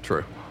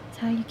 True. That's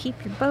how you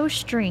keep your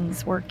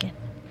bowstrings working.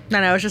 No,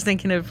 I was just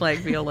thinking of like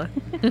viola.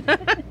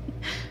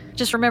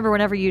 Just remember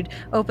whenever you'd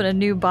open a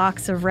new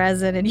box of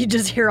resin and you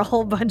just hear a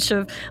whole bunch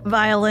of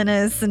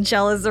violinists and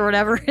cellists or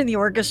whatever in the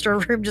orchestra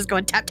room just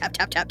going tap, tap,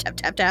 tap, tap, tap,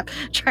 tap, tap,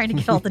 trying to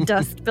get all the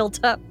dust built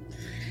up.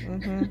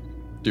 Mm-hmm.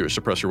 Do you wish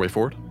to press your way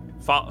forward?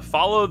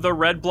 Follow the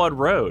Red Blood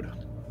Road.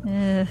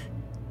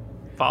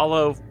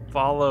 Follow.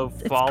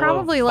 It's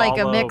probably like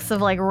a mix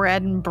of like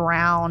red and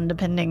brown,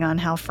 depending on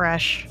how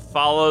fresh.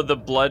 Follow the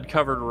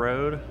blood-covered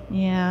road.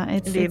 Yeah,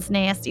 Indeed. it's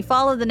nasty.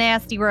 Follow the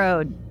nasty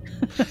road.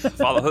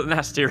 Follow the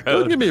nasty Go ahead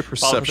and road. give me a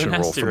Follow the perception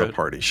roll nasty for the road.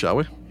 party, shall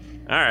we?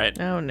 All right.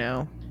 Oh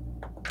no.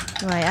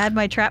 Do I add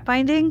my trap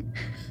binding?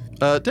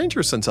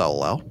 Danger sense I'll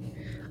allow.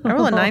 I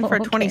roll a 9 for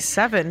a Okay.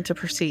 27 to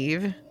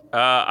perceive.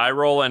 I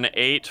roll an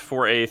 8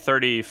 for a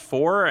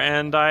 34,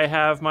 and I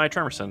have my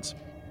Tremor Sense.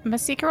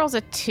 Masika rolls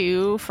a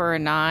 2 for a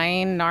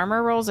 9.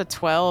 Narmer rolls a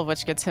 12,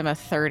 which gets him a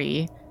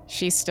 30.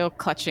 She's still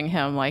clutching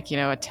him like,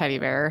 a teddy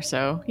bear,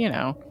 so,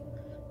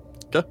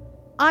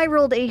 I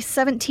rolled a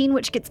 17,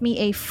 which gets me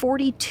a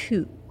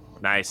 42.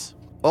 Nice.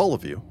 All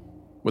of you,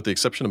 with the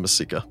exception of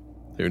Masika,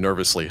 who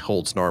nervously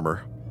holds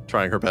Narmer,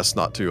 trying her best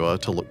not to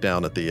look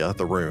down at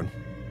the rune,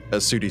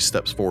 as Sudi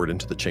steps forward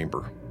into the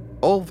chamber.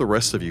 All of the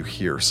rest of you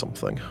hear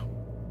something.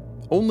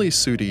 Only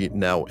Sudi,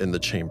 now in the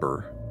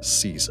chamber,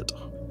 sees it.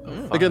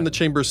 Again, the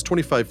chamber's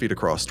 25 feet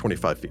across,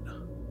 25 feet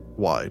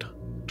wide,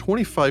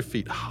 25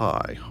 feet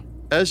high.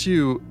 As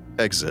you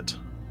exit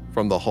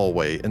from the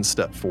hallway and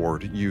step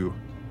forward, you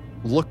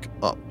look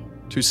up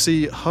to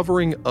see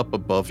hovering up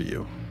above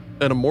you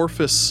an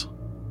amorphous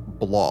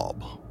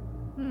blob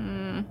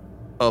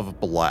of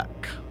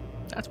black,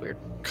 That's weird.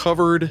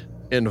 covered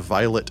in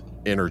violet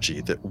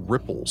energy that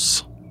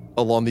ripples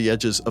along the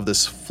edges of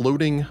this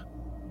floating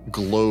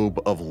globe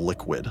of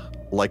liquid,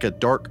 like a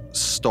dark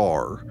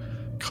star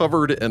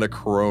covered in a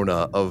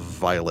corona of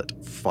violet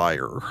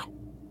fire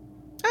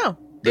Oh,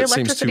 the that seems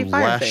electricity to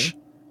fire lash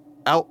thing.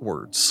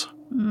 outwards,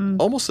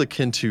 almost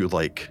akin to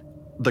like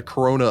the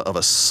corona of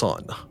a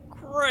sun.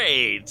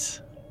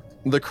 Great.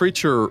 The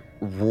creature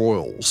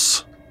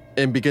roils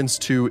and begins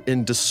to,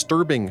 in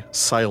disturbing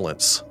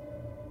silence,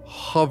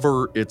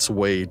 hover its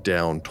way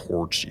down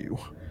towards you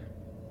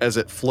as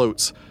it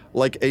floats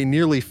like a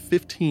nearly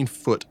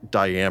 15-foot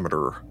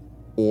diameter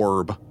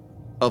orb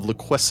of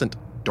liquescent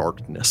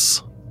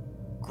darkness.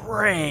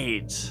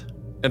 Great.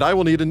 And I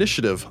will need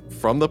initiative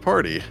from the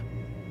party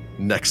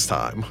next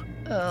time.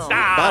 Oh,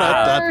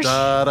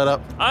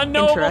 Ba-da-da-da-da-da.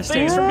 Unknowable Interesting.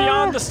 things from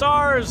beyond the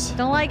stars.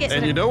 don't like it.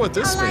 And you know what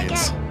this I like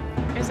means?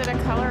 Is it a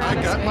color? I out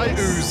of got my space?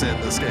 ooze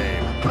in this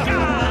game.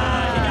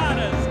 Ah, he got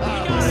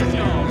us. He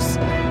got us,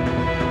 y'all.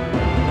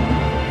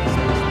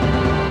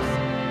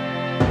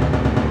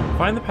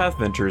 Find the Path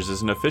Ventures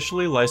is an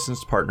officially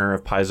licensed partner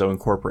of Paizo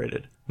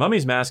Incorporated.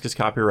 Mummy's Mask is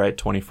copyright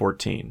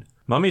 2014.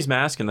 Mummy's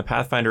Mask and the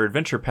Pathfinder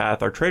Adventure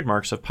Path are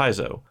trademarks of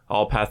Paizo.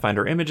 All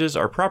Pathfinder images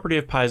are property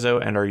of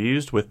Paizo and are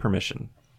used with permission.